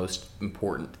that's the most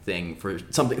important thing for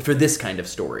this kind of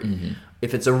story.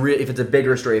 If it's a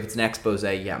bigger story, if it's an expose,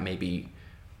 maybe.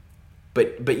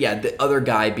 But yeah, the other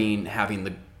guy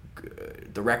having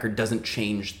the record doesn't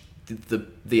change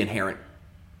the inherent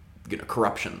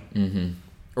corruption.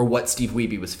 Or what Steve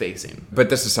Wiebe was facing. But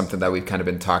this is something that we've kind of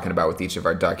been talking about with each of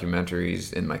our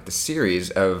documentaries in like the series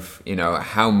of,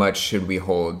 how much should we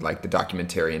hold like the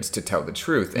documentarians to tell the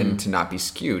truth and to not be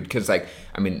skewed? Because like,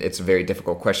 I mean, it's a very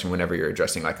difficult question whenever you're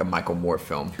addressing like a Michael Moore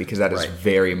film, because that is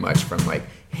very much from like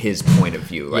his point of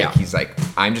view. Like he's like,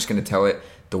 I'm just going to tell it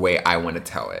the way I want to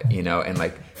tell it, and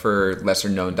like for lesser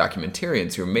known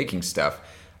documentarians who are making stuff,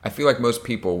 I feel like most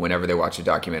people, whenever they watch a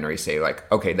documentary, say like,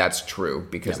 okay, that's true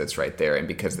because it's right there and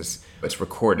because it's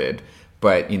recorded.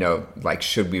 But, like,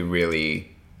 should we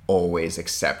really always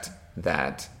accept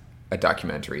that a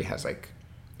documentary has, like,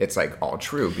 it's, like, all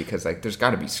true? Because, like, there's got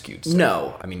to be skewed stuff.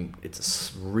 No. I mean,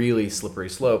 it's a really slippery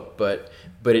slope, but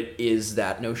it is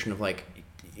that notion of, like,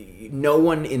 no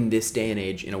one in this day and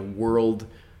age, in a world,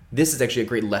 this is actually a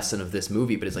great lesson of this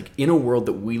movie, but it's like, in a world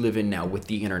that we live in now with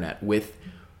the internet,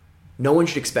 no one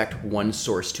should expect one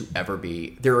source to ever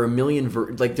be, there are a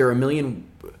million,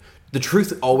 the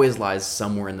truth always lies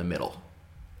somewhere in the middle.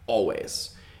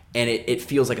 Always. And it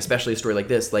feels like, especially a story like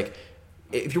this, like,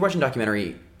 if you're watching a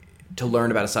documentary to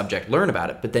learn about a subject, learn about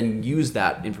it, but then use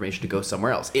that information to go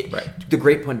somewhere else. Right. The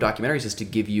great point of documentaries is to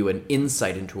give you an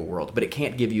insight into a world, but it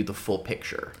can't give you the full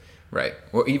picture. Right.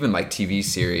 Well, even like TV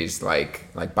series,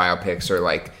 like biopics, or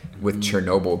like with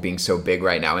Chernobyl being so big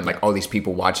right now, and like all these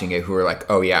people watching it who are like,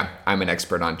 oh yeah, I'm an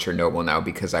expert on Chernobyl now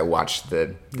because I watched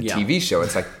the TV show.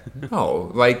 It's like,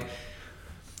 no, like,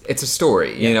 it's a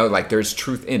story, like there's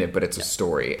truth in it, but it's a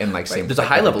story. And like, same, there's like, a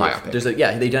high level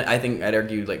biopic. I think I'd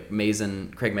argue like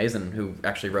Craig Mazin, who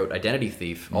actually wrote Identity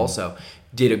Thief, also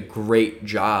did a great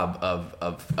job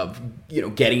of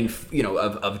getting,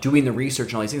 of doing the research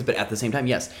and all these things. But at the same time,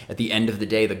 yes, at the end of the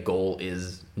day, the goal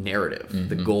is narrative.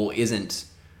 The goal isn't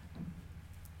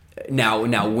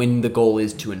now when the goal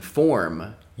is to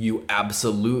inform, you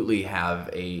absolutely have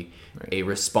a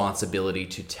responsibility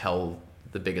to tell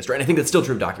the biggest story. And I think that's still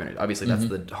true of documentary. Obviously, that's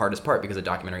the hardest part, because a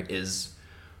documentary is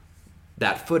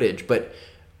that footage. But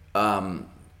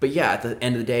yeah, at the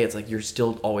end of the day, it's like you're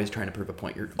still always trying to prove a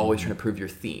point. You're always trying to prove your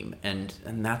theme, and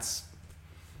that's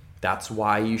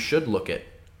why you should look at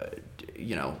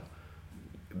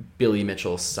Billy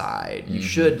Mitchell's side. You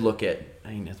should look at, I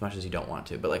mean, as much as you don't want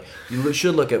to, but like, you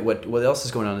should look at what else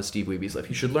is going on in Steve Weeby's life.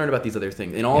 You should learn about these other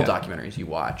things in all documentaries you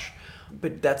watch.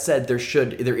 But that said, there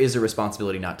is a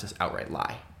responsibility not to outright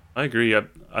lie. I agree.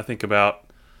 I think about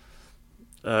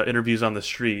interviews on the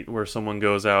street where someone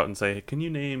goes out and say, "Can you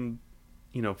name,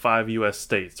 5 U.S.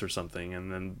 states or something?" And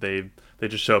then they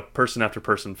just show person after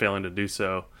person failing to do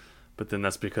so. But then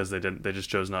that's because they just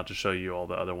chose not to show you all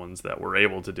the other ones that were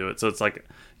able to do it. So it's like,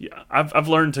 I've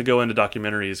learned to go into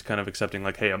documentaries kind of accepting,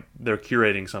 like, hey, they're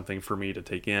curating something for me to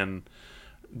take in.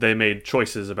 They made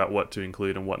choices about what to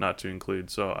include and what not to include.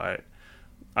 So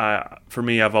for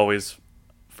me,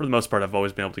 for the most part, I've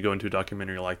always been able to go into a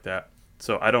documentary like that.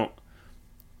 So I don't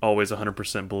always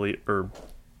 100%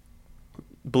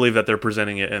 believe that they're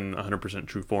presenting it in 100%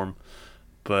 true form.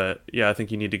 But yeah, I think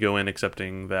you need to go in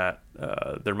accepting that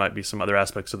there might be some other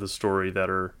aspects of the story that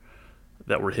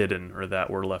were hidden or that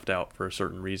were left out for a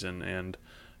certain reason. And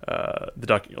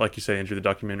like you say, Andrew, the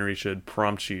documentary should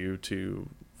prompt you to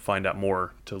find out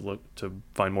more, to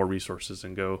find more resources,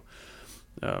 and go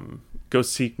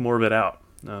seek more of it out.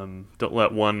 Don't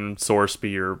let one source be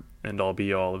your end all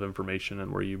be all of information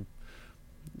and where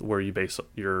you base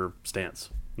your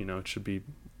stance. It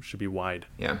should be wide.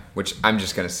 Yeah, which I'm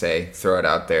just gonna say, throw it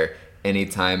out there.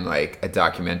 Anytime like a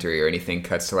documentary or anything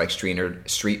cuts to like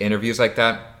street interviews like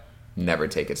that, never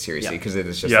take it seriously, because it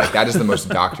is just like, that is the most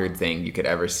doctored thing you could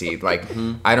ever see. Like,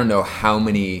 I don't know how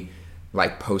many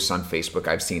like posts on Facebook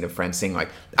I've seen of friends saying like,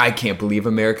 I can't believe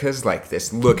America's like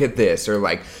this, look at this, or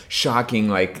like, shocking,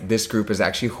 like this group is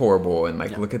actually horrible, and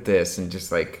like, look at this, and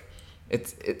just like,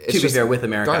 it's to be fair, with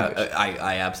America, garbage.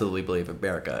 I absolutely believe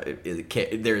America.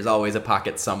 There's always a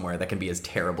pocket somewhere that can be as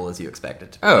terrible as you expect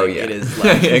it to be. Oh, like, yeah. It is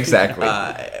like, exactly.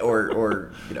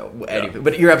 Or anything.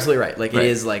 But you're absolutely right. Like, it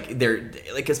is like, they're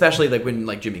like, especially like when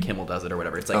like Jimmy Kimmel does it or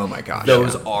whatever. It's like, oh my gosh,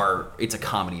 it's a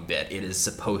comedy bit. It is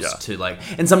supposed to like,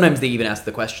 and sometimes they even ask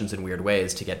the questions in weird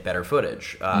ways to get better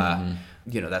footage.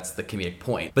 That's the comedic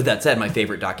point. But that said, my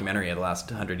favorite documentary of the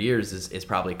last 100 years is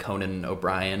probably Conan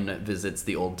O'Brien Visits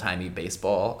the Old-Timey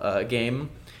Baseball Game.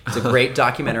 It's a great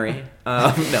documentary.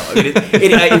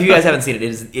 If you guys haven't seen it,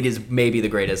 it is maybe the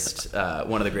greatest,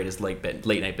 one of the greatest late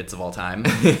night bits of all time.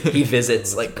 He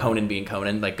visits, like, Conan being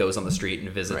Conan, like, goes on the street and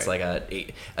visits like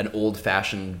an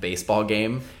old-fashioned baseball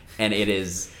game, and it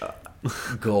is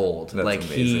gold. That's like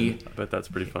amazing. I bet that's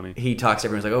pretty funny. He talks to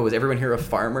everyone. He's like, "Oh, is everyone here a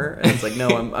farmer?" And it's like, "No,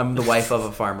 I'm the wife of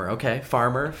a farmer." Okay,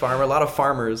 farmer, a lot of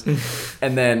farmers.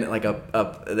 And then like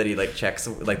then he like checks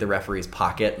like the referee's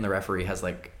pocket, and the referee has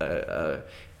like a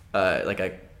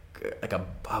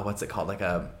what's it called, like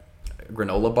a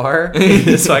granola bar.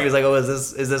 So I was like, "Oh,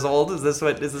 is this old? Is this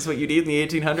what you need in the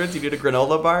 1800s? You need a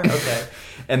granola bar?" Okay.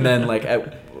 And then like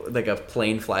a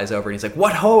plane flies over, and he's like,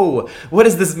 what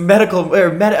is this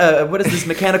what is this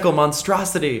mechanical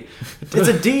monstrosity? It's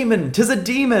a demon, 'tis a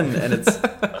demon. And it's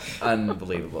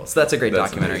unbelievable. So that's a great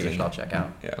documentary amazing. you should all check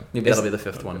out. Yeah. Maybe that'll be the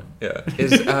 5th one. Yeah.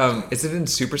 Is it in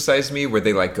Super Size Me where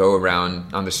they like go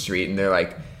around on the street and they're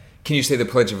like, can you say the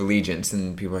Pledge of Allegiance?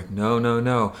 And people are like, no, no,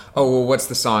 no. Oh, well, what's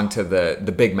the song to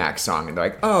the Big Mac song? And they're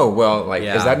like, oh, well, like,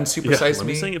 Yeah. is that in Super Size let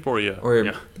Me? me sing it for you. Or,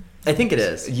 yeah. I think it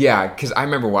is. yeah, because I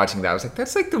remember watching that. I was like,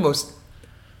 that's like the most.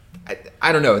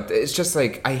 I don't know. It's just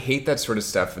like, I hate that sort of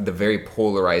stuff. The very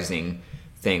polarizing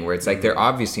thing where it's like they're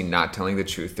obviously not telling the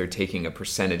truth. They're taking a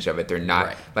percentage of it. They're not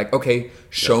Right. like, okay,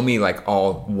 show me like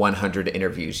all 100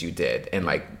 interviews you did and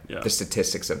like Yeah. the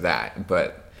statistics of that.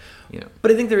 But, you know.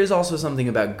 But I think there is also something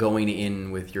about going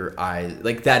in with your eyes,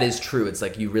 like that is true. It's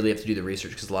like you really have to do the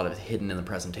research because a lot of it's hidden in the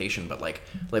presentation. But like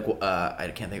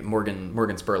I can't think Morgan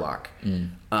Spurlock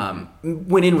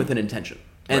went in with an intention,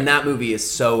 and that movie is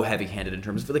so heavy-handed in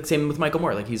terms of like same with Michael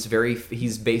Moore. Like he's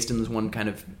based in this one kind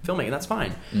of filmmaking, and that's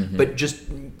fine. But just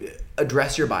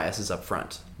address your biases up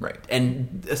front, Right.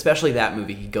 And especially that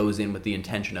movie, he goes in with the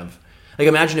intention of like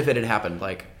imagine if it had happened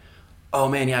like. Oh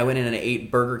man, yeah, I went in and I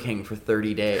ate Burger King for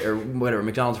 30 days or whatever,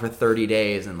 McDonald's for 30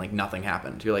 days and like nothing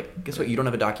happened. You're like, guess what? You don't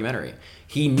have a documentary.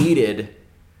 He needed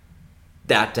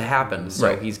that to happen, so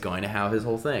Right. he's going to have his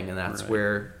whole thing, and that's Right.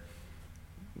 where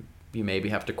you maybe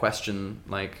have to question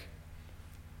like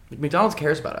McDonald's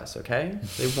cares about us, okay?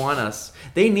 They want us.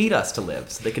 They need us to live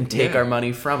so they can take Yeah. our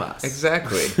money from us.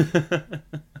 Exactly.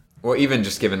 Well, even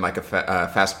just given like a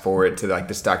fast forward to like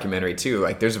this documentary too,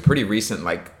 like there's a pretty recent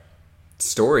like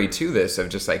story to this of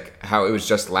just like how it was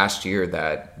just last year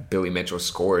that Billy Mitchell's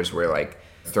scores were like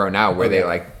thrown out where they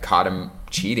like caught him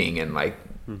cheating and like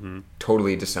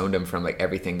totally disowned him from like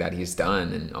everything that he's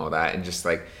done and all that. And just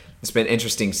like it's been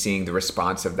interesting seeing the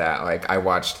response of that. Like I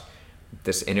watched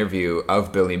this interview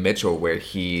of Billy Mitchell where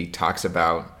he talks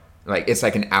about like it's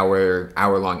like an hour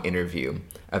long interview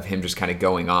of him just kind of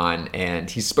going on, and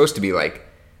he's supposed to be like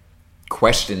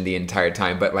questioned the entire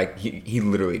time, but like he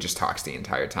literally just talks the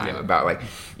entire time about like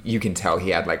you can tell he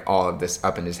had like all of this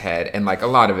up in his head, and like a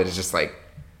lot of it is just like,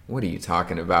 what are you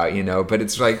talking about, you know? But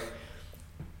it's like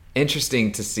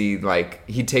interesting to see like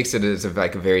he takes it as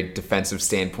like a very defensive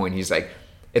standpoint. He's like,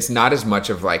 it's not as much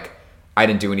of like I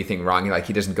didn't do anything wrong. Like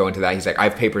he doesn't go into that. He's like, I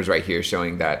have papers right here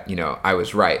showing that, you know, I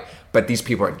was right, but these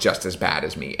people are just as bad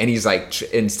as me. And he's like,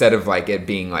 instead of like it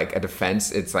being like a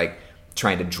defense, it's like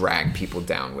trying to drag people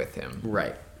down with him.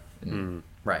 Right.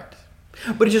 Right.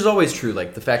 But it's just always true,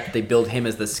 like the fact that they build him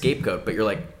as the scapegoat, but you're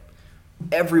like,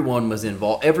 everyone was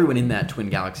involved, everyone in that Twin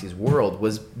Galaxies world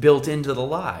was built into the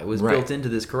lie, was Right. built into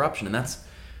this corruption, and that's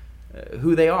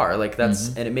who they are. Like that's,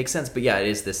 and it makes sense. But yeah, it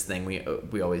is this thing we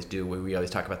always do, where we always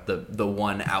talk about the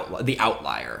one the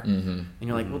outlier, and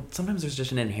you're like, well, sometimes there's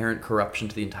just an inherent corruption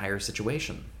to the entire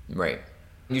situation. Right.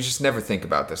 You just never think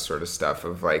about this sort of stuff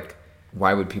of like,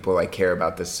 why would people like care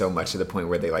about this so much to the point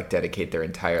where they like dedicate their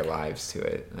entire lives to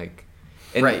it? Like,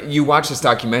 and Right. you watch this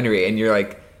documentary and you're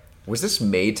like, was this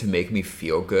made to make me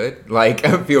feel good? Like,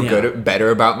 feel good,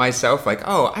 better about myself? Like,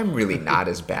 oh, I'm really not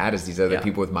as bad as these other Yeah.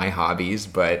 people with my hobbies,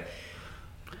 but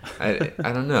I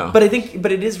don't know. But I think,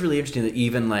 but it is really interesting that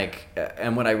even like,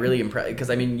 and what I really impressed, because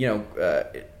I mean, you know,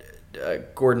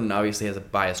 Gordon obviously has a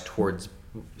bias towards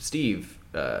Steve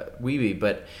Wiebe,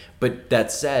 but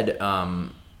that said,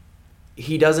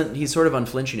 he doesn't. He's sort of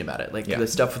unflinching about it. Like the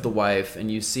stuff with the wife,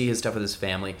 and you see his stuff with his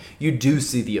family. You do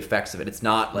see the effects of it. It's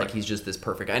not like he's just this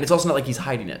perfect guy, and it's also not like he's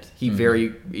hiding it.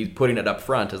 He's putting it up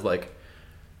front as like.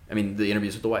 I mean, the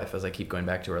interviews with the wife, as I keep going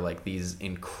back to her, like these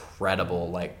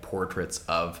incredible like portraits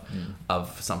of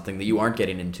something that you aren't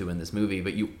getting into in this movie,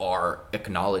 but you are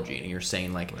acknowledging, and you're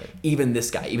saying like, even this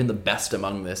guy, even the best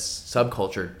among this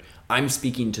subculture, I'm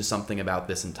speaking to something about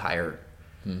this entire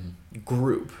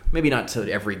group. Maybe not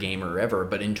to every gamer ever,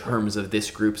 but in terms of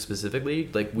this group specifically,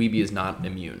 like Wiebe is not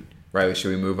immune. Riley, should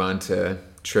we move on to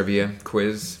trivia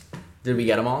quiz? Did we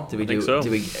get them all? Did we think so.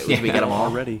 Did we get them all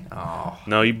Already. Oh,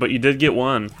 No, but you did get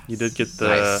one. You did get the.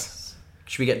 Nice.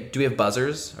 should we get? Do we have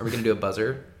buzzers? Are we gonna do a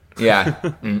buzzer?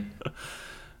 Yeah.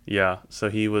 Yeah, so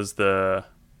he was the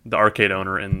arcade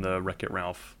owner in the Wreck-It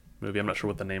Ralph movie. I'm not sure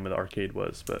what the name of the arcade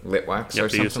was, but Litwax Yep, or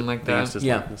they used something to- like they used that. to-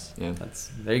 Yeah. Yeah.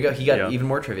 That's there you go. He got Yeah. even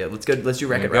more trivia. Let's go. Let's do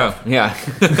There Wreck-It you go. Ralph. Yeah.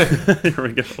 Here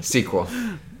we go. Sequel.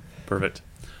 Perfect.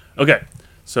 Okay,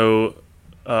 so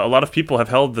a lot of people have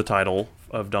held the title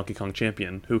of Donkey Kong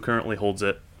Champion. Who currently holds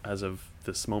it as of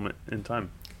this moment in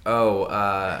time? Oh,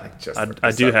 Just I looked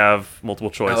this do up. have multiple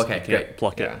choice. Oh, okay, You can't great.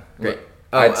 pluck it. Yeah. great.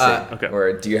 I'd Oh, say. Okay.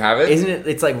 Or do you have it? isn't it?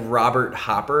 It's like Robert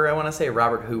Hopper. I want to say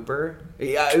Robert Hooper.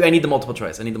 Yeah, I need the multiple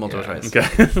choice. I need the multiple Yeah. choice.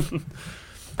 Okay.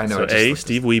 I know. So I just A, looked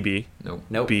Steve this- Wiebe. Nope.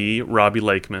 Nope. B, Robbie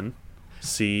Lakeman.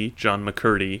 C, John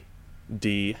McCurdy.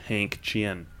 D, Hank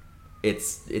Chien.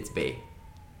 It's B.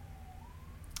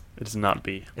 It is not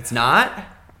B. It's not.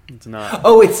 It's not.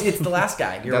 Oh, it's the last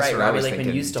guy. You're That's right. what I Robbie was Lakeman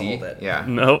thinking. used to D? hold it. Yeah.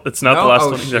 No, it's not the No? last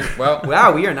Oh, one either. shoot. Well,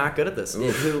 Wow, we are not good at this.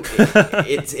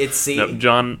 It's C. No,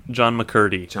 John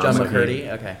McCurdy. John McCurdy.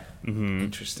 Okay.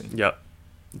 interesting. Yep.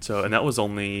 So, and that was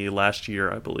only last year,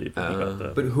 I believe. When he got the,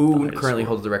 But who the highest currently score.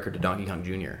 holds the record to Donkey Kong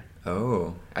Jr.?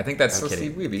 Oh, I think that's I'm still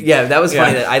kidding. Steve Wiebe. Yeah, that was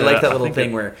funny. Yeah. That I like that I little think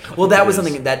thing it- where. I Well, think that it was is.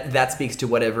 something that speaks to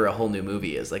whatever a whole new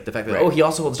movie is. Like the fact that Right. he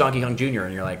also holds Donkey Kong Jr.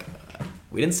 and you're like,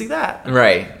 we didn't see that.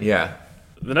 Right. Yeah.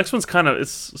 The next one's kind of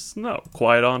it's not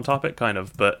quite on topic, kind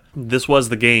of, but this was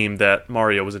the game that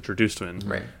Mario was introduced in.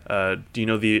 Right. Do you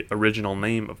know the original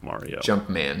name of Mario?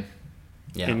 Jumpman.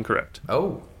 Yeah. Incorrect.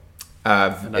 Oh.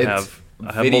 And I It's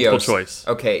have multiple choice.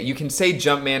 Okay, you can say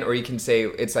Jumpman, or you can say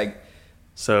it's like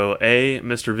So A,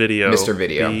 Mr. Video. Mr.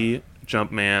 Video. B,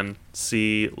 Jumpman.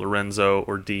 C, Lorenzo.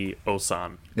 Or D,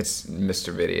 Osan. it's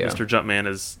Mr. Video. Mr. Jumpman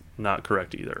is not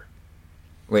correct either.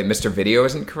 Wait, Mr. Video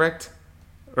isn't correct?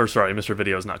 Or sorry, Mr.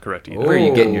 Video is not correct either. Where are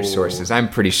you getting your Oh. sources? I'm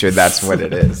pretty sure that's what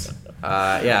it is.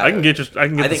 Yeah. I can get the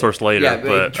think- source later. Yeah,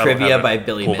 but I don't trivia have it by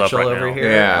Billy pulled up Mitchell right over now.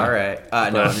 here. Yeah. All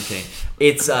right. No, I'm just kidding.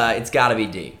 It's got to be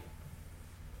D.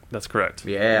 That's correct.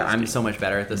 Yeah, I'm so much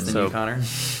better at this than So- you, Connor.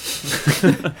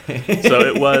 So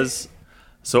it was.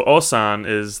 So Osan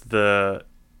is it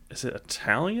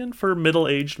Italian for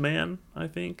middle-aged man? I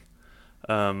think,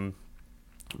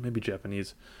 maybe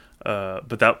Japanese,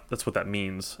 but that's what that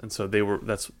means. And so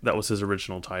that was his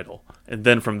original title. And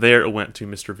then from there it went to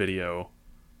Mr. Video,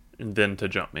 and then to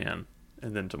Jumpman,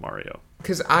 and then to Mario.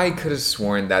 Because I could have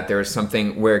sworn that there was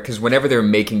something where, because whenever they were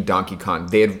making Donkey Kong,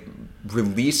 they had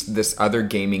released this other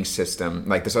gaming system,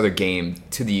 like this other game,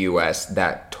 to the US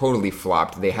that totally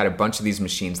flopped. They had a bunch of these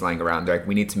machines lying around. They're like,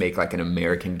 we need to make like an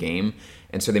American game.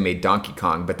 And so they made Donkey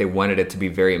Kong, but they wanted it to be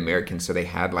very American. So they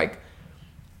had like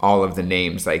all of the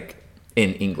names like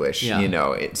in English, Yeah. you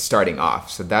know, it starting off.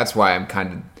 So that's why I'm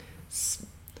kind of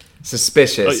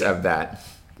suspicious Oh, yeah. of that.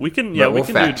 We can But we we'll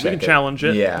can fact we can check it. challenge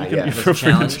it. Yeah, we can yeah. be That's That's a free to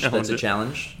challenge. challenge That's a it.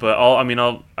 challenge. But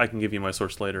I can give you my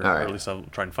source later, All or right. at least I'll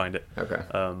try and find it. Okay.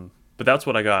 But that's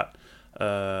what I got.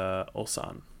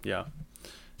 Osan, yeah.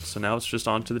 So now it's just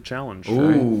on to the challenge.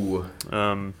 Ooh.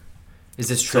 Um, Is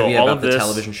this So trivia all about of the this-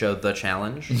 television show The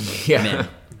Challenge? Yeah. I'm in.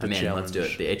 The I'm in. Let's do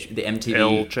it. Challenge. The MTV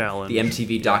L Challenge. The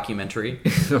MTV documentary.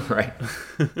 Right.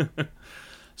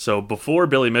 So before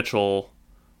Billy Mitchell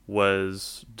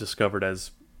was discovered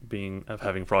as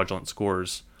having fraudulent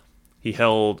scores, he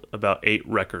held about 8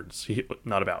 records. He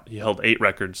held 8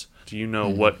 records. Do you know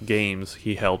what games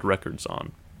he held records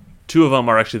on? 2 of them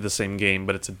are actually the same game,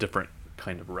 but it's a different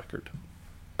kind of record.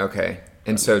 Okay.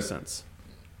 And so Makes sense.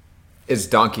 is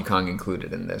Donkey Kong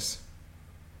included in this?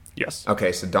 Yes.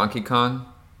 Okay, so Mm-hmm. Donkey Kong,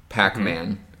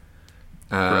 Pac-Man.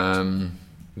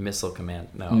 Missile Command.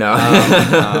 No.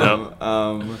 No.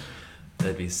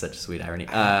 That'd be such sweet irony.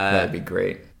 That'd be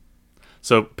great.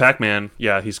 So Pac-Man,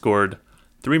 yeah, he scored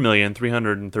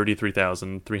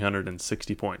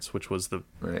 3,333,360 points, which was the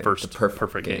Right. first the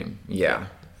perfect game. Yeah.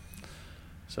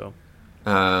 So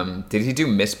Did he do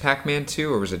Miss Pac-Man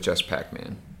too, or was it just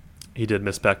Pac-Man? he did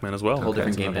Miss Pac-Man as well. Whole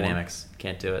different That's game another one. dynamics.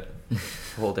 Can't do it.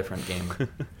 Whole different game.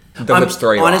 The lips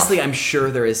throw you honestly, off. I'm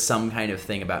sure there is some kind of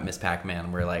thing about Miss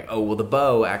Pac-Man where like, oh well, the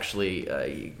bow actually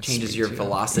changes your Speeds you.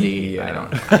 velocity. Yeah. I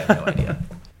don't know. I have no idea.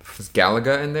 Was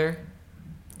Galaga in there?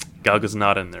 Galga's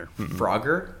not in there. Mm-mm.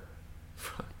 Frogger?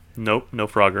 Nope, no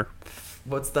Frogger.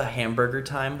 What's the hamburger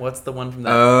time? What's the one from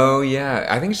that? Oh yeah,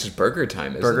 I think it's just Burger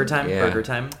Time. Isn't Burger it? Time? Yeah. Burger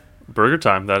Time? Burger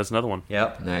Time, that is another one.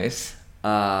 Yep. Nice.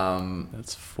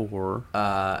 That's 4.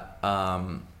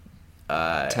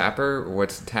 Tapper?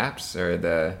 What's taps or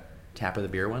the? Tapper the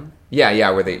beer one? Yeah,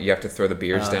 where you have to throw the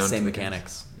beers down. Same to the-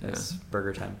 mechanics. It's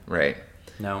Burger Time. Right.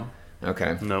 No.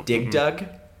 Okay. Nope. Dig Mm-mm. Dug?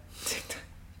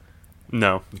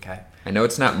 No. Okay. I know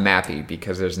it's not Mappy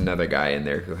because there's another guy in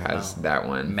there who has Oh. that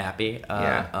one. Mappy?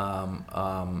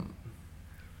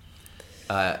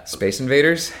 Space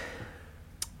Invaders.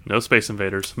 No Space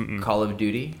Invaders. Mm-mm. Call of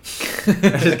Duty?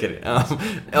 Just kidding.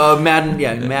 Madden,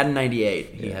 yeah, Madden 98.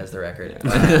 He has the record.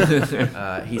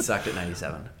 He sucked at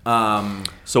 97.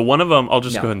 So one of them, I'll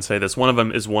just Yeah. go ahead and say this. One of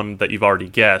them is one that you've already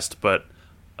guessed, but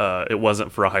it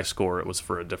wasn't for a high score. It was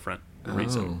for a different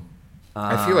reason.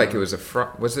 I feel like it was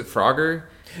was it Frogger?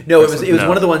 No, it was No.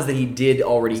 one of the ones that he did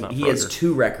already. not He has Frogger.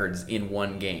 2 records in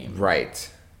one game. Right.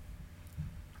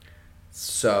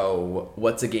 So,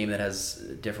 what's a game that has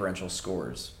differential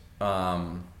scores? What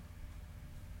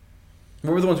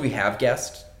were the ones we have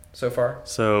guessed so far?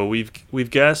 So we've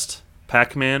guessed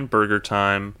Pac-Man, Burger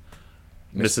Time,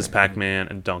 Miss Mrs. Pac-Man,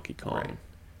 and Donkey Kong. Right.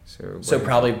 So, So what-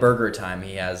 probably Burger Time.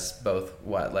 He has both.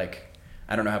 What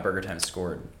I don't know how Burger Time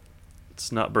scored.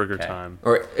 It's not Burger Okay. Time.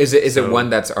 Or is it So- one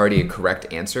that's already a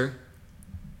correct answer?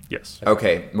 Yes.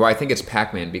 Okay. Well, I think it's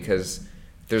Pac-Man because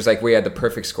there's like we had the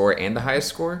perfect score and the highest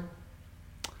score.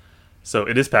 So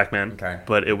it is Pac-Man, Okay.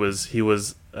 but it was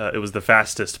the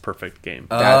fastest perfect game.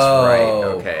 That's right.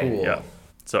 Oh, Okay. Cool. Yeah.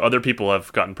 So other people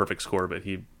have gotten perfect score, but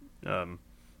he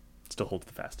still holds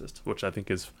the fastest, which I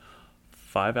think is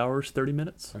 5 hours 30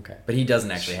 minutes. Okay. But he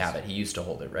doesn't actually have it. He used to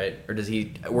hold it, right? Or does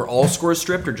he? Were all scores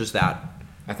stripped or just that?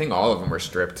 I think all of them were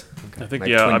stripped. I think Like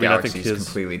yeah. Twin I mean, I think Galaxies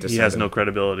completely he has descended. no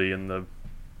credibility in the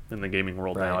gaming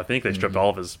world now. Right. I think they stripped all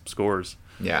of his scores,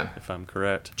 Yeah. if I'm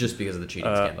correct. Just because of the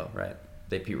cheating scandal, right?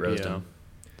 They Pete Rosed Yeah. him.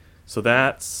 So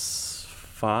that's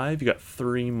 5. You got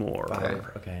 3 more.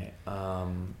 Okay.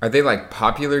 Are they like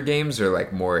popular games or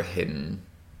like more hidden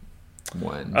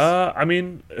ones? I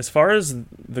mean, as far as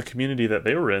the community that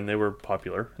they were in, they were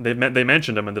popular. They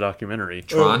mentioned them in the documentary.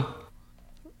 Tron?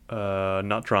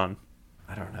 Not Tron.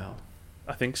 I don't know.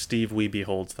 I think Steve Wiebe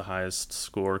holds the highest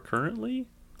score currently.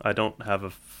 I don't have a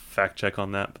fact check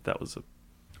on that, but that was a...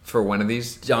 For one of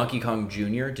these? Donkey Kong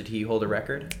Jr. Did he hold a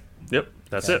record? Yep,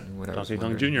 that's Okay. it. What I was Donkey Kong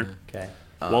wondering, Jr. Okay.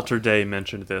 Walter Day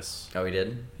mentioned this. Oh, he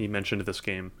did. He mentioned this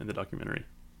game in the documentary.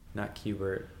 Not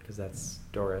Qbert, because that's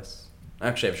Doris.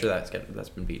 Actually, I'm sure that's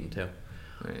been beaten too.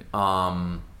 Right.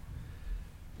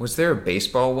 Was there a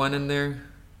baseball one in there?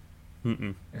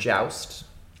 Mm-mm. Joust.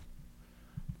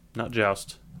 Not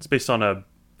Joust. It's based on the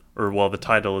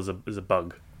title is a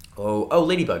bug. Oh,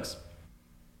 Ladybugs.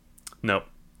 No.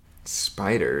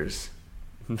 Spiders.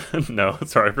 No,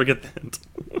 sorry, forget that.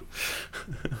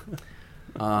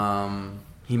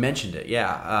 He mentioned it.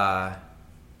 Yeah.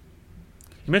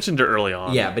 He mentioned it early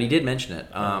on. Yeah, but he did mention it.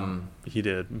 He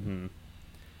did. Mm-hmm.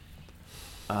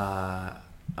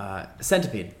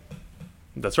 Centipede.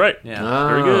 That's right. Yeah. Oh,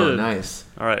 Very good. Nice.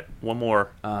 All right, one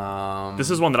more. This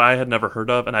is one that I had never heard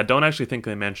of, and I don't actually think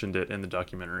they mentioned it in the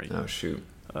documentary. Oh, shoot.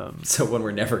 So one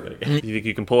we're never gonna get. Do you think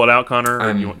you can pull it out, Connor,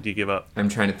 or do you give up? I'm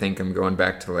trying to think. I'm going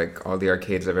back to like all the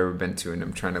arcades I've ever been to, and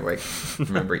I'm trying to like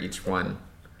remember each one.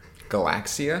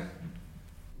 Galaxia?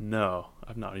 No,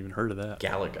 I've not even heard of that.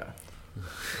 Galaga.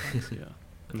 Yeah,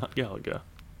 not Galaga.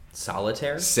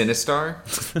 Solitaire. Sinistar?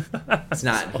 It's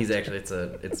not. It's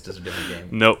just a different game.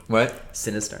 Nope. What?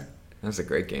 Sinistar. That was a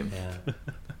great game. Yeah.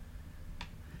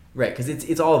 Right, because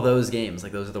it's all those games.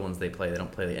 Like those are the ones they play. They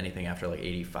don't play anything after like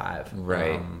 85.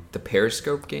 Right. The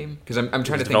Periscope game? Because I'm trying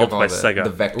to was think of all developed by Sega. the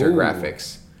vector Ooh.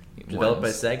 graphics. Developed by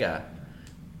ones. Sega.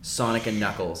 Sonic and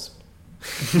Knuckles.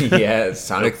 Yeah,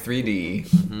 Sonic 3D.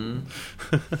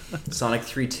 Sonic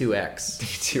 3-2X.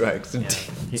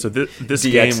 2X. So this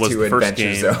DX2 game was the first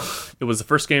Adventures, game. though. It was the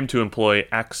first game to employ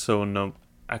axonometric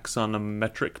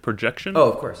projection.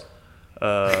 Oh, of course.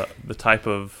 The type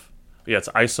of it's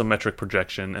isometric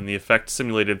projection, and the effect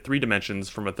simulated 3 dimensions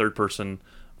from a third-person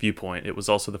viewpoint. It was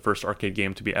also the first arcade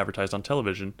game to be advertised on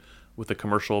television, with a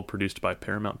commercial produced by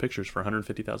Paramount Pictures for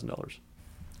 $150,000.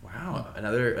 Wow,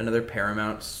 another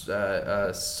Paramount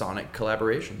Sonic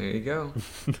collaboration. There you go.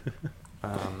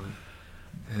 All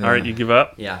right, you give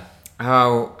up? Yeah.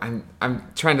 Oh, I'm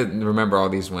trying to remember all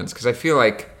these ones because I feel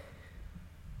like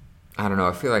I don't know.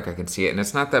 I feel like I can see it, and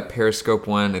it's not that Periscope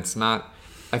one. It's not.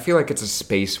 I feel like it's a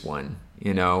space one.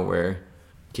 You know, where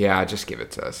just give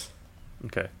it to us.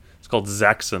 Okay, it's called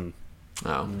Zaxxon.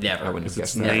 Oh, Never. I wouldn't have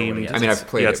guessed Never that. would've Named, guessed I mean, I've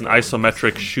played it's it. an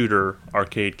isometric shooter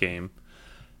arcade game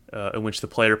in which the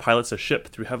player pilots a ship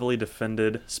through heavily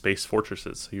defended space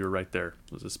fortresses. So you were right there.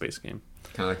 It was a space game.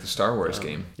 Kind of like the Star Wars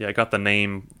game. Yeah, I got the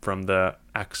name from the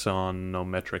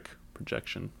axonometric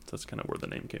projection. So that's kind of where the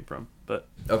name came from. But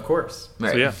Of course.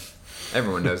 Right. so yeah,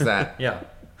 Everyone knows that. Yeah.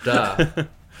 Duh.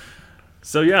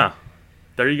 so yeah,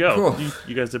 there you go. Cool.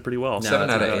 You guys did pretty well. No, 7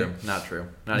 that's out of not 8. true. Not true.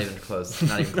 Not even close.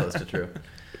 Not even close to true.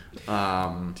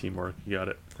 Teamwork, you got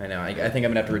it. I know. I think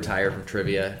I'm gonna have to retire from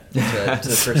trivia to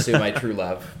pursue my true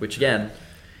love, which again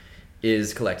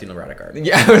is collecting erotic art.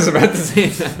 Yeah, I was about to say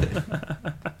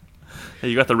that. Hey,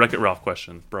 you got the Wreck-It Ralph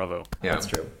question. Bravo. Yeah. That's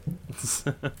true.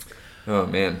 Oh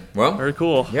man. Well. Very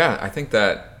cool. Yeah, I think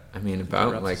that. I mean,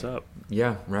 about Wraps like. us up.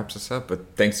 Yeah, wraps us up.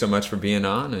 But thanks so much for being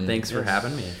on, and Thanks for Yes.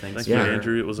 having me. Thanks Thank for you, Yeah.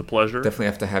 Andrew. It was a pleasure. definitely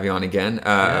have to have you on again.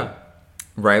 Yeah.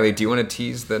 Riley, do you want to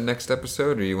tease the next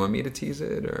episode, or you want me to tease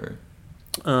it, or?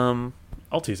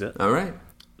 I'll tease it. All right.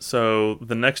 So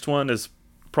the next one is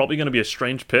probably going to be a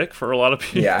strange pick for a lot of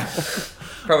people. Yeah.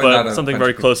 Probably but not a something bunch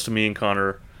very of people. close to me and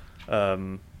Connor.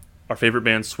 Our favorite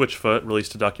band, Switchfoot,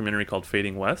 released a documentary called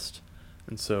Fading West,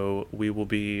 and so we will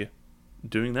be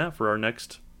doing that for our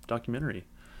next documentary.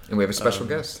 And we have a special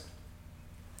guest.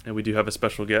 And we do have a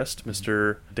special guest,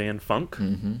 Mr. Dan Funk,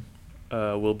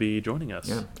 will be joining us.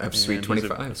 Yeah, of And Sweet he's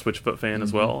 25. a Switchfoot fan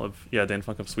as well. Dan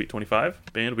Funk of Sweet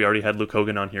 25 band. We already had Luke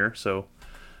Hogan on here, so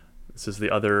this is the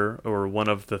other or one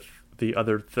of the the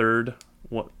other third.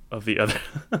 What of the other?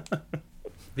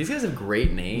 These guys have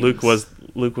great names. Luke was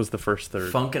the first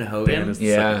third. Funk and Dan Hogan. is the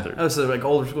Yeah. second third. Oh, so like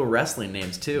old school wrestling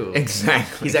names too.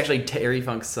 Exactly. He's actually Terry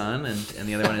Funk's son, and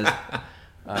the other one is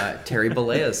Terry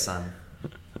Bollea's son.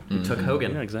 Who took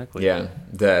Hogan. Yeah, exactly. Yeah,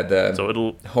 the So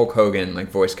it'll Hulk Hogan like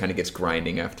voice kind of gets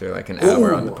grinding after like an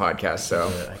hour on the podcast. So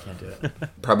I can't do it.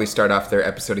 probably start off their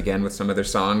episode again with some of their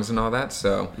songs and all that.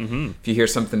 So if you hear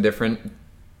something different,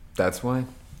 that's why.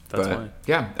 That's but why.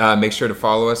 yeah, make sure to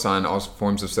follow us on all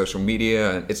forms of social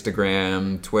media: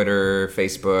 Instagram, Twitter,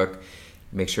 Facebook.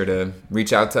 Make sure to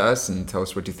reach out to us and tell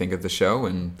us what you think of the show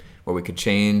and what we could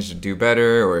change, do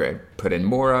better, or put in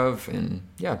more of. And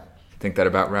yeah, I think that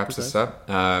about wraps us up.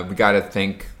 We got to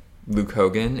thank Luke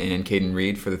Hogan and Caden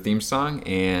Reed for the theme song,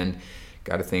 and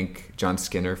got to thank John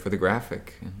Skinner for the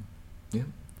graphic. And, yeah.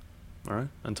 all right.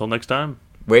 Until next time.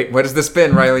 Wait, what is the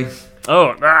spin, Riley?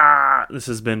 Oh, this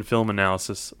has been Film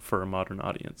Analysis for a Modern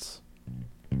Audience.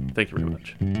 Thank you very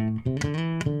much.